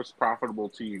most profitable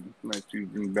team that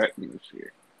you've been betting this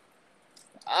year?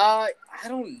 I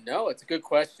don't know. It's a good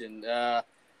question. I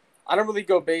don't really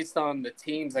go based on the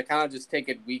teams. I kind of just take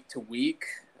it week to week.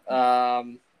 There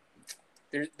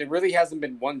really hasn't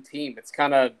been one team. It's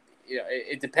kind of,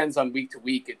 it depends on week to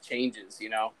week. It changes,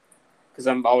 because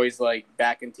I'm always like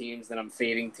backing teams and I'm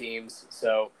fading teams.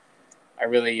 So I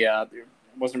really, there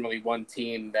wasn't really one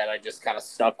team that I just kind of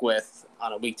stuck with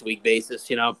on a week to week basis,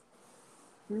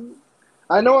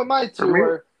 I know what my two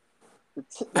were.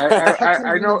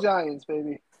 I know the Giants,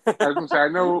 baby. I was gonna say I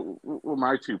know what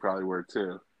my two probably were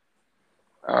too.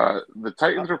 The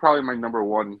Titans were probably my number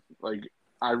one. Like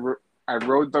I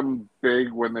rode them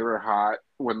big when they were hot,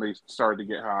 when they started to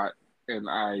get hot, and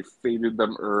I faded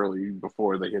them early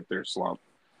before they hit their slump.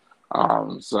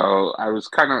 So I was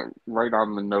kind of right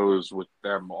on the nose with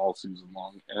them all season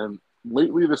long. And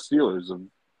lately the Steelers have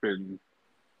been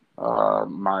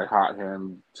my hot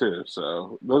hand too.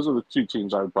 So those are the two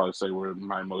teams I would probably say were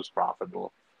my most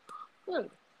profitable. Good.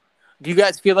 Do you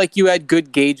guys feel like you had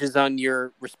good gauges on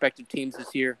your respective teams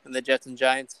this year in the Jets and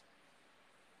Giants?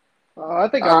 I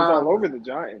think I was all over the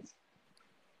Giants.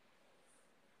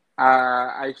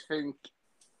 I think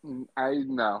I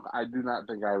do not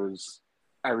think I was.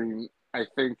 I mean, I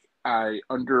think I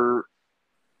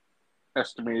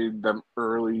underestimated them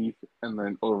early and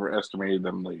then overestimated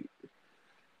them late.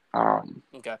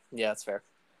 Okay, yeah, that's fair.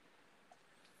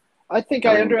 I think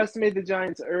I underestimated the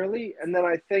Giants early, and then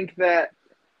I think that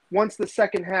once the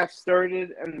second half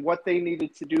started and what they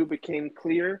needed to do became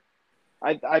clear,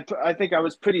 I think I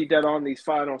was pretty dead on these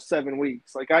final 7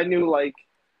 weeks. Like, I knew, like,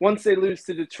 once they lose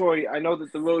to Detroit, I know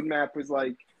that the roadmap was,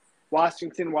 like,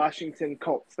 Washington,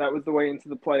 Colts. That was the way into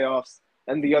the playoffs,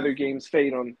 and the other games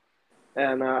fade them.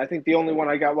 And I think the only one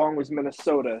I got wrong was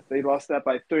Minnesota. They lost that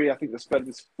by 3. I think the spread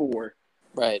was 4.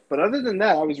 Right. But other than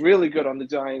that, I was really good on the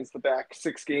Giants the back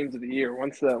 6 games of the year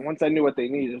once I knew what they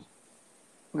needed.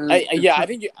 I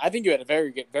think you had a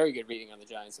very good reading on the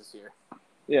Giants this year.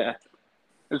 Yeah.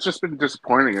 It's just been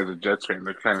disappointing as a Jets fan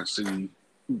to kind of see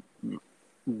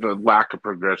the lack of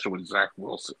progression with Zach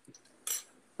Wilson.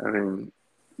 I mean,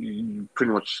 you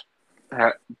pretty much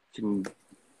can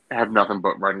have nothing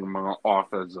but writing him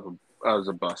off as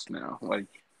a bust now. Like,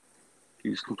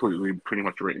 he's completely pretty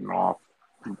much written off.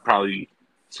 Probably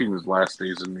seen his last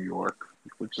days in New York,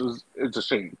 it's a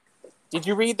shame. Did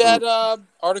you read that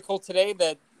article today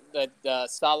that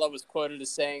Salah was quoted as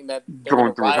saying that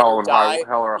going through hell or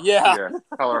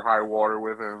high water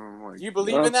with him? Like, do you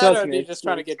believe in that, or are they just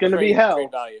trying to get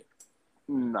trade value?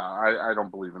 No, I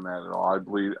don't believe in that at all.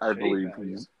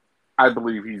 I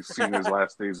believe he's seen his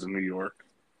last days in New York.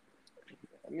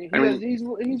 I mean, he's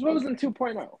Rosen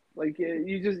 2.0. Like,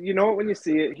 you know it when you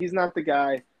see it. He's not the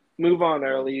guy. Move on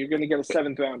early. You're going to get a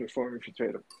 7th rounder for him if you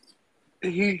trade him.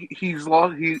 He's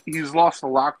lost the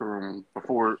locker room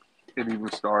before it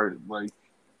even started. Like,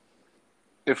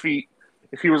 if he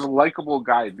was a likable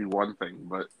guy, it'd be one thing,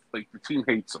 but like the team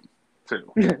hates him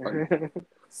too. Like,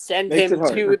 send him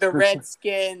to the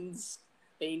Redskins.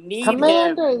 They need him.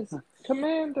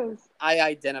 Commanders. I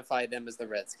identify them as the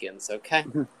Redskins. Okay.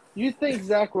 You think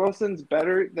Zach Wilson's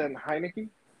better than Heineke?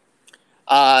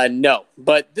 No,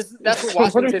 but that's what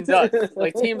Washington does.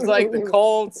 Like teams like the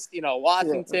Colts,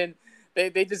 Washington,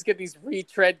 they just get these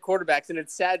retread quarterbacks, and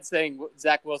it's sad saying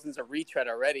Zach Wilson's a retread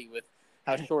already with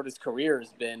how short his career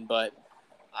has been. But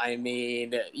I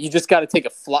mean, you just got to take a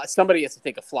fly. Somebody has to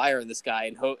take a flyer on this guy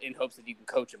in hopes that you can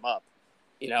coach him up,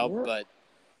 But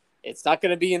it's not going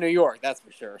to be in New York, that's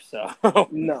for sure. So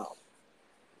no.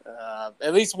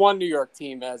 At least one New York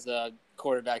team has a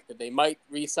quarterback that they might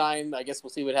re-sign. I guess we'll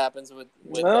see what happens with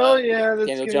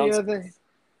Daniel Jones.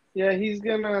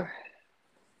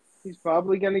 He's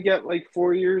probably gonna get like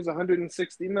 4 years,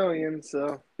 $160 million.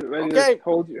 So get ready to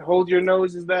hold your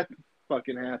nose as that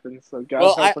fucking happens. So God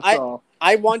help us all.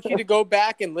 I want you to go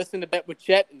back and listen to Bet with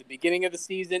Chet in the beginning of the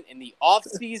season. In the off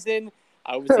season,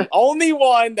 I was the only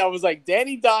one that was like,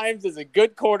 Danny Dimes is a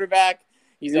good quarterback.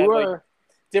 He's had like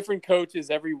different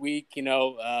coaches every week.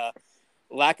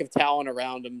 Lack of talent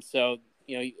around him. So,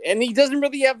 and he doesn't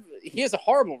really he has a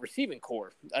horrible receiving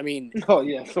core. I mean. Oh,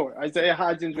 yeah, sure. Isaiah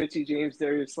Hodgins, Richie James,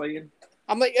 Darius Slayton.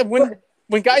 I'm like,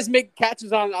 when guys make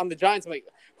catches on the Giants, I'm like,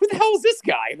 who the hell is this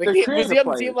guy? Like, was he on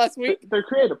the team last week? They're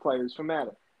creative players from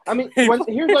Madden. I mean,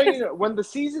 when the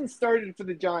season started for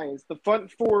the Giants, the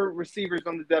front 4 receivers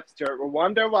on the depth chart were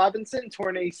Wan'Dale Robinson,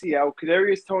 torn ACL,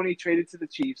 Kadarius Toney traded to the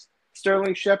Chiefs,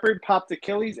 Sterling Shepard popped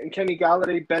Achilles, and Kenny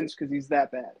Galladay benched because he's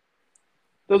that bad.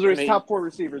 Those are his top 4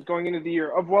 receivers going into the year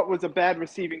of what was a bad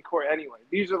receiving core anyway.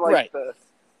 These are like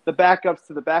the backups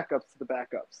to the backups to the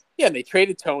backups. Yeah, and they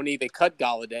traded Toney. They cut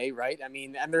Galladay, right? I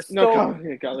mean, and they're still...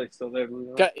 Galladay's still there.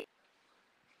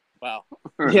 Wow.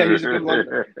 Yeah, he's a good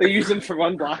one. They use him for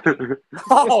run blocking.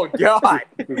 Oh, God.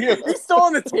 He's still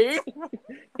on the team?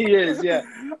 He is, yeah.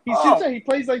 He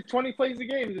plays like 20 plays a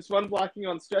game, just run blocking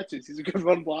on stretches. He's a good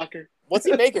run blocker. What's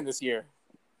he making this year?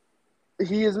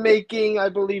 He is making, I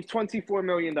believe, $24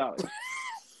 million.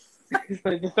 He's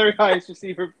like the 3rd highest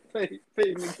receiver paid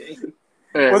in the game.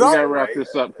 Hey, we gotta wrap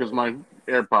this up because my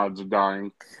AirPods are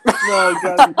dying.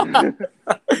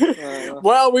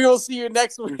 Well, we will see you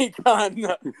next week on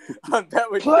Bet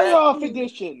with Playoff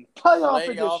edition. Playoff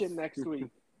edition next week.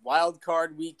 Wild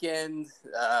card weekend.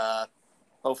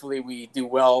 Hopefully, we do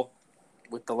well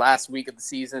with the last week of the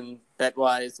season bet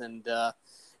wise. And if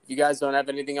you guys don't have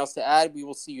anything else to add, we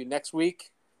will see you next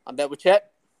week on Bet with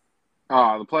Chet.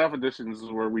 The playoff editions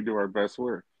is where we do our best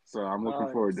work. So I'm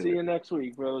looking forward to it. See you next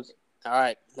week, bros. All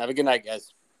right. Have a good night,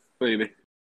 guys. Later.